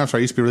I'm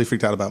sorry, I used to be really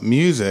freaked out about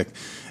music.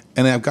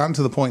 And I've gotten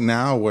to the point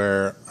now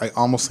where I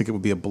almost think it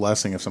would be a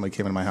blessing if somebody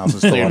came into my house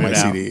and stole all my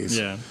CDs.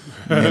 Yeah,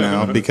 you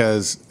know,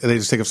 because they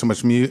just take up so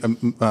much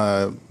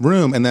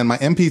room, and then my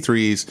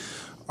MP3s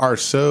are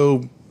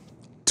so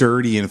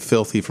dirty and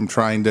filthy from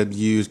trying to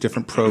use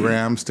different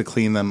programs to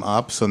clean them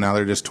up. So now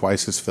they're just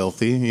twice as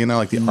filthy. You know,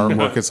 like the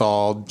artwork is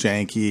all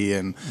janky,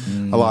 and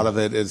a lot of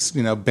it is,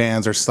 you know,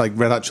 bands are like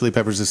Red Hot Chili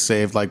Peppers is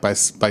saved like by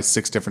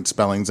 6 different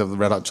spellings of the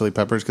Red Hot Chili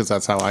Peppers because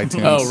that's how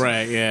iTunes. Oh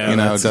right, yeah, you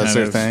know, does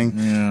their thing.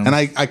 Yeah. And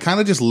I kind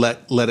of just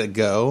let it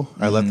go.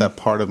 I let that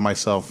part of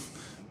myself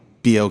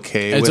be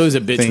okay. It's with always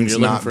a bitch things when you're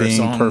looking not for a being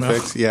song.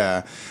 perfect. No.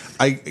 Yeah,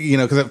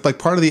 because like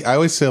part of I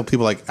always tell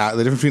people like the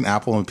difference between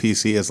Apple and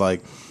PC is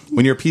like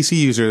when you're a PC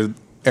user,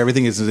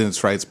 everything is in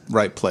its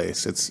right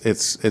place.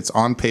 It's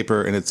on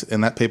paper,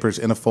 and that paper's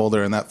in a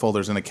folder, and that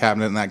folder's in a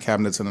cabinet, and that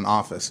cabinet's in an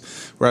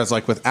office. Whereas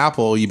like with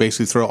Apple, you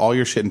basically throw all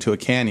your shit into a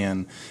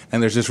canyon,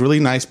 and there's this really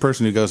nice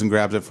person who goes and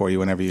grabs it for you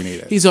whenever you need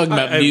it. He's talking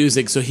about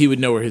music, so he would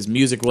know where his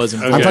music was.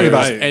 And I'm talking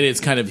about and it's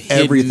kind of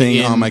hidden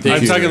everything on my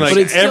computer. I'm talking like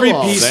but it's every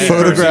still all PC there.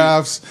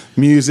 photographs,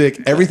 music,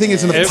 everything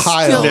is in a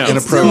pile in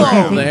a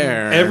program.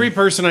 There. Every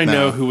person I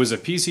know who was a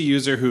PC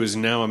user who is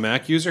now a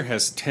Mac user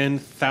has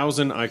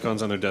 10,000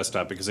 icons on their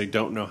desktop because they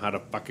don't know how to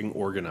fucking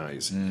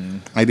organize.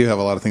 I do have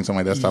a lot of things on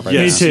my desktop right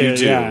Yes, now. Me too, you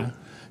do. yeah.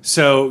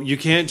 So you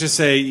can't just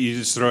say you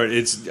just throw it.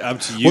 It's up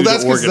to you. Well,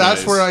 that's to because organize.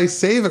 that's where I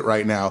save it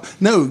right now.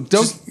 No,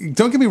 don't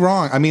get me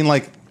wrong. I mean,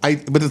 like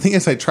but the thing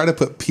is, I try to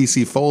put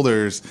PC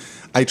folders.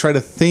 I try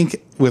to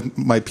think with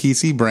my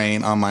PC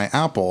brain on my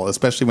Apple,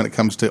 especially when it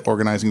comes to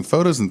organizing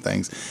photos and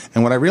things.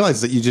 And what I realized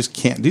is that you just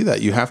can't do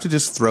that. You have to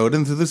just throw it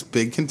into this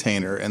big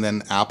container, and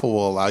then Apple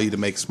will allow you to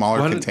make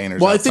smaller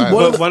containers. Well, I think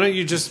But why don't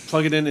you just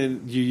plug it in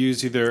and you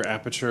use either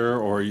Aperture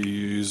or you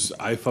use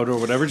iPhoto or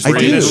whatever? Just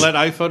bring it in and let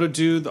iPhoto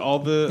do all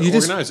the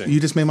organizing.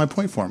 You just made my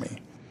point for me.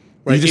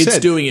 Right, You just it's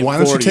said, doing it why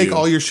don't for you take you.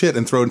 all your shit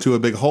and throw it into a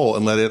big hole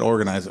and let it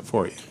organize it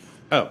for you?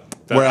 Oh,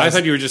 I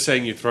thought you were just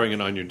saying you're throwing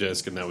it on your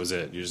disk and that was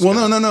it. You just Well,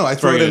 no. I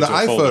throw it into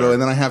a folder. iPhoto,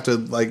 and then I have to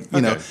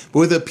know. But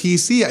with a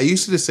PC, I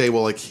used to just say,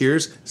 well, like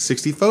here's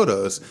 60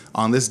 photos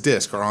on this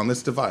disk or on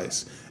this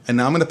device, and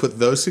now I'm going to put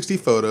those 60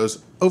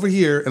 photos over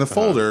here in a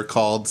folder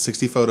called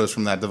 60 photos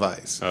from that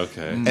device.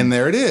 Okay, and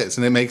there it is,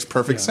 and it makes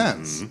perfect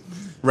sense.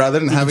 Rather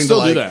than having to still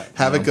do like that,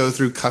 have it go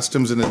through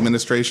customs and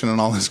administration and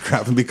all this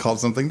crap and be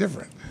called something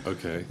different.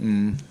 okay.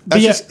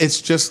 That's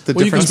it's just the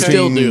Well, you can difference.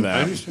 still between, do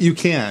that. You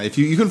can if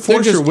you can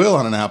force just- your will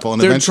on an Apple,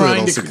 and They're eventually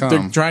trying it'll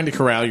to succumb.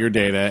 corral your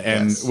data,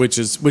 and Yes. which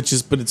is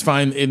but it's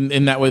fine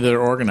in that way they're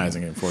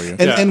organizing it for you.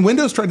 And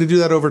Windows tried to do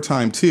that over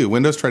time too.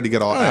 Windows tried to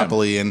get all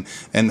Apple-y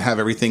and have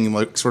everything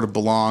like sort of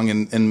belong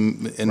and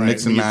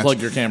mix and you match. plug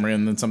your camera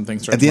in, then something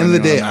starts. At the end of the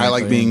running day, I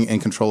like automatically. being in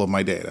control of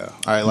my data.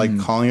 I like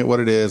calling it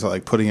what it is. I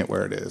like putting it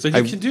where it is. So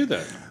you can do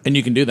that. and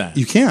you can do that.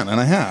 You can,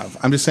 and I have.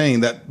 I'm just saying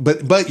that,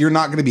 but you're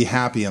not going to be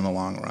happy in the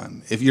long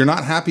run. If you're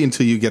not happy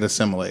until you get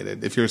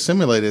assimilated. If you're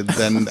assimilated,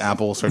 then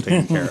Apple will start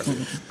taking care of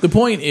you. The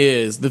point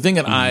is, the thing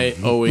that I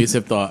always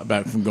have thought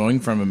about from going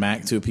from a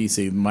Mac to a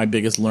PC, my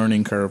biggest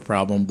learning curve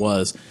problem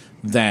was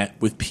that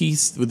with the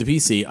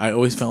PC, I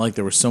always felt like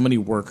there were so many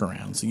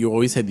workarounds. You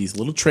always had these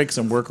little tricks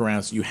and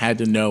workarounds you had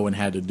to know and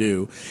had to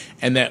do,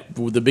 and that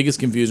the biggest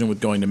confusion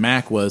with going to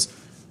Mac was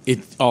it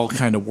all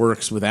kind of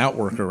works without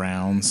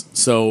workarounds.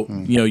 So,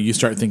 you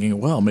start thinking,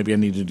 well, maybe I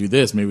need to do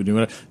this, maybe do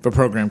it. If a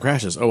program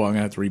crashes, I'm going to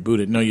have to reboot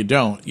it. No, you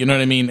don't. You know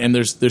what I mean? And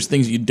there's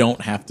things you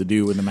don't have to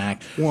do in the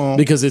Mac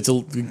because it's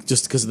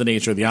just because of the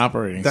nature of the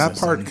operating system. That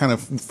part kind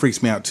of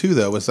freaks me out too,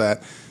 though, was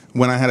that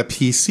when I had a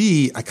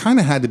PC, I kind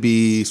of had to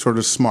be sort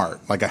of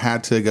smart. Like I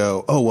had to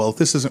go, oh, well, if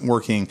this isn't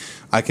working,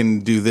 I can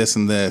do this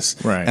and this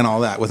and all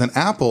that. With an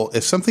Apple,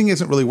 if something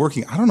isn't really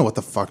working, I don't know what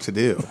the fuck to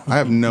do. I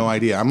have no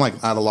idea. I'm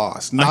like at a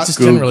loss. Not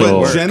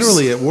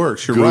generally it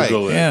works. You're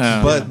Google right. it.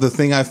 Yeah. But the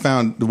thing I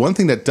found, the one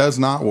thing that does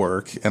not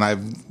work, and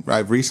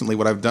I've recently,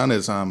 what I've done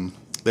is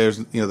there's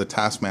the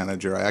task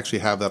manager. I actually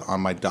have that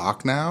on my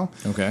dock now.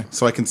 Okay.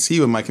 So I can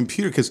see with my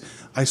computer, because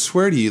I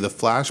swear to you, the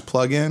Flash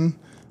plugin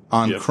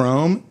on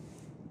Chrome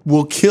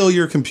will kill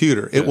your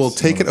computer. It will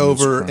take it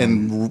over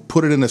and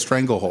put it in a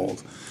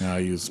stranglehold. I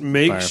use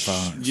Make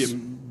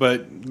Firefox.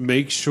 but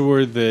make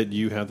sure that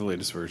you have the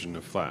latest version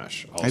of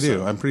Flash. Also. I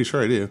do. I'm pretty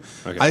sure I do.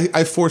 Okay.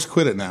 I force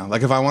quit it now.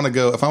 Like if I want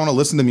to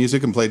listen to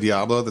music and play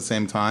Diablo at the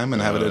same time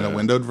and have it in a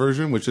windowed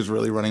version, which is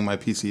really running my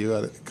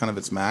PCU at kind of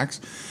its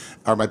max,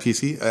 or my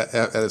PC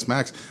at its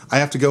max, I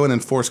have to go in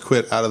and force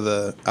quit out of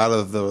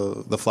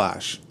the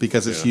Flash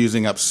because it's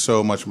using up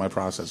so much of my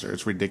processor.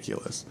 It's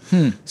ridiculous.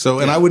 So,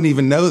 and I wouldn't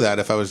even know that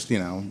if I was, I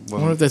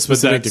wonder if that's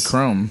specific to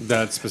Chrome.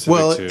 That's specific.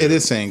 Well, to it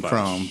is saying Flash.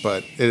 Chrome,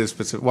 but it is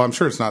specific. Well, I'm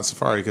sure it's not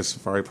Safari because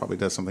Safari probably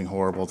does something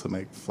horrible to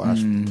make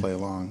Flash play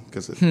along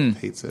because it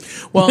hates it.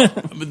 Well,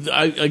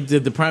 I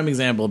did the prime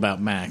example about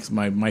Macs.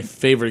 My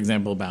favorite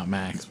example about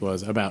Macs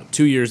was about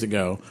 2 years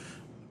ago.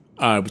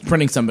 I was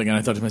printing something, and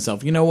I thought to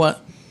myself, you know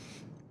what?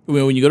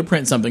 When you go to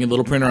print something, a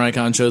little printer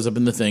icon shows up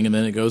in the thing, and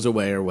then it goes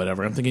away or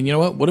whatever. I'm thinking, you know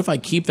what? What if I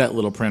keep that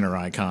little printer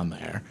icon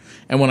there?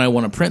 And when I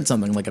want to print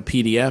something like a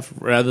PDF,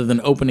 rather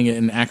than opening it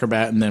in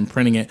Acrobat and then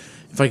printing it,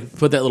 if I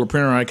put that little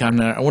printer icon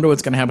there, I wonder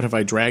what's going to happen if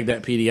I drag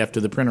that PDF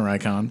to the printer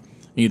icon.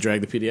 And you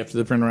drag the PDF to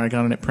the printer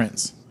icon, and it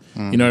prints.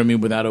 You know what I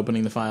mean? Without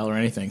opening the file or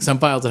anything. Some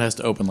files it has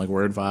to open, like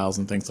Word files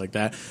and things like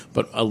that.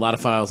 But a lot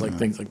of files, like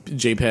things like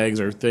JPEGs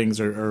or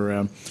things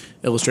or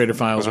Illustrator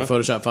files or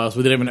Photoshop files,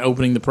 without even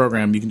opening the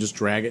program, you can just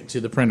drag it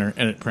to the printer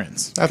and it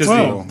prints. That's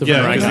cool. The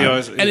printer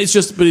icon. And it's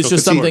just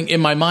something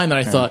in my mind that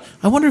I thought,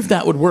 I wonder if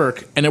that would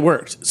work, and it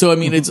worked. So I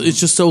mean, it's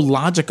just so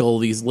logical.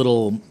 These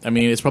little, I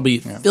mean, it's probably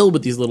filled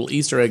with these little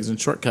Easter eggs and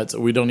shortcuts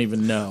that we don't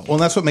even know. Well,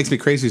 and that's what makes me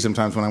crazy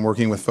sometimes when I'm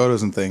working with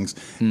photos and things,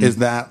 is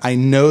that I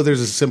know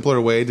there's a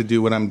simpler way to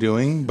do what I'm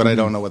doing, but I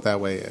don't know what that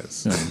way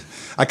is.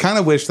 I kind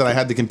of wish that I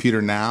had the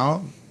computer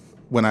now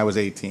when I was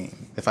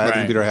 18. If I had the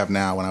computer I have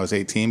now when I was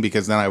 18,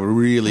 because then I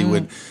really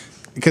would...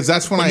 Because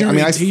that's when I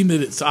mean, 18,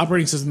 the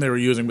operating system they were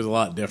using was a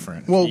lot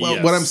different. Well,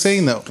 what I'm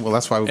saying though,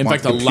 that's why I want the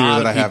computer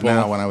that I have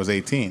now when I was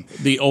 18.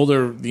 The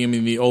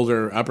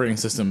older operating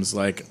systems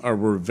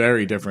were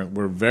very different,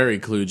 were very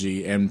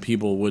kludgy, and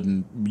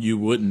you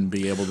wouldn't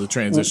be able to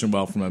transition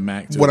well from a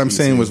Mac to what a I'm PC.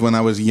 saying was when I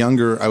was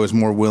younger, I was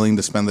more willing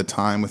to spend the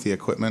time with the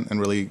equipment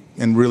and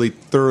really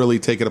thoroughly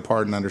take it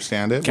apart and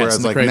understand it.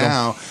 Whereas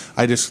now,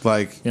 I just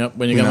when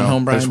you get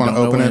home, Brian, I just want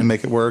to open it and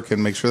make it work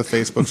and make sure the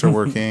Facebooks are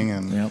working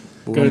and.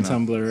 Go to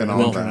Tumblr and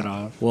all turn it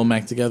off. We'll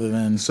Mac together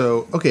then.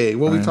 So, okay,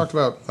 well, we talked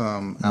about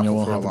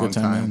Apple for a long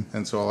time,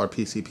 and so all our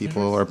PC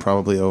people are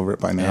probably over it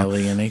by now.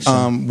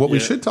 Alienation. What we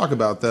should talk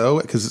about, though,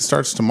 because it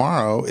starts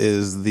tomorrow,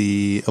 is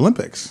the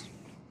Olympics.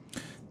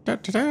 Oh,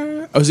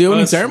 it's the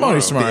opening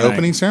ceremonies tomorrow. The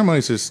opening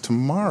ceremonies is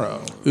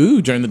tomorrow.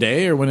 Ooh, during the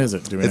day, or when is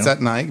it? It's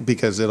at night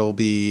because it'll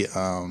be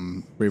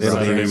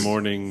Saturday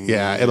morning.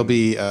 Yeah, it'll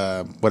be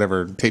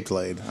tape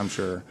delayed, I'm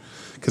sure.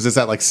 Because it's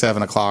at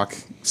 7 o'clock,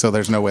 so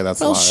there's no way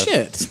that's live. Oh,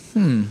 shit.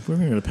 We're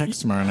going to go to PAX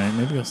tomorrow night.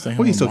 Maybe I'll stay home.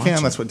 Well, you still and watch can.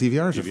 it. That's what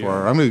DVRs are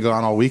for. I'm going to go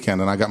on all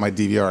weekend, and I got my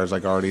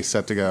DVRs already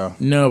set to go.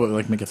 No,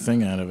 but make a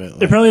thing out of it.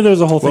 Apparently, there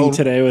was a whole thing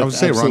today with I would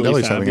say Ron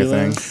Deli's having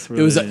a thing.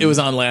 It was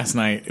on last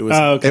night. It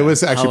was. It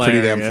was actually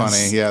pretty damn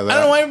funny. Yeah, I don't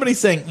know why everybody's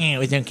saying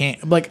we can't.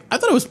 I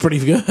thought it was pretty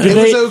good. It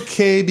was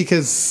okay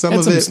because some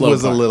of it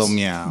was a little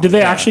meow. Did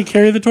they actually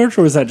carry the torch,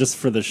 or was that just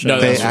for the show? No,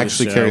 they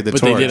actually carried the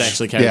torch. But they did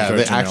actually carry the torch.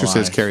 Yeah, the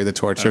actresses carry the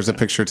torch. There's a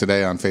picture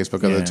today on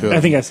Facebook of the two of them.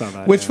 I think I saw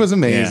that. Which was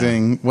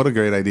amazing. What a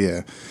great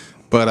idea.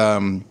 But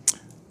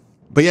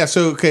yeah,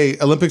 so okay,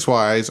 Olympics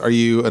wise, are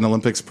you an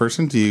Olympics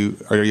person?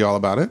 Are you all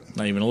about it?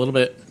 Not even a little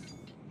bit.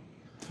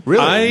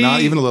 Really?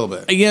 Not even a little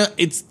bit. Yeah,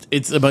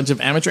 it's a bunch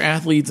of amateur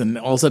athletes, and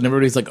all of a sudden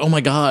everybody's like, "Oh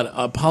my God,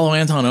 Apollo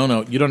Anton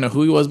Ono! You don't know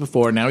who he was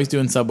before. Now he's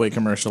doing Subway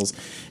commercials."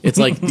 It's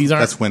like these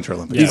aren't that's Winter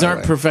Olympics. These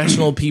aren't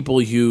professional people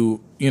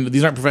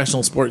these aren't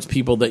professional sports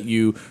people that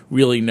you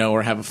really know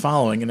or have a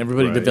following, and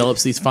everybody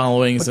develops these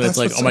followings, and it's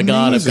like, oh my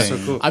God,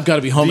 I've got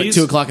to be home at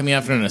 2 o'clock in the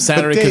afternoon on a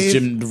Saturday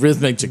because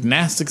rhythmic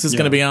gymnastics is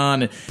going to be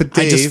on. But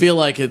Dave, I just feel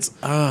like it's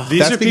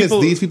that's because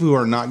these people who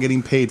are not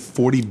getting paid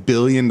 $40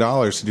 billion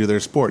to do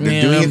their sport.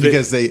 They're doing it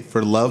because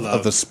for love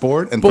of the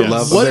sport and for love of their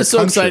country. What is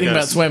so exciting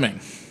about swimming?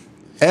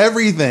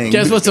 Everything.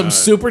 Guess what? Some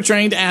super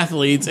trained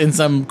athletes in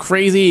some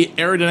crazy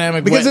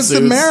aerodynamic because it's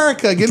wetsuits.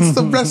 America against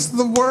the rest of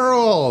the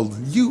world.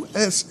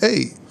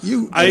 USA.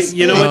 You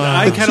know what?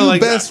 I kind of like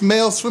best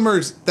male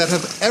swimmers that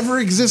have ever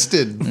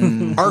existed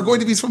are going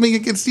to be swimming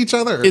against each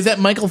other. Is that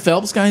Michael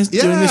Phelps guy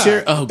doing this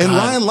year? Oh God! And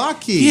Ryan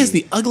Lochte. He has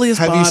the ugliest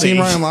body. body. Have you seen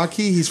Ryan Lochte?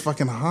 He's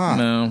fucking hot.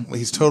 No,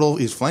 he's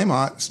flame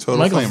hot. He's total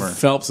Michael flamer.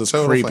 Phelps is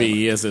total creepy. Flamer.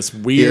 He has this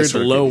weird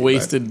low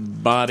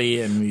waisted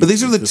body, and but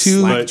these are the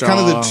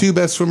two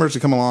best swimmers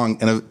to come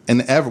along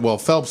and ever.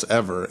 Phelps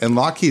ever, and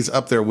Lockheed's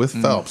up there with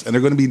Phelps, and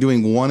they're going to be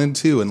doing 1 and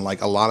 2 in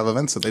a lot of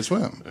events that they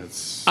swim.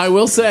 I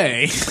will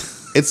say.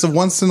 It's a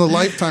once in a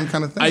lifetime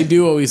kind of thing. I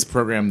do always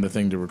program the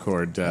thing to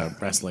record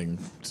wrestling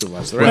to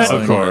watch the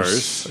wrestling. Of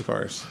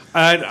course.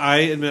 I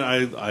admit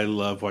I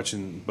love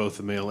watching both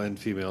the male and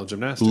female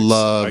gymnastics.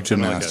 Love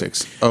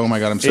gymnastics. Oh my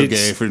God, I'm so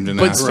gay for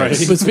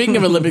gymnastics. But speaking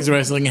of Olympics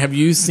wrestling, have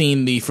you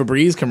seen the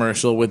Febreze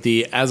commercial with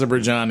the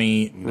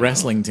Azerbaijani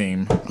wrestling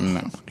team?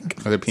 No.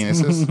 Are there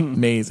penises?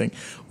 Amazing.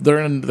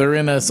 They're in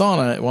a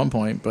sauna at one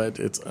point, but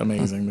it's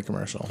amazing, the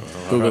commercial.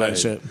 Google that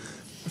shit.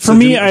 For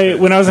me,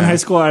 when I was in high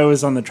school, I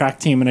was on the track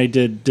team and I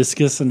did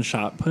discus and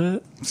shot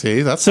put.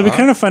 See, that's so it'd be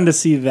kind of fun to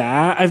see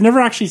that. I've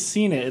never actually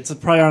seen it. It's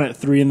probably on at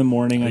 3 a.m.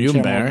 Are you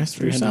embarrassed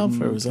for yourself?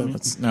 Or was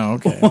that no,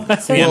 okay.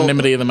 The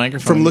anonymity of the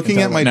microphone. From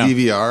looking at my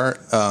DVR,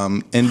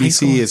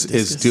 NBC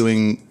is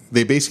doing.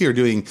 They basically are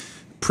doing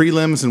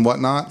prelims and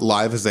whatnot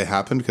live as they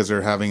happen because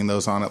they're having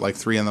those on at like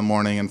 3 a.m.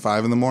 and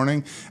 5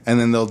 a.m, and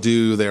then they'll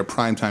do their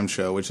primetime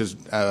show, which is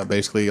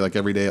basically like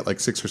every day at like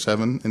 6 or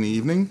 7 in the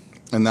evening.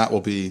 And that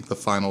will be the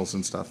finals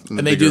and stuff. And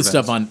they do events.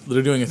 Stuff on.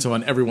 They're doing it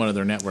on every one of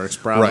their networks,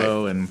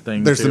 Bravo and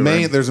things. There's the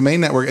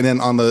main network, and then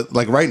on the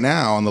right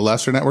now on the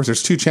lesser networks,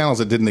 there's 2 channels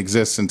that didn't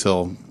exist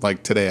until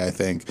like today. I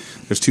think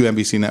there's 2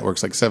 NBC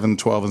networks, like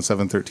 712 and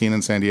 713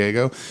 in San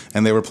Diego,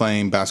 and they were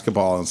playing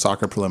basketball and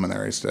soccer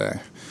preliminaries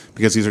today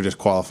because these are just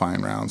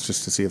qualifying rounds,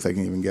 just to see if they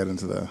can even get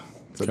into the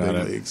big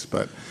leagues.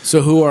 But so,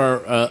 who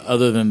are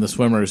other than the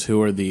swimmers?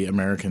 Who are the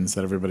Americans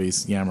that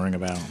everybody's yammering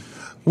about?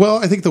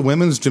 Well, I think the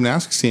women's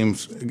gymnastics team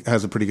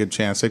has a pretty good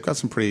chance. They've got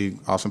some pretty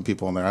awesome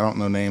people in there. I don't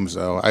know names,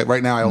 though.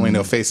 Right now, I only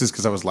know faces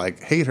because I was like,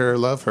 hate her,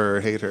 love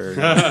her, hate her.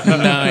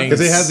 Nice. Because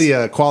they had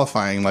the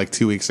qualifying like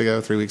 3 weeks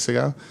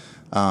ago.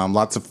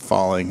 Lots of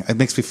falling. It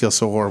makes me feel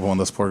so horrible when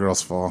those poor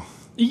girls fall.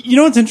 You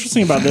know what's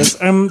interesting about this?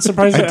 I'm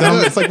surprised.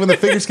 It's like when the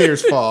figure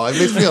skaters fall. It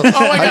makes me feel. Oh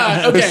my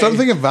god! Okay. There's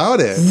something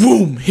about it.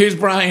 Boom! Here's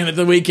Brian at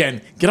the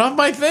weekend. Get off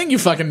my thing, you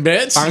fucking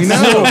bitch! I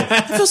know.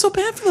 I feel so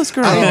bad for those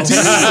girls.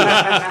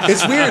 I do.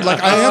 It's weird.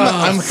 Like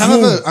I'm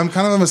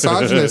kind of a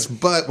misogynist,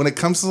 but when it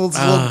comes to those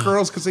little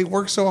girls, because they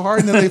work so hard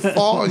and then they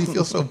fall, and you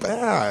feel so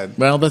bad.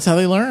 Well, that's how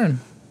they learn.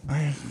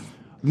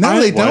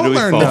 No, they don't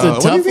learn. It's a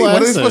tough lesson.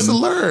 What are they supposed to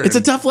learn? It's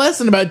a tough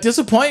lesson about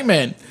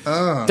disappointment.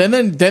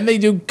 Then they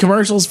do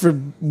commercials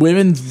for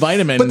women's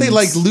vitamins. But they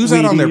like lose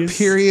out on their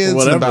periods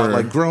and about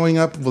like growing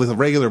up with a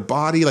regular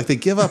body. Like they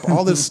give up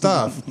all this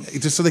stuff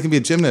just so they can be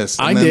a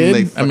gymnast. I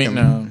did. No,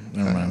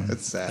 never mind.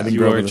 It's sad.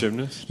 You are a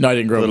gymnast? No, I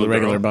didn't grow up with a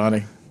regular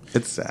body.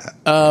 It's sad.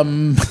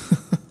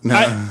 No.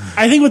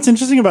 I think what's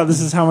interesting about this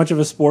is how much of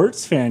a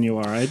sports fan you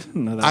are. I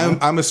didn't know that. I'm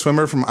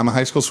a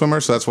high school swimmer,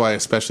 so that's why I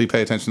especially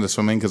pay attention to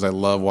swimming because I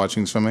love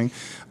watching swimming.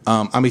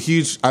 I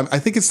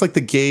think it's like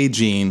the gay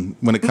gene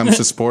when it comes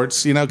to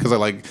sports, because I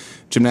like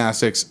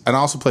gymnastics and I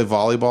also play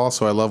volleyball,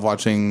 so I love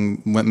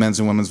watching men's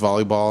and women's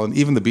volleyball and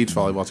even the beach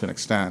volleyball to an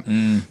extent.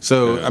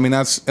 So I mean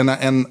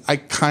and I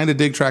kind of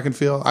dig track and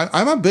field.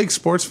 I'm a big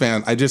sports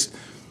fan.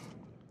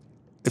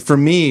 For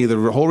me,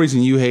 the whole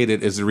reason you hate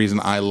it is the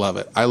reason I love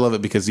it. I love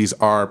it because these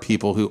are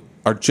people who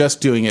are just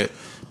doing it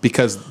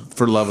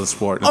for love of the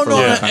sport.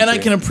 And I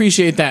can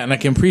appreciate that, and I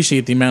can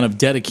appreciate the amount of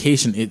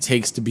dedication it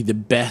takes to be the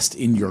best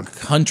in your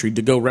country,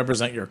 to go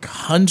represent your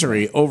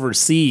country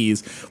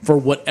overseas for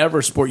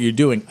whatever sport you're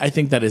doing. I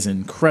think that is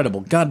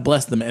incredible. God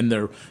bless them and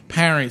their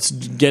parents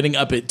getting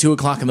up at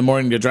 2:00 in the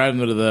morning to drive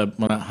them to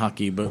not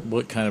hockey, but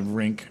what kind of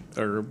rink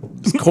or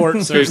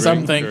courts or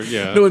something.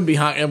 It wouldn't be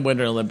hockey in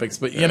Winter Olympics,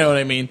 but you know what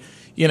I mean.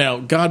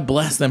 God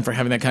bless them for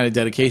having that kind of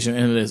dedication,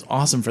 and it is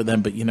awesome for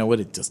them. But you know what?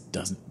 It just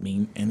doesn't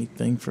mean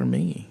anything for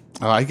me.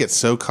 Oh, I get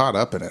so caught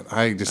up in it.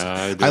 I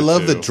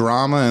love the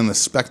drama and the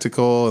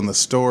spectacle and the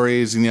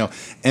stories.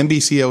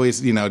 NBC always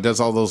does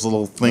all those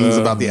little things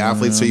about the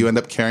athletes, so you end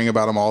up caring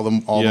about them all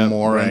the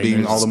more and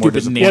being all the more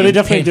disappointed. Yeah, they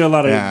definitely do a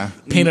lot of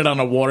painted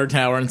on a water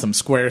tower in some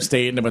square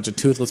state and a bunch of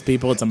toothless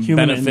people. It's a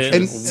benefit.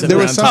 And there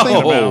was something.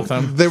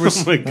 There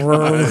was.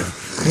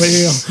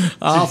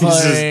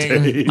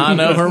 I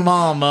know her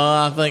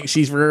mama. I think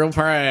she's real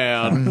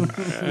proud.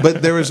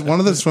 But there was one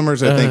of the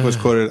swimmers I think was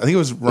quoted. I think it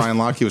was Ryan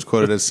Lochte was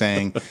quoted as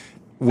saying,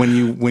 when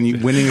you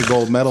winning a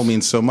gold medal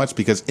means so much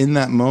because in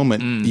that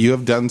moment you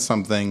have done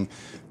something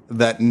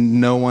that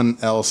no one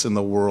else in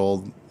the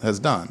world has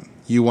done.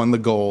 You won the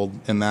gold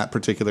in that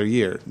particular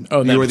year.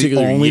 You were the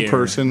only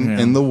person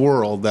in the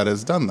world that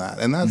has done that,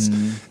 and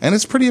and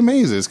it's pretty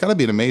amazing. It's got to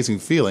be an amazing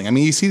feeling. I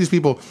mean, you see these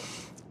people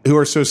who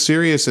are so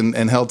serious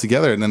and held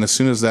together, and then as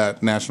soon as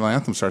that national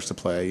anthem starts to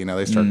play,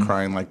 they start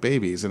crying like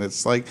babies, and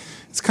it's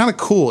kind of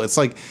cool. It's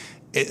like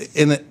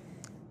in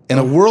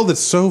a world that's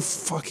so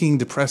fucking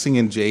depressing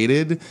and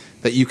jaded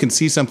that you can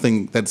see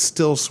something that's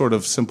still sort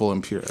of simple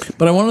and pure.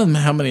 But I wonder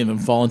how many of them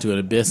fall into an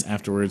abyss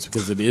afterwards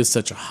because it is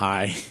such a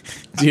high.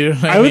 Do you know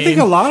what I would think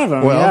a lot of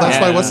them. Well, that's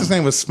why what's his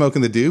name was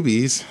smoking the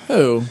doobies.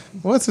 Who?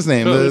 What's his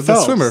name? The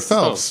swimmer,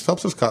 Phelps.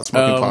 Phelps was caught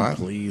smoking pot.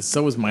 Please.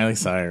 So was Miley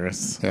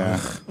Cyrus. Yeah.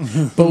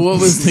 But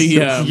what was the...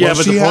 but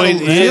the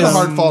point is... She had a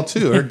hard fall,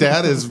 too. Her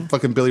dad is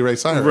fucking Billy Ray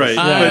Cyrus. Right.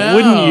 But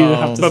wouldn't you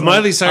have to... But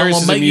Miley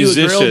Cyrus is a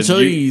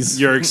musician.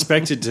 You're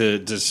expected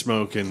to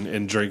smoke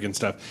and drink and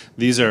stuff.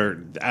 These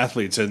are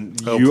athletes, and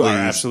you are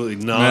absolutely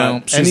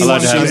not allowed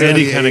to have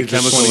any kind of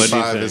chemical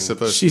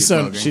anything.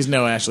 She's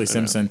no Ashley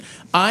Simpson.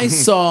 I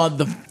saw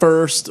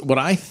what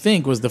I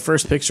think was the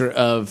first picture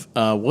of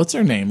what's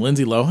her name,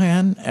 Lindsay Lohan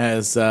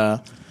as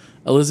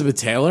Elizabeth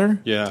Taylor.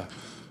 Yeah,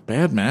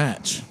 bad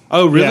match.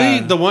 Oh, really?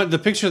 Yeah. The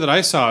picture that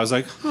I saw, I was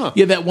like, huh.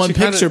 Yeah, that one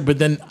picture. But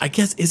then I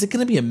guess is it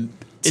going to be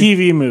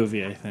TV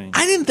movie, I think.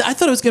 I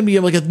thought it was going to be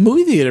like a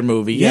movie theater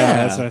movie. Yeah,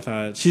 that's what I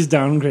thought. She's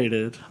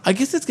downgraded. I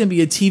guess it's going to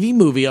be a TV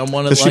movie on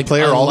one of. Does she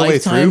play her all the way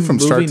through from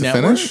start to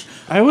finish?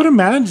 I would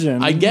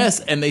imagine. I guess,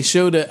 and they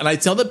showed it, and I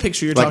saw the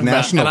picture you're Like talking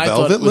National about, and I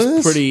thought Velvet, it was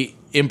Liz? pretty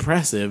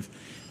impressive.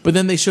 But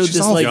then they showed She's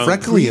this all like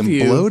freckly and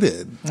preview.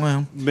 bloated.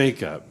 Well,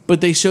 Makeup. but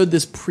they showed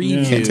this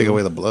preview. Can't take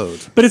away the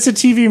bloat. But it's a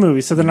TV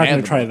movie, so they're not going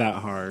Man. to try that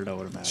hard, I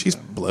would imagine. She's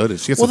bloated.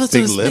 She has Well, some that's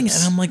big this thing,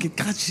 lips. and I'm like,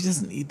 God, she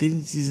doesn't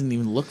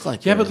even look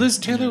like Yeah, her. but Liz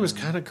Taylor was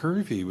kind of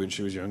curvy when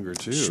she was younger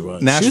too. She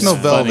was. National She was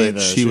funny, Velvet,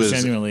 though. she She was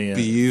was genuinely,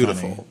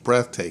 beautiful, funny.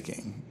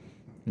 breathtaking.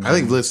 I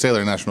think Liz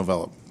Taylor in National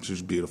Velvet, she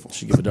was beautiful.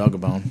 She give a dog a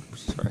bone.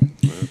 Sorry.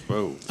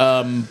 Whoa.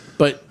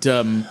 But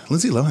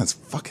Lindsay Lohan's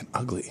fucking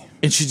ugly.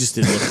 and she just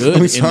didn't look good.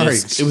 I'm in sorry.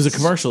 this. It was a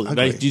commercial.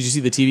 Ugly. Did you see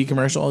the TV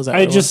commercial? Is that I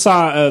what it just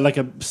saw like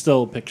a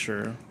still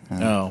picture. was?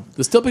 No,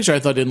 the still picture I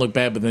thought didn't look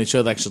bad, but then they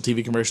showed the actual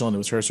TV commercial and it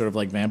was her sort of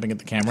like vamping at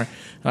the camera,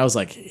 and I was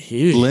like,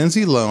 "Ew."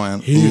 Lindsay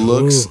Lohan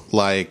looks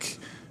like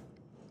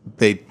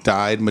they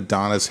dyed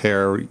Madonna's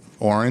hair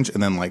orange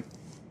and then like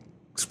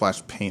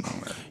splashed paint on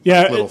her.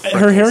 Yeah, Little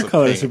her hair freckles of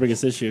color is paint. her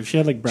biggest issue. If she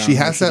had like brown She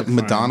hair, has she'd that look fine.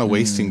 Madonna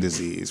wasting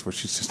disease where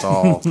she's just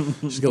all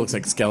She looks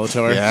like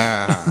Skeletor.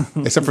 yeah,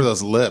 except for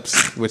those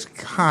lips, which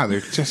God, they're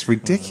just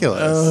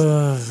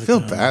ridiculous. I feel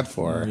bad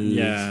for her.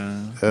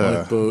 Yeah.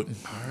 Like boot.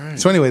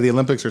 So anyway, the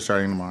Olympics are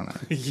starting tomorrow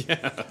night.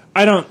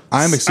 I don't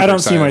I'm super I don't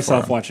see excited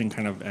myself for it. watching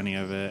kind of any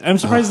of it. I'm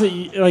surprised that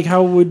you, like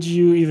how would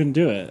you even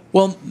do it?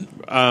 Well,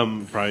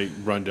 Probably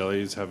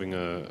Rondelli's having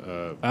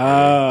a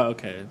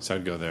Okay. so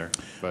I'd go there.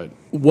 But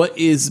what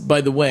is,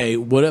 by the way,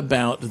 what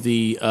about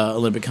the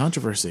Olympic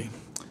controversy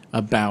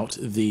about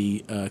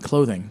the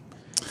clothing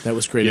that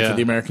was created Yeah. for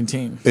the American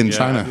team? In yeah,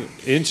 China.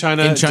 in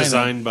China, In China.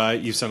 designed by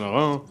Yves Saint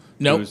Laurent.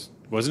 Nope.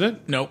 Wasn't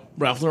it? Nope,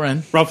 Ralph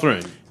Lauren. Ralph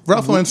Lauren.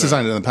 Ralph Lauren's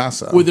designed it in the past,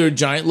 though. With their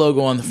giant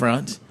logo on the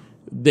front.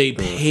 They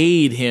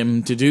paid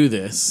him to do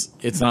this.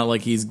 It's not like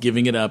he's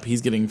giving it up.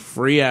 He's getting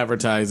free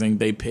advertising.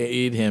 They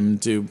paid him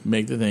to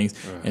make the things,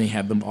 and he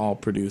had them all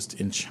produced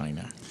in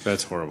China.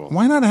 That's horrible.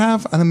 Why not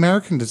have an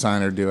American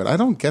designer do it? I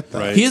don't get that.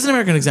 Right. He is an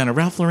American designer,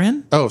 Ralph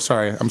Lauren. Oh,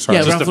 sorry. I'm sorry.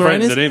 Yeah, Just Ralph the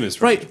Lauren French- is the name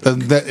is right.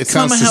 It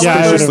sounds Comma,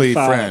 however- suspiciously Yeah,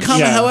 I would've French. thought- Comma,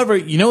 Yeah. however,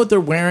 you know what they're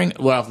wearing?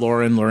 Ralph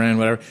Lauren,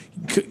 whatever.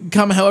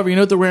 Comma, however, you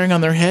know what they're wearing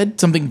on their head?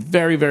 Something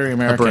very, very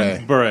American.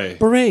 beret. Beret.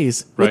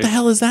 Berets. What Right. the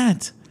hell is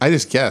that? I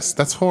just guessed.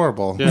 That's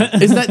horrible.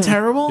 Isn't that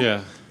terrible?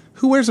 Yeah.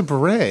 Who wears a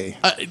beret?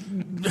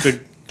 The-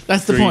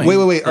 That's the Green.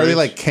 point. Wait. Are they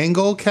like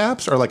Kangol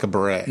caps or like a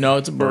beret? No,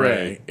 it's a beret.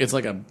 Beret. It's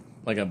like a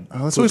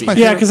that's always poopy. my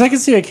Yeah, because I could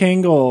see a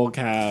Kangol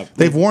cap.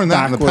 They've worn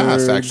that in the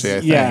past, backwards. actually, I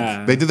think.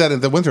 Yeah. They did that at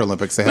the Winter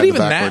Olympics. They But had the even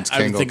backwards that,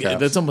 I would Kangol think caps.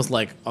 that's almost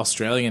like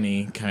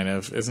Australian-y kind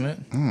of, isn't it?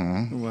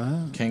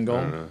 What?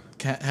 Kangol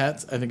cat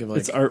hats. I think of like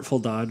It's artful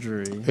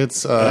dodgery.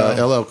 It's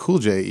LL Cool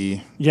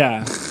J-E.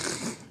 Yeah.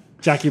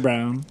 Jackie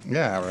Brown.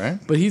 Yeah, right?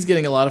 But he's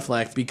getting a lot of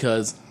flack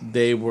because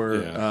they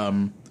were Yeah.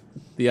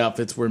 the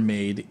outfits were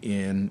made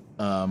in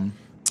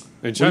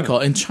In what do you call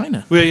it? In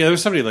China. Well, yeah, there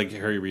was somebody like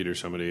Harry Reid or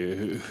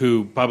somebody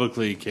who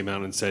publicly came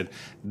out and said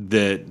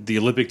that the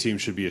Olympic team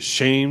should be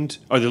ashamed,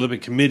 or the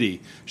Olympic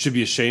Committee should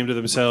be ashamed of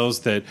themselves,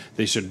 that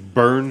they should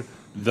burn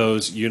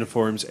those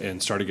uniforms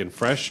and start again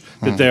fresh.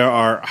 That there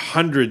are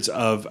hundreds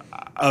of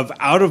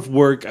out of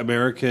work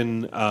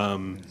American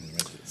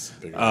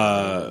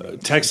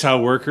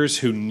textile workers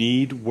who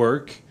need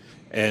work.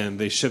 And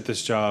they ship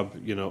this job,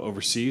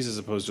 overseas as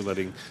opposed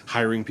to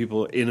hiring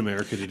people in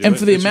America to do it. And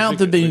for the It's amount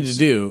that they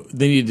ridiculous.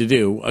 need to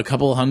do a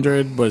couple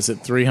hundred. Was it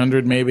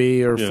 300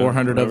 maybe or Yeah,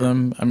 400 of whatever.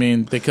 them? I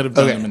mean, they could have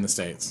done Okay. them in the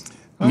States.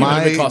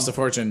 My- It cost a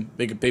fortune.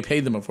 They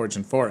paid them a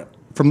fortune for it.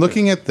 From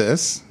looking at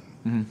this,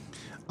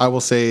 I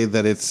will say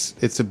that it's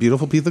a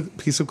beautiful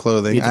piece of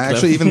clothing. I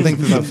actually even think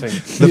that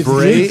the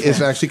beret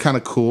is actually kind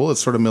of cool.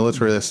 It's sort of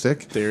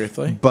militaristic.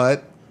 Theoretically,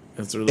 But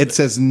that's really it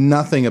says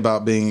nothing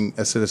about being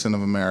a citizen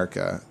of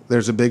America.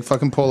 There's a big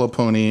fucking polo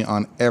pony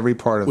on every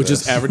part of which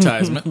this. is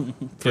advertisement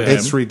for him.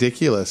 It's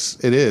ridiculous.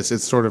 It is.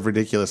 It's sort of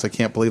ridiculous. I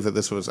can't believe that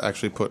this was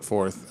actually put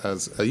forth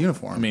as a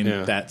uniform. I mean,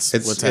 Yeah. that's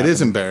It what's is happening.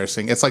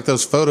 embarrassing. It's like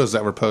those photos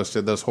that were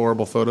posted, those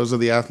horrible photos of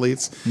the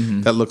athletes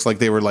that looks like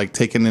they were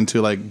taken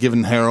into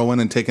given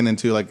heroin and taken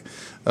into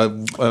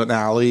an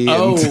alley.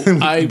 Oh,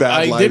 and I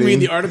bad did lighting. read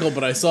the article,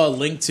 but I saw a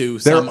link to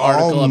They're some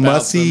article all about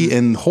mussy them.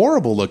 and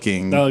horrible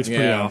looking. That looks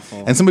pretty Yeah.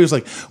 awful. And somebody was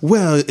like,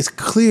 "Well, it's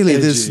clearly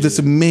this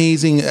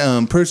amazing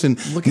person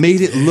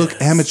made it look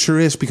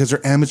amateurish because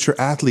they're amateur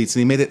athletes, and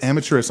he made it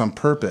amateurish on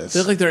purpose." They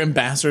look like they're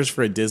ambassadors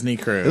for a Disney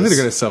cruise. They're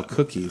going to sell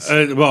cookies.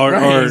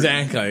 Right,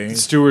 exactly.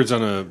 stewards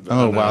on a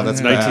Oh, wow,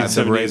 that's bad.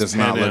 The beret 1970s does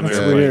not Pan Am look It's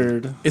good.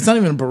 weird. It's not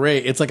even a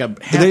beret. It's like a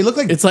hat. They look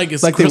like- it's like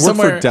like they work for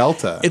somewhere-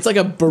 Delta. It's like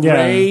a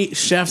beret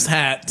chef's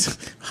hat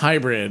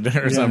hybrid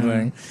or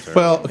something.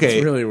 Well, okay.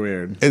 It's really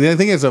weird. And the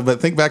thing is,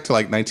 but think back to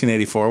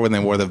 1984 when they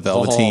wore the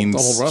velveteen the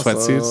whole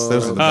sweatsuits.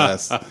 Those are the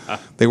best.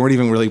 They weren't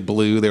even really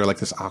blue. They were like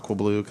this aqua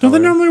blue Don't color. they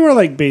normally wear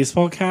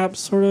baseball caps,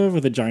 sort of,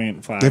 with a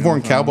giant flag? They've worn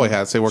on them? cowboy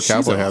hats. They wore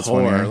cowboy a hats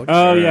one whore. year. Look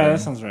Oh at yeah, her. that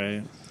sounds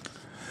right.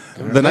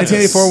 The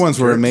 1984 ones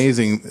were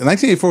amazing.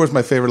 1984 was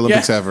my favorite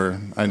Olympics ever.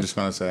 I'm just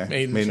going to say,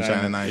 Made in China,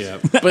 China. nice. Yeah.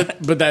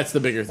 But that's the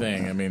bigger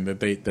thing. I mean, that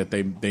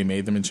they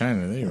made them in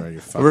China. There you are.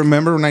 You're fucked.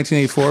 Remember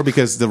 1984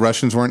 because the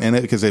Russians weren't in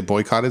it because they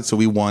boycotted, so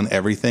we won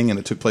everything, and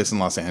it took place in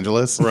Los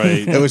Angeles.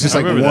 Right. It was just I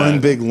like remember one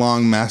that. big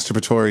long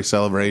masturbatory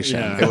celebration.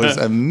 Yeah. It was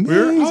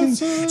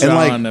amazing.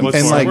 John and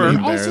like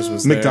Bears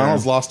was there.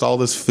 McDonald's lost all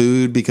this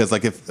food because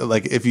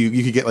if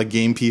you could get like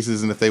game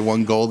pieces, and if they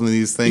won gold in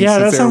these things, Yeah,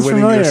 since that they were sounds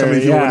winning, familiar. so many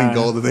people Yeah. winning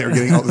gold that they were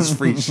getting all this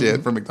free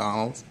shit from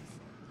McDonald's.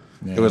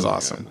 Yeah. It was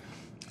awesome.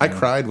 I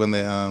cried when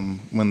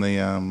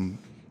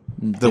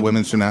the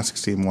women's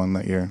gymnastics team won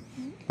that year,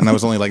 and I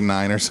was only like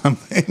 9 or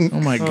something.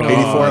 Oh my god.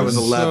 84, I was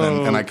 11,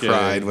 so and I gay.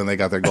 cried when they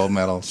got their gold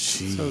medal.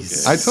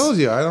 Jeez. I told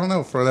you, I don't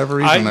know, for whatever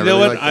reason, I I know really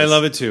what like this. I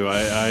love it too.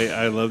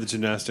 I love the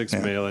gymnastics,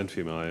 male and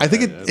female. I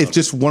think love it's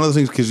just one of those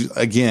things because,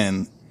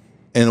 again,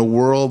 in a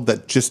world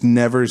that just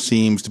never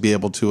seems to be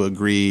able to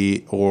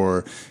agree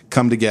or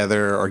come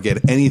together or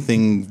get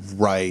anything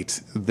right,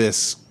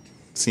 this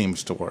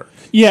seems to work.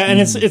 Yeah, and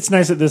it's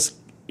nice that this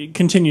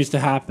continues to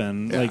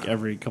happen like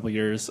every couple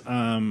years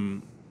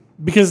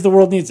because the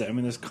world needs it. I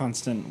mean, there's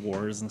constant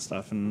wars and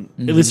stuff, and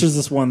at least there's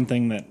this one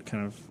thing that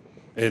kind of.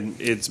 and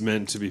it's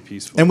meant to be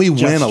peaceful. And we win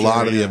a Gesture,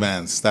 lot of the yeah.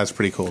 events. That's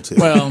pretty cool, too.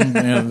 Well,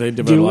 they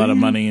devote a lot of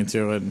money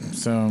into it.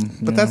 So,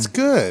 but that's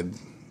good.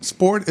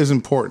 Sport is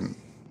important.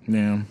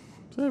 yeah.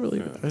 So really,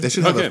 They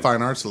should have Okay. a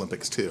Fine Arts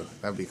Olympics, too.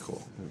 That'd be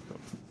cool.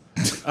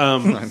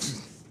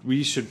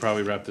 We should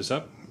probably wrap this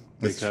up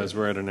because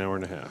we're at an hour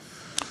and a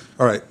half.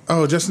 All right.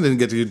 Oh, Justin didn't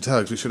get to do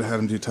tugs. We should have had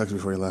him do tugs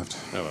before he left.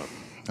 Oh well.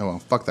 Oh, well.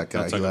 Fuck that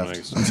guy. That's He like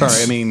left. my I'm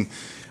sorry. I mean,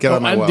 get out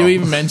of my well. Do we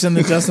even mention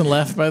that Justin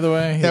left? By the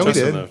way, Yeah, we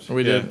Justin did. left.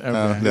 We did. Yeah. Okay.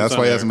 Yeah, that's It's why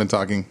on he hasn't there. been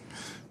talking.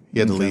 He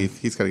had to leave.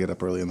 He's got to get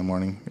up early in the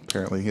morning.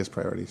 Apparently, he has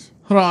priorities.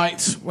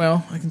 Right.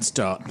 Well, I can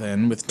start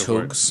then with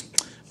for it. Tugs.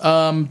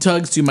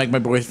 Tugs to Mike, my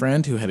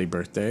boyfriend, who had a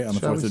birthday on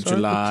the Shall 4th we of start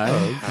July.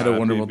 with Tug? Had a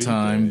wonderful Happy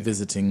time birthday.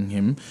 visiting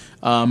him.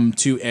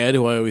 To Ed,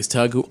 who I always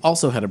tug, who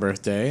also had a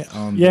birthday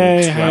on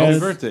Yay, the 12th. Happy Ed.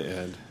 birthday,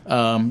 Ed.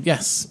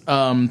 Yes.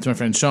 To my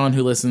friend Sean,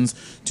 who listens.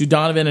 To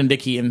Donovan and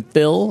Dickie and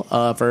Phil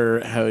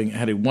for having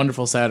had a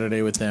wonderful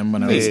Saturday with them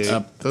when I was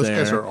up Those there.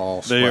 guys are all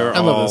They swell. are I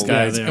love those all-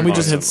 guys, yeah, and we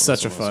just had awesome,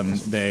 such a fun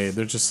day.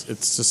 It's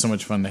just so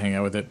much fun to hang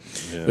out with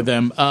Yeah. with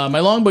them. My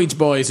Long Beach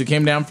boys who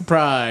came down for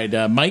Pride.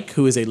 Mike,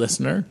 who is a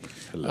listener,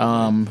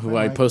 who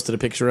I posted a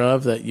picture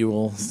of that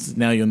you'll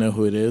know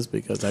who it is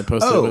because I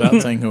posted it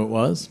without saying who it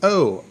was.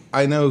 Oh,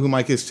 I know who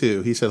Mike is,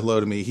 too. He said hello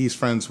to me. He's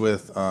friends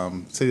with,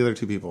 say the other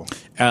two people.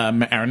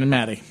 Aaron and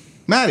Maddie.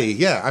 Maddie,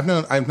 yeah, I've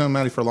known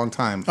Maddie for a long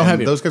time. Oh, and have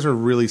you? Those guys are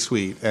really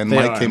sweet. And They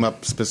Mike are. came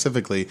up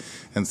specifically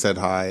and said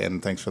hi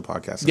and thanks for the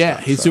podcast. And Yeah,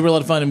 stuff, he's so. super a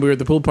lot of fun, and we were at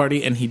the pool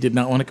party, and he did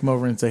not want to come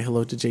over and say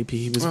hello to JP.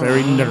 He was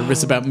very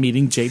nervous about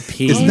meeting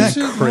JP. Isn't that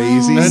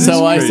crazy? That is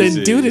so I crazy.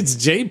 said, "Dude, it's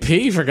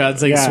JP for God's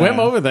sake, Yeah. swim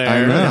over there."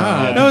 I know.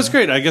 Yeah. No, it's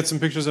great. I get some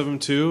pictures of him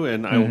too,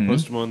 and I will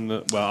post them on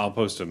the. Well, I'll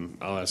post him.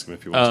 I'll ask him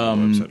if he wants them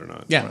on the website or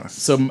not. Yeah.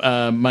 So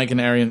Mike and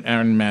Aaron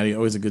and Maddie,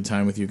 always a good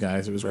time with you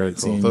guys. It was Very great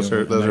cool. seeing Those you.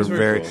 are Those are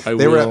very. cool.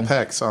 They were will- at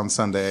PEX on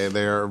Sunday.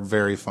 They are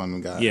very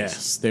fun guys.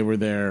 Yes, they were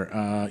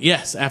there.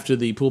 Yes, after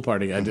the pool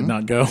party, I did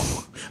not go.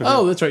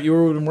 Oh, that's right. You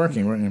were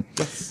working, weren't you?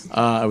 Yes.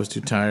 I was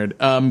too tired.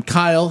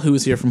 Kyle, who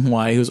is here from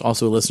Hawaii, who's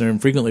also a listener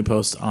and frequently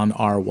posts on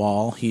our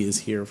wall. He is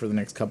here for the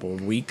next couple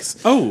of weeks.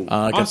 Oh,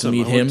 got awesome. to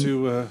meet I him. went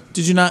to,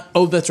 Did you not?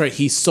 Oh, that's right.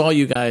 He saw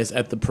you guys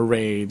at the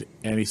parade,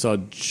 and he saw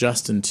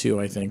Justin too,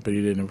 I think, but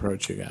he didn't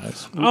approach you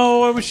guys.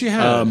 oh, I wish he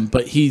had.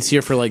 But he's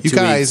here for like You 2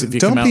 guys, weeks. If you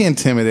don't come be out,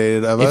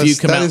 intimidated of If us. you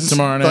come That out is,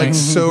 tomorrow night. like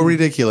so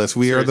ridiculous.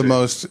 We are the true.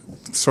 most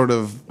sort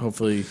of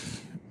hopefully.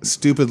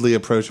 stupidly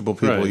approachable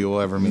people Right. you will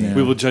ever meet.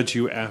 we will judge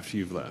you after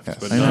you've left. Yes.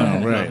 But I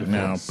not- know, right? not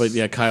No, but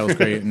yeah, Kyle's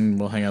great, and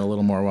we'll hang out a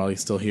little more while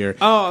he's still here.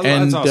 Oh,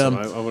 and, that's awesome.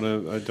 I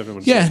definitely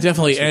want to. yeah,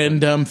 definitely.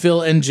 And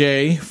Phil and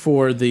Jay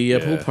for the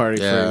pool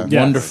party Yeah. for a Yes.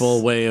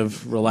 wonderful way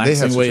of They relaxing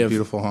have such way a of.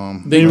 beautiful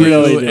home. They They do,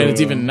 really do. and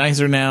it's even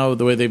nicer now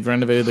the way they've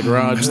renovated the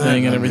garage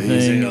thing and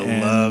everything. I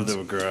and love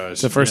the garage.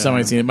 it's the first time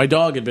I'd seen it. My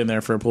dog had been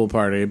there for a pool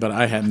party, but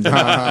I hadn't.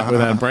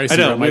 Without Bryson,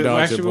 I know. brought my dog to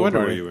a Actually, pool wonder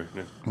where party. you were.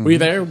 Yeah. Were you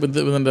there when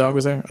the dog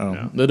was there?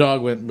 Oh, the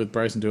dog went with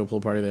Bryson to a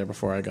pool party there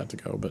before I got to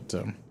go. But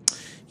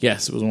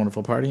yes, it was a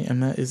wonderful party,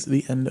 and that is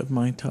the end of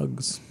my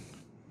tugs.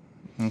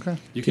 Okay.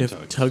 You can If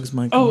talk. tugs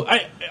my I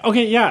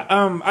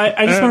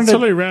just wanted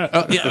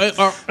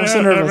to. I'm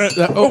so nervous.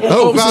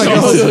 Oh,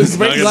 God, yes.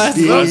 break glass.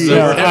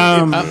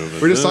 Yeah,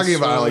 We're just talking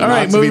about like All not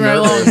right, to be moving right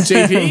along. nervous.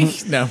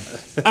 JP, no.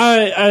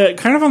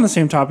 kind of on the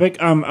same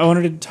topic. I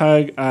wanted to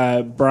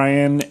tug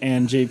Brian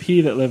and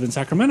JP that live in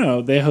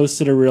Sacramento. They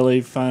hosted a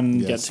really fun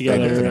Yes, get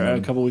together thank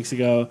you. a couple weeks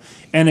ago,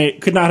 and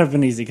it could not have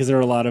been easy because there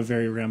were a lot of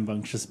very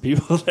rambunctious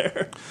people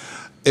there.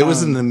 It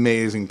was an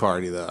amazing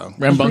party, though.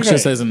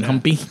 Rambunctious great. as in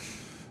humpy.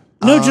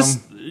 No, just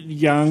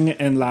young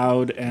and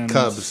loud and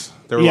Cubs.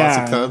 There were lots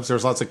of Cubs. There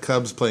was lots of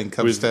Cubs playing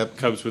Cub With step.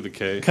 Cubs with a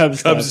K. Cub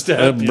step.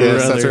 step.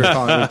 Yes, that's what they're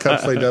calling it.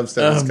 Cubs play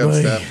dubstep. It's Cub boy.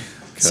 step.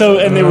 So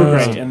and they were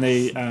great, and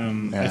they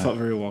I felt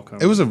very welcome.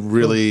 It was a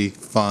really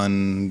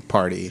fun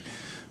party.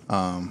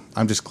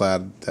 I'm just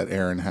glad that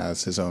Aaron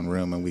has his own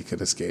room and we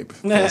could escape,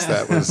 because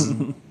that was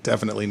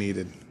definitely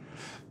needed.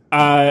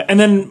 And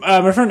then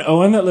my friend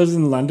Owen that lives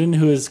in London,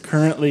 who is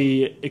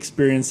currently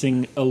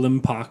experiencing a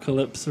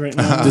limpocalypse right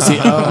now. Does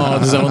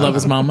Owen love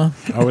his mama?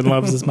 Owen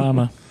loves his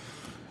mama.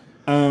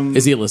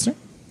 Is he a listener?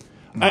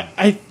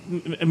 I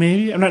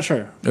maybe, I'm not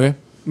sure. Okay.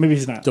 Maybe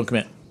he's not. Don't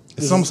commit.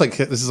 It's almost like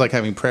this is like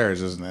having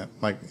prayers, isn't it?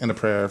 Like in a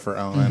prayer for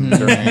Owen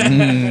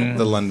during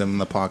the London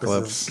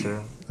apocalypse,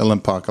 the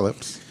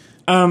limpocalypse.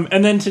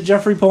 And then to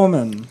Jeffrey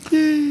Pullman.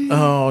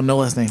 Oh, no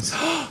last names.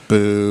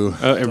 Boo!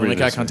 Don't make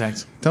eye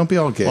contact. Don't be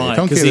all gay. Why?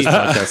 Don't get 'Cause this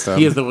podcast up.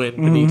 He is the wind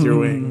beneath your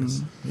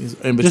wings. He's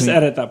in between, Just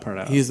edit that part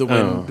out. He's the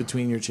wind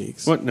between your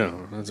cheeks. What?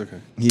 No, that's okay.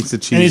 He's the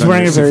cheese. And he's on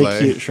wearing your a very souffle.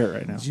 cute shirt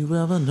right now. Did you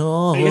ever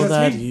know guess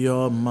that me.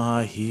 you're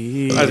my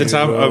hero? At the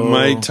top of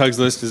my Tugs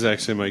list is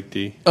actually Mike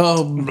D.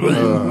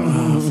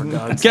 For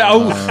God's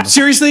Yeah,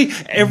 seriously?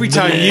 Every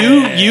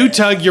time you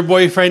tug your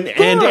boyfriend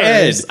and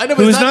Ed, I know,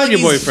 but who's it's not like your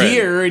he's boyfriend.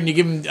 here, and you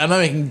give him. I'm not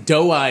making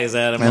doe eyes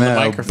at him I on the know.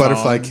 microphone.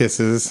 Butterfly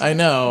kisses. I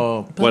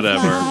know.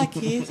 Whatever.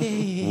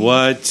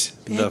 What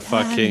the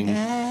fucking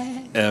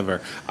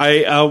ever.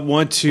 I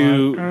want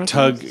to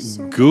tug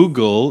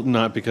Google,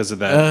 not because of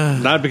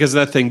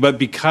that thing, but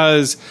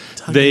because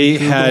they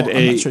had I'm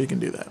a not sure you can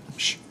do that.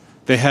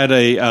 they had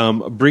a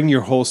bring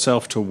your whole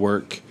self to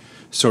work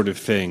sort of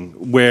thing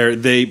where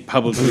they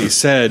publicly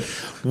said,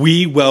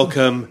 we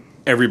welcome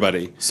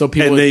everybody. So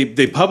people- and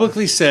they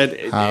publicly said,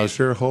 How's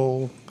your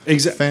whole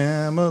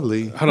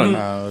family? Hold on.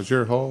 How's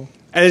your whole?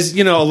 as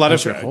you know, a lot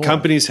of whole.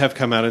 companies have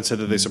come out and said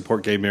that they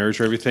support gay marriage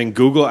or everything.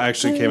 Google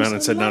actually came out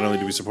and said, not only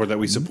do we support that,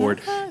 we support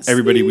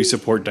everybody, we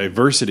support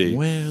diversity.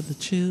 Where the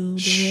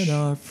children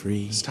are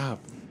free. Stop.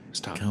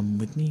 Come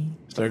with me.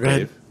 Sorry, go Dave.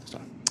 ahead.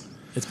 Stop.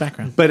 It's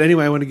background. But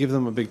anyway, I want to give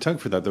them a big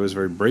tug for that. That was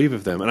very brave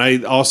of them. And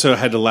I also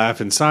had to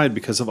laugh inside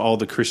because of all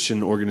the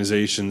Christian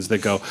organizations that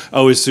go,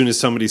 oh, as soon as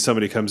somebody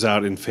comes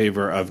out in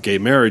favor of gay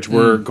marriage,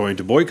 we're going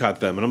to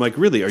boycott them. And I'm like,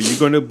 really? Are you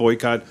going to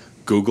boycott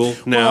Google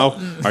now?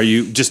 Are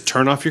you just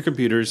turn off your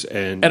computers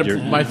and you're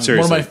One of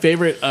seriously? my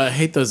favorite, I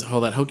hate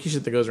that hokey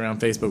shit that goes around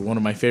Facebook. One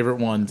of my favorite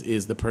ones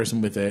is the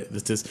person with it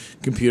that says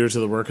 "computer to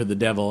the work of the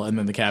devil," and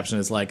then the caption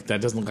is like,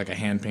 "That doesn't look like a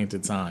hand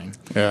painted sign."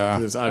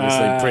 Yeah. It's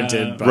obviously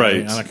printed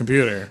on a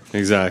computer.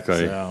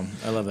 Exactly. So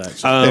I love that.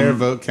 Shit. Their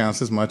vote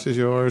counts as much as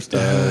yours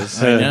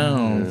does. I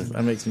know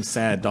that makes me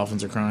sad.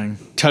 Dolphins are crying.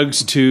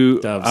 Tugs to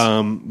Doves.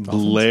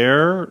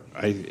 Blair.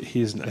 I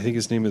think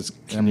his name is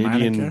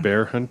Canadian Monica?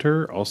 Bear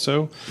Hunter.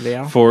 Also,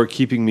 Blair? for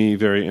keeping me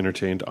very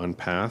entertained on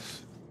Path.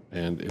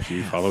 And if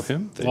you follow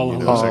him, then you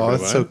know exactly Oh,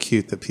 it's why. so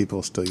cute that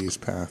people still use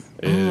Path.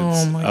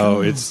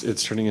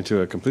 It's turning into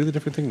a completely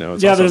different thing now.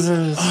 It's Yeah, also- there's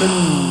a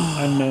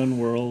certain unknown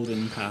world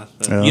in Path.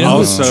 That, You know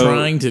who's Also-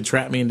 trying to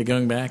trap me into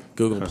going back?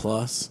 Google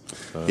Plus.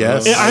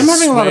 Yes. Yeah, I'm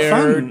having a lot of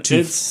Swear fun. to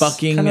It's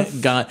fucking kind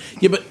of- God.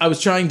 Yeah, but I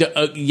was trying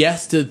to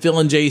yes to Phil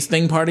and Jay's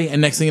thing party,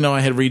 and next thing you know,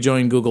 I had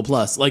rejoined Google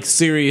Plus. Like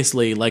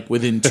seriously, like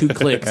within 2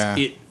 clicks, Yeah.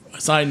 it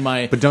signed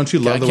my. But don't you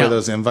love the way account.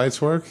 those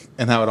invites work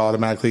and how it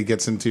automatically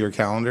gets into your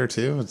calendar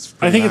too? It's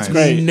I think it's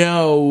pretty great.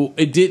 No,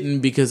 it didn't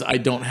because I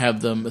don't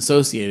have them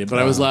associated. But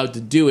I was allowed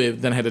to do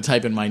it. Then I had to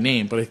type in my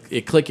name. But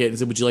it click it and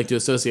said, "Would you like to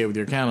associate with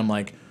your account?" I'm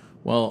like,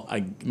 "Well,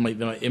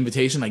 my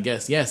invitation, I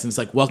guess yes." And it's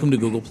like, "Welcome to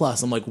Google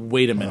Plus." I'm like,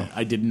 "Wait a minute,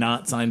 I did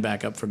not sign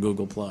back up for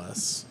Google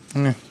Plus."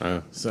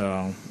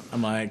 So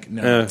I'm like,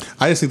 no.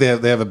 I just think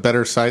they have a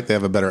better site. They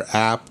have a better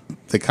app.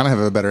 They kind of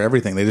have a better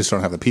everything. They just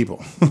don't have the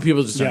people.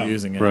 People just aren't Yeah.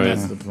 using it. Right.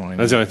 That's the point.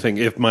 That's the only thing.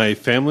 If my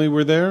family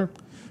were there,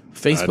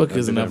 Facebook I'd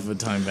is be enough there. of a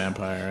time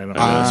vampire. I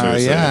don't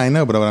seriously. Yeah, I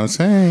know. But what I'm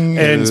saying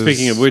and is,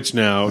 speaking of which,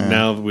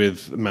 now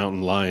with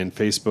Mountain Lion,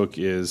 Facebook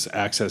is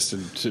access to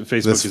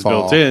Facebook This is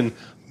fall. built in.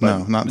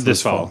 No, not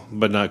this fall,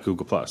 but not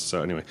Google Plus.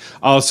 So anyway,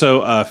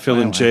 also Phil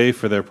and Jay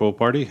for their pool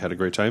party had a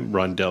great time.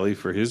 Rondelli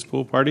for his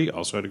pool party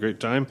also had a great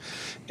time,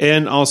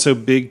 and also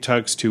big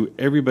tugs to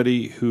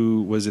everybody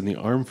who was in the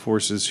armed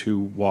forces who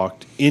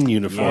walked in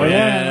uniform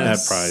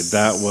Yes. at Pride.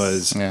 That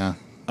was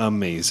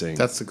amazing.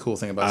 That's the cool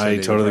thing about. I San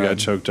Diego totally Pride. got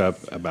choked up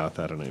about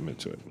that, and I admit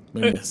to it.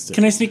 We missed it.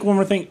 Can I sneak one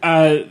more thing?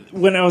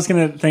 When I was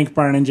going to thank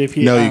Brian and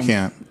JP. No, you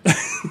can't.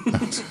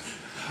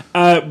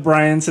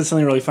 Brian said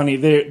something really funny.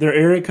 Their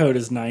area code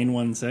is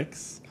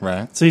 916.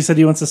 Right. So he said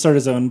he wants to start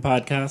his own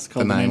podcast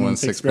called The the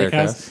 916 916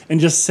 Bearcast Bearcast. and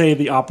just say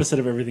the opposite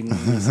of everything we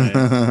say.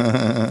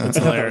 It's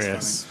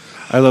hilarious.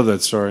 I love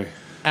that story.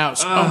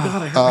 Ouch. Oh,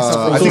 God, I hurt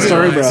myself. I think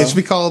sorry, bro. it should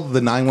be called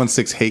the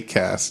 916 Hate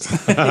Cast.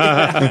 Oh,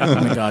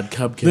 my God.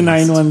 Cub The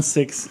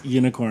 916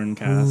 Unicorn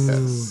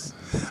Cast.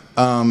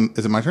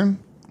 Is it my turn?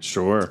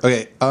 Sure.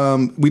 Okay.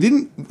 We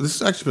didn't. This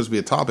is actually supposed to be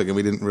a topic, and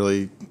we didn't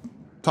really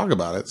talk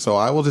about it. So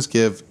I will just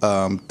give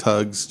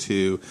tugs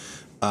to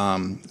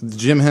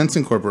Jim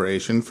Henson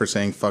Corporation for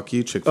saying "fuck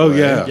you, Chick-fil-A." Oh,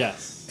 yeah.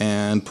 Yes.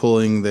 And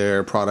pulling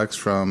their products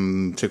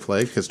from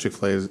Chick-fil-A because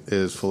Chick-fil-A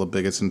is full of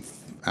bigots and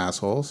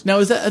assholes. Now,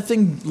 is that a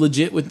thing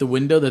legit with the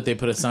window that they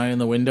put a sign in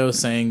the window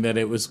saying that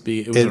it was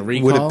a recall?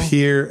 It would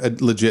appear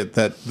legit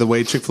that the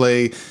way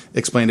Chick-fil-A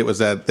explained it was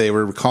that they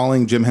were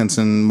recalling Jim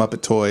Henson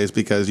Muppet toys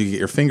because you get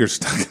your fingers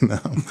stuck in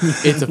them.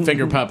 It's a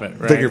finger puppet,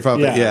 right? Finger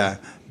puppet, yeah.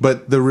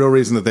 But the real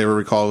reason that they were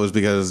recalled was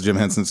because Jim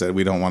Henson said,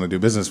 we don't want to do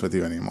business with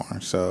you anymore.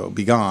 So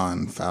be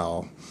gone,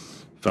 foul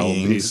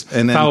beings.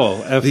 And then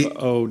foul,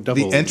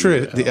 F-O-W.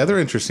 The other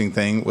interesting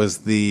thing was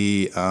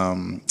there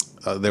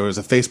was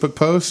a Facebook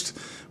post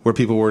where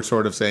people were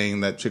sort of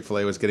saying that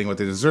Chick-fil-A was getting what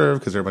they deserve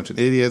because they're a bunch of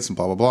idiots and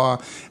blah, blah, blah.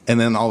 And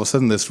then all of a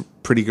sudden this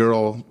pretty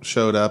girl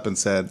showed up and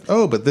said,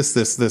 oh, but this,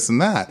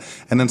 and that.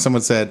 And then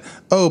someone said,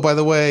 oh, by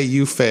the way,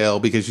 you fail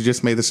because you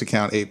just made this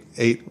account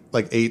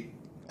eight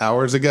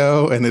hours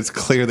ago, and it's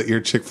clear that you're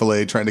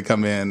Chick-fil-A trying to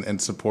come in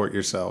and support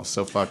yourself.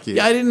 So fuck you.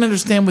 Yeah, I didn't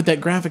understand what that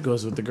graphic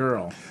was with the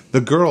girl.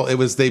 The girl,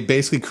 they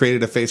basically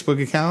created a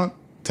Facebook account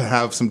to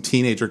have some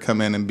teenager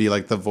come in and be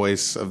like the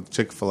voice of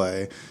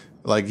Chick-fil-A.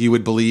 Like you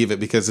would believe it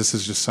because this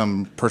is just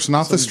some person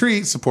off the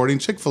street supporting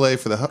Chick-fil-A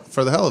for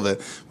the hell of it.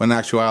 When in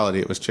actuality,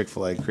 it was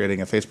Chick-fil-A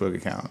creating a Facebook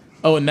account.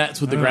 Oh, and that's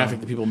with the graphic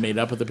that people made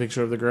up with the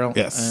picture of the girl?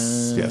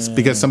 Yes,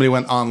 because somebody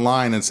went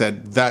online and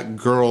said that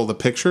girl, the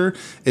picture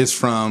is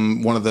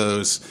from one of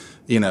those,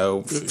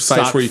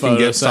 sites where you can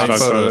get stock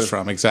photos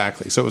from.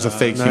 Exactly. So it was a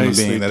fake human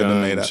being that had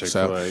been made up.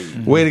 Chick-fil-A.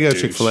 So way to go,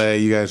 Chick-fil-A.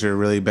 You guys are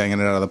really banging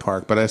it out of the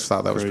park. But I just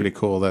thought that was pretty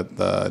cool that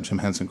the Jim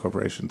Henson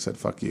Corporation said,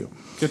 fuck you.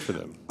 Good for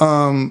them.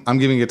 I'm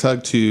giving a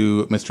tug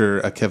to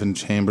Mr. Kevin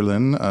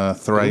Chamberlain,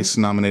 thrice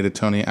nominated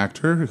Tony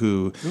actor,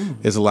 who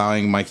is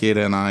allowing Mike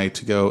Yeda and I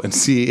to go and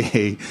see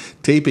a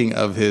taping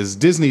of his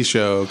Disney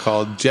show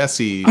called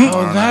Jessie.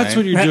 Oh, that's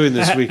what you're doing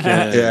this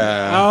weekend.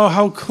 Yeah. Oh,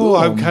 how cool.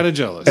 I'm kind of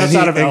jealous. That's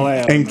out of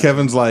LA. And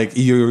Kevin's like,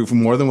 you're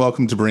more than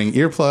welcome to bring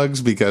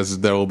earplugs because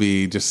there will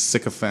be just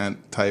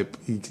sycophant type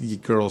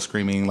girl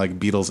screaming like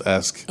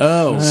Beatles-esque.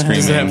 Oh,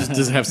 screaming.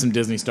 Does it have some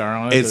Disney star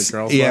on it?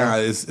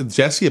 It's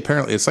Jessie.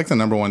 Apparently, it's like the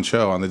number one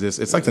show on the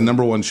Disney. It's like the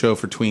number one show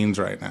for tweens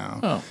right now.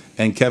 Oh.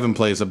 And Kevin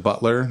plays a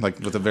butler, like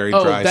with a very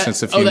dry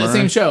sense of humor. Oh, that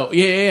same show.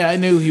 Yeah. I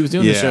knew he was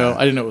doing the show. I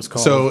didn't know what it was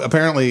called. So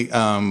apparently,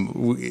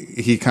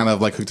 he kind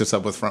of like hooked us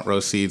up with front row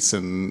seats,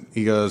 and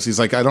he's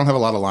like, I don't have a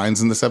lot of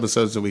lines in this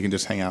episode, so we can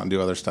just hang out and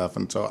do other stuff.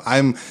 And so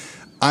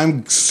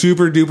I'm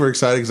super duper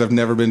excited because I've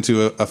never been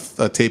to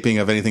a taping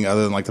of anything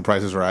other than like The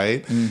Price is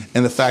Right. And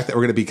the fact that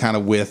we're going to be kind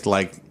of with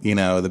like,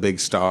 the big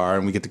star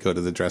and we get to go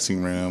to the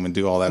dressing room and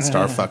do all that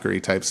star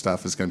fuckery type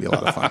stuff is going to be a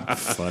lot of fun.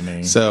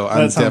 Funny. So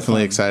I'm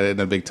definitely excited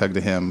and a big tug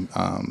to him.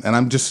 And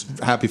I'm just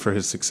happy for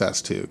his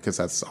success too, because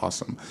that's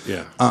awesome.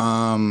 Yeah.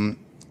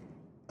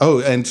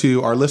 And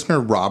to our listener,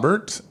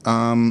 Robert,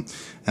 and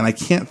I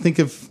can't think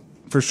of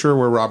for sure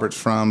where Robert's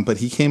from, but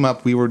he came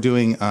up, we were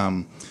doing,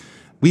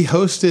 we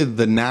hosted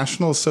the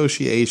National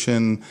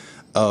Association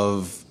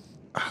of,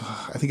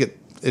 I think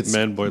it's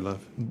Man, Boy,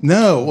 Love.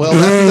 No, well,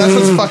 that's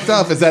what's fucked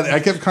up is that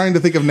I kept trying to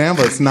think of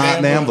NAMBLA. It's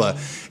not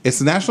NAMBLA. It's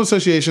the National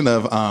Association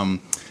of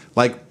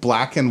like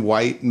black and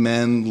white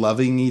men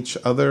loving each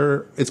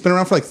other. It's been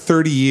around for like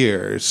 30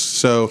 years.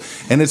 So,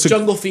 and it's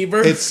Jungle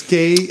Fever. It's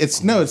gay.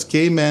 It's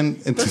gay men.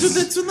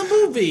 That's in the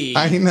movie.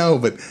 I know,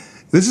 but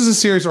this is a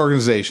serious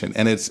organization,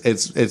 and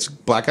it's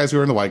black guys who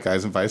are into white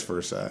guys and vice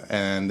versa,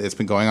 and it's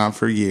been going on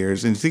for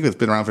years. And you think it's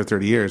been around for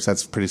 30 years?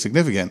 That's pretty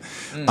significant.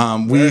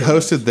 We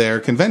hosted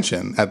their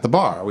convention at the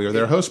bar. We were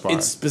their host bar.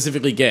 It's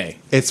specifically gay.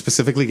 It's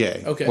specifically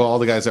gay. Okay. Well, all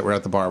the guys that were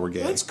at the bar were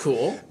gay. That's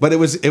cool. But it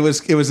was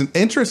an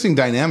interesting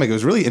dynamic. It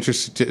was really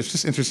interesting. It's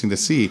just interesting to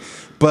see.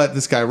 But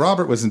this guy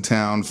Robert was in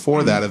town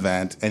for that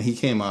event, and he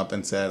came up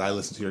and said, "I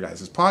listened to your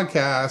guys'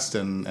 podcast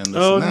and this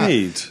and that."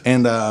 Neat.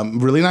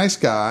 And really nice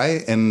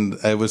guy, and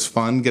it was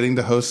fun getting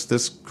to host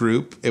this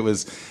group.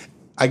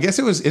 I guess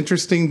it was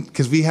interesting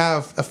because we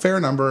have a fair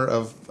number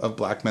of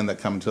black men that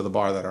come to the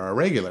bar that are our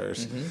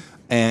regulars.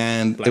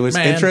 And it was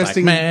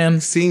interesting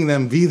seeing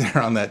them be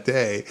there on that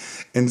day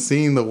and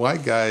seeing the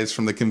white guys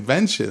from the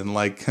convention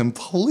like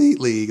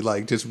completely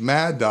like just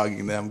mad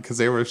dogging them because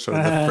they were sort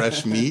of the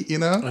fresh meat,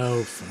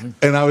 Oh, funny.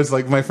 And I was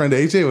like, my friend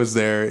AJ was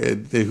there,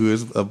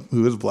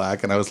 who is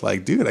black, and I was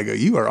like, dude,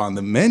 you are on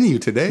the menu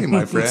today,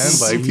 my friend.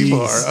 Like people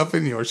are up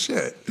in your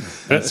shit.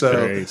 That's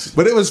great.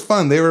 But it was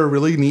fun. They were a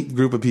really neat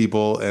group of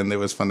people, and it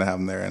was fun to have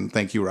them there. And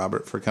thank you,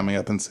 Robert, for coming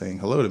up and saying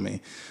hello to me.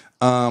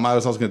 I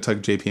was also going to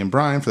tug JP and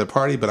Brian for the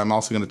party, but I'm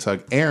also going to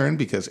tug Aaron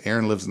because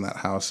Aaron lives in that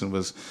house and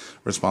was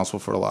responsible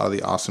for a lot of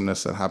the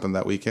awesomeness that happened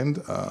that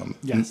weekend.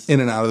 Yes. In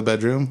and out of the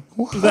bedroom.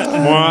 What?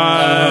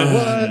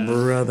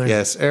 Brother.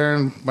 Yes,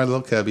 Aaron, my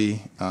little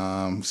cubby.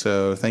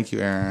 So thank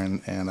you,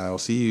 Aaron, and I will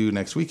see you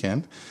next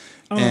weekend.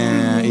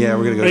 And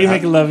we're gonna go. Are you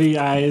making lovey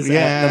eyes?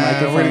 At the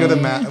microphone?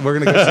 We're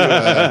gonna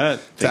go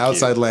to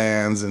Outside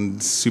Lands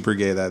and super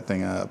gay that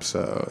thing up.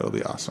 So it'll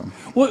be awesome.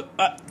 What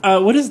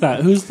is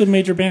that? Who's the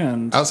major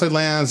band? Outside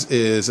Lands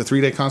is a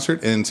 3-day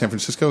concert in San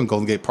Francisco in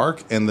Golden Gate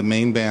Park, and the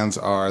main bands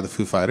are the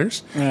Foo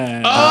Fighters.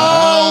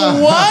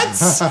 Oh,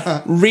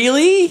 what?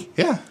 Really?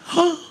 Yeah.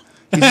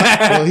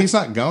 He's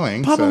not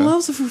going. Papa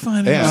loves the Foo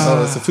Fighters. Yeah,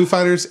 so it's the Foo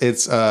Fighters.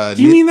 It's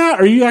do you mean that?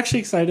 Are you actually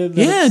excited?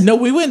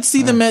 We went to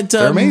see them at.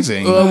 They're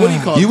amazing. What do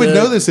you call it? You would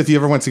know this if you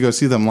ever went to go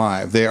see them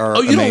live. They are.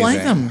 Oh, you amazing. don't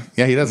like them?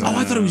 Yeah, he doesn't. Oh,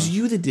 I thought it was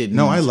you that did.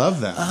 No, I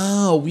love them.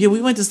 Oh, yeah,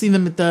 we went to see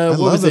them at the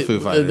Foo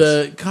Fighters.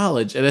 the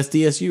college at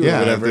SDSU or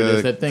whatever it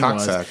is that thing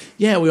was.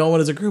 Yeah, we all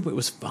went as a group. It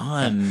was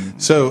fun.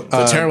 So it's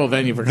a terrible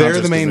venue for they're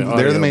concerts.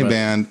 They're the main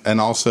band, and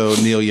also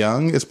Neil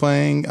Young is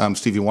playing.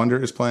 Stevie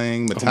Wonder is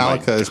playing.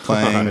 Metallica is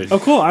playing. Oh,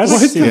 cool! I would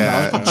like to see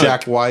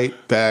Jack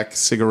White, Beck,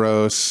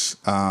 Sigaros.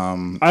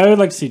 I would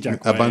like to see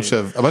Jack White. A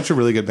bunch of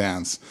really good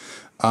bands.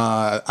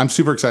 I'm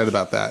super excited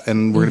about that,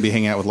 and we're going to be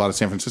hanging out with a lot of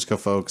San Francisco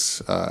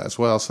folks as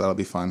well, so that'll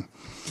be fun.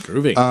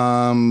 Groovy.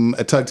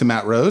 A tug to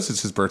Matt Rose.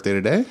 It's his birthday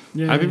today.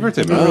 Happy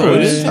birthday, Matt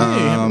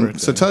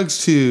Rose. So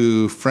tugs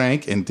to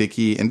Frank and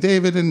Dickie and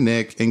David and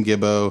Nick and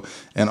Gibbo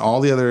and all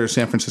the other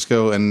San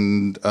Francisco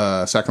and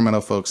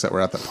Sacramento folks that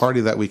were at that party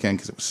that weekend,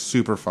 because it was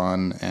super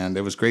fun and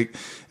it was great,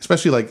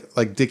 especially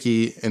like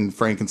Dickie and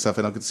Frank and stuff.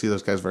 I don't get to see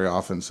those guys very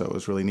often, so it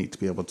was really neat to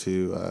be able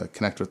to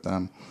connect with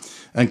them.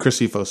 And Chris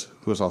Sifos,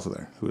 who was also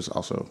there, who was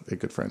also a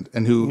good friend,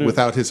 and who,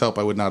 without his help,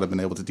 I would not have been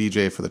able to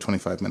DJ for the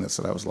 25 minutes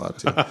that I was allowed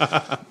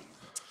to.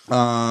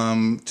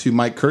 To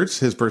Mike Kurtz,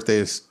 his birthday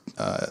is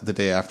the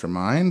day after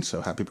mine,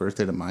 so happy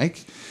birthday to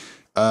Mike.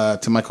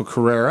 To Michael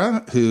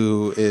Carrera,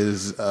 who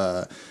is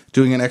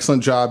doing an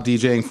excellent job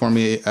DJing for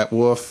me at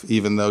Wolf,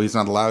 even though he's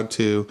not allowed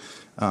to,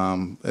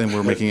 and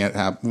we're making it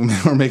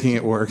we're making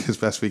it work as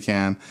best we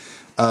can.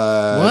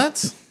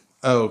 What?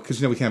 Oh, because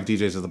we can't have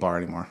DJs at the bar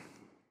anymore.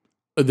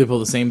 They pull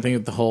the same thing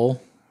at the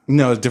hole?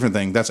 No, it's a different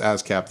thing. That's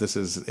ASCAP. This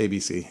is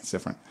ABC. It's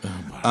different.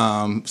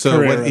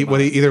 So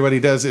what he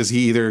does is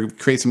he either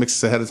creates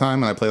mixes ahead of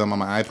time and I play them on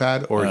my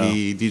iPad, or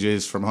he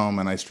DJs from home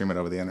and I stream it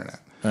over the internet.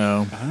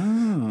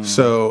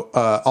 So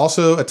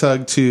also a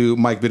tug to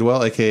Mike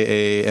Bidwell,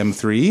 aka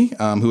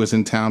M3, who was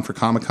in town for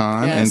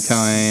ComiCon and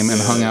came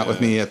and hung out with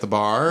me at the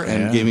bar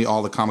and gave me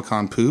all the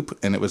ComiCon poop,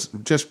 and it was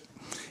just.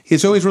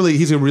 He's a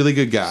really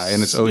good guy,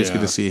 and it's always good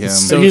to see him.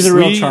 So he's a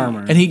real charmer.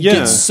 And he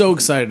gets so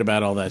excited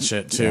about all that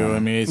shit, too. Yeah. I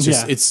mean, it's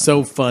just it's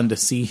so fun to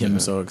see him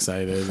so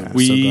excited.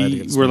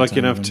 We were lucky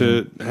enough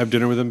to have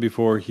dinner with him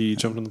before he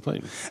jumped on the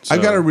plane. So. I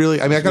got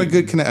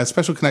a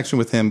special connection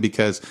with him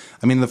because,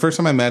 the first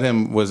time I met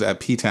him was at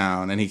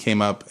P-Town, and he came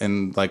up,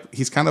 and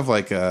he's kind of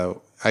like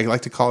I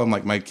like to call him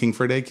like my King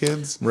for a Day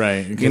kids.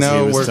 Right.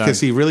 Because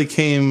he really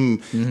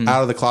came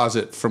out of the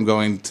closet from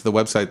going to the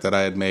website that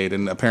I had made,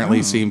 and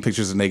apparently seeing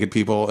pictures of naked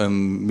people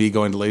and me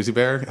going to Lazy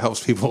Bear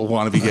helps people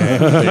want to be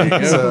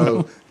gay.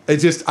 So it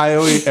just,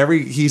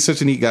 he's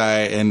such a neat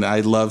guy, and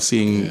I love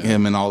seeing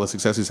him and all the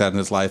success he's had in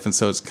his life, and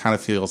so it kind of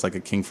feels like a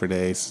King for a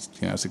Day,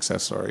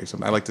 success story. So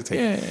I like to take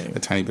a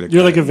tiny bit of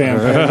You're like a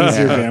vampire. He's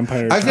your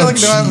vampire. I feel like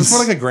it's more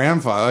like a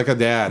grandfather, like a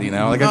dad,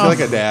 I feel like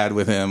a dad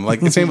with him. Like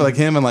the same with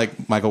him and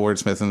like Michael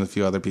Wordsmith and a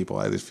few other people.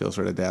 I just feel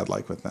sort of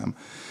dad-like with them.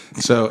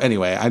 So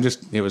anyway,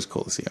 it was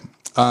cool to see him.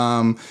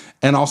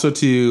 And also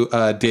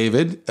to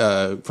David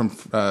from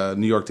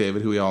New York,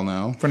 David, who we all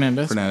know.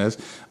 Fernandez.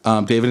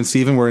 David and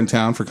Steven were in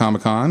town for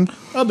ComiCon.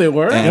 Oh, they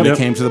were? And we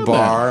came to the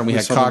bar, and we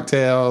had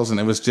cocktails, and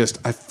it was just,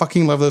 I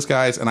fucking love those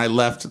guys. And I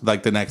left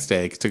the next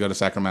day to go to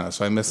Sacramento,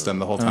 so I missed them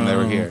the whole time they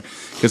were here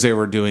because they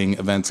were doing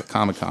events at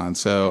Comic-Con.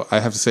 So I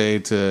have to say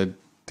to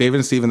David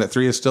and Steven that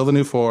 3 is still the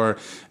new 4,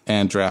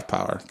 and draft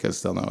power,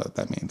 because they'll know what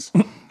that means.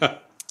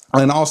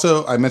 And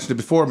also, I mentioned it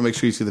before, but make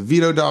sure you see the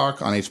Vito doc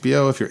on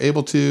HBO if you're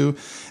able to.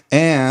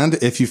 And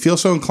if you feel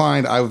so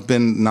inclined, I've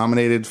been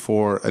nominated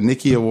for a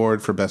Nicky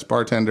Award for Best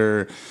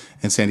Bartender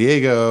in San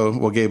Diego.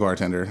 Well, gay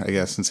bartender, I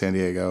guess, in San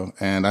Diego.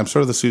 And I'm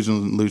sort of the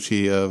Susan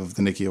Lucci of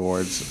the Nicky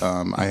Awards.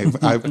 I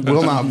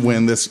will not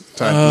win this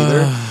time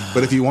either.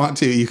 But if you want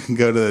to, you can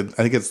go to,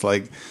 I think it's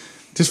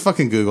just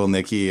fucking Google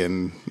Nikki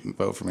and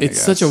vote for me.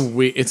 It's such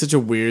a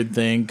weird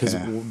thing because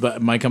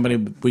my company,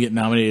 we get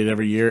nominated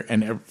every year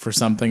and for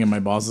something, and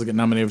my bosses get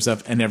nominated for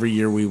stuff, and every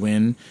year we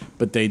win,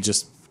 but they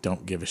just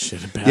don't give a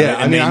shit about it.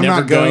 And I'm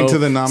not going to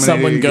the nominating.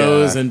 Someone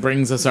goes and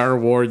brings us our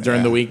award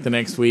during the week the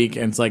next week,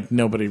 and it's like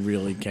nobody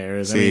really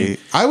cares. See,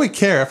 I would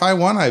care if I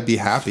won. I'd be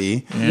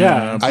happy.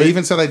 Yeah, I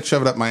even said I'd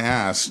shove it up my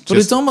ass. But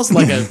it's almost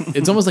like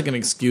an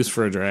excuse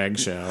for a drag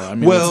show. I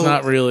mean, it's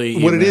not really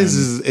what it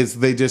is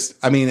they just.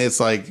 I mean, it's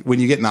like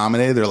when you get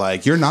nominated, they're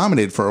like, "You're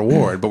nominated for an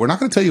award, but we're not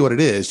going to tell you what it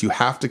is. You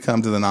have to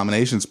come to the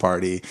nominations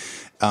party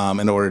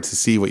in order to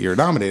see what you're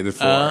nominated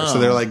for." So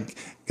they're like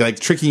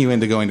tricking you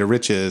into going to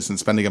Riches and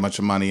spending a bunch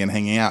of money and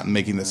hanging out and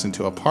making this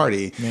into a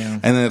party. Yeah.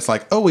 And then it's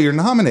like, oh, well, you're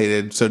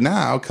nominated. So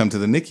now come to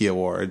the Nicky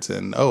Awards.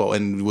 And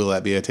will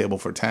that be a table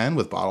for 10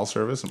 with bottle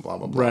service and blah,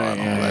 blah, blah, and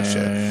all that shit.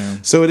 Yeah.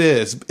 So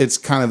it's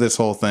kind of this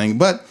whole thing.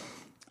 But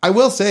I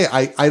will say,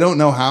 I don't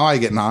know how I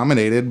get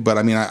nominated, but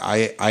I mean,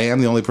 I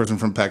am the only person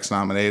from PEX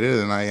nominated,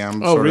 and I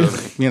am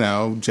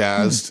of,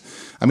 jazzed.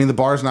 I mean, the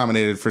bar's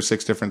nominated for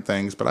 6 different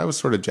things, but I was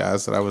sort of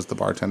jazzed that I was the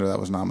bartender that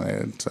was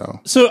nominated.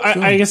 So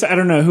I guess I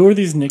don't know, who are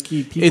these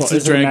Nikki people? It's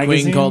a drag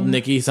queen called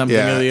Nikki something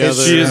or the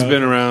other. She has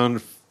been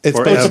around It's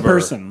It's a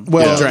person.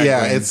 Well, Drag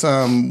yeah, queen.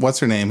 it's what's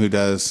her name who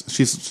does?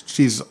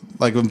 She's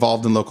like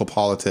involved in local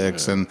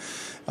politics, and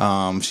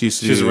she used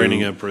to. She's do, a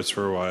reigning empress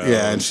for a while.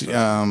 Yeah, and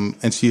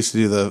she used to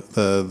do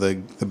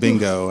the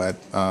bingo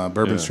at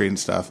Bourbon Street and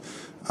stuff.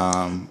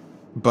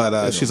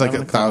 But she's like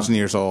 1,000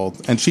 years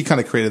old, and she kind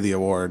of created the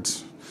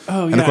awards.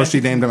 Oh, yeah. And of course,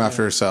 she named them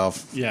after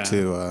herself. Yeah.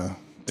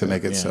 To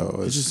make it so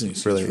It it's just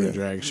needs really for a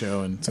drag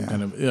show and some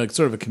kind of like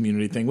sort of a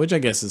community thing, which I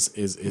guess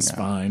is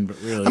fine, but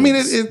really, I mean,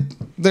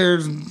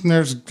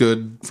 there's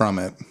good from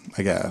it,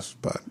 I guess.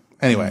 But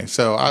anyway,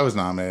 so I was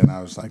nominated, and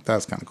I was like,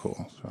 that's kind of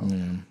cool. So,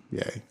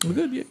 yay. well,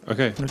 good. Yeah.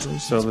 Okay,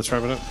 so let's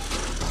wrap it up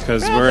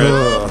because we're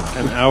at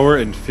an hour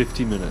and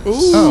 50 minutes.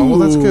 Oh, well,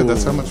 that's good.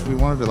 That's how much we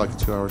wanted it, like a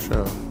 2-hour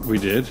show. We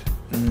did.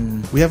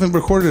 We haven't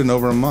recorded in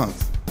over a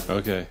month.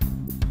 Okay,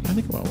 I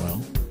think it went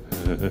well.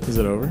 Is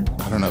it over?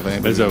 I don't know if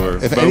anybody. it's over.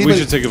 If But anybody, we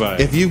should say goodbye.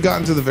 If you've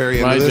gotten to the very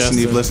end Bye, of this and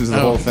you've Justin. listened to the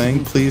Oh. whole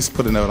thing, please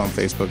put a note on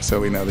Facebook so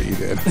we know that you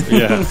did.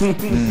 Yeah.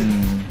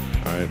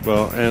 All right.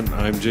 Well, and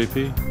I'm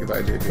JP.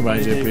 Goodbye, JP. Goodbye,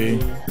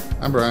 JP.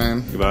 I'm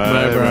Brian. Goodbye,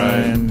 Bye,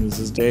 Brian. This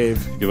is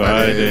Dave. Goodbye,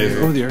 Bye, Dave.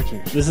 Dave. Oh, the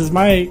art. This is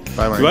Mike.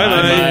 Bye, Mike. Goodbye,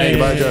 Mike.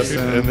 Goodbye, Justin.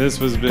 And this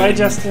was been Bye,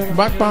 Justin.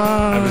 Bye,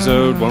 bye.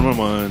 episode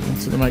 111.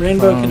 To the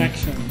Rainbow microphone.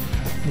 Connection.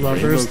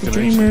 Lovers, Rainbow the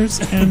dreamers,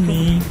 and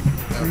me.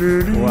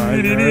 Why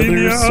are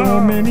there so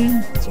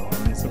many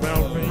stories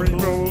about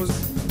rainbow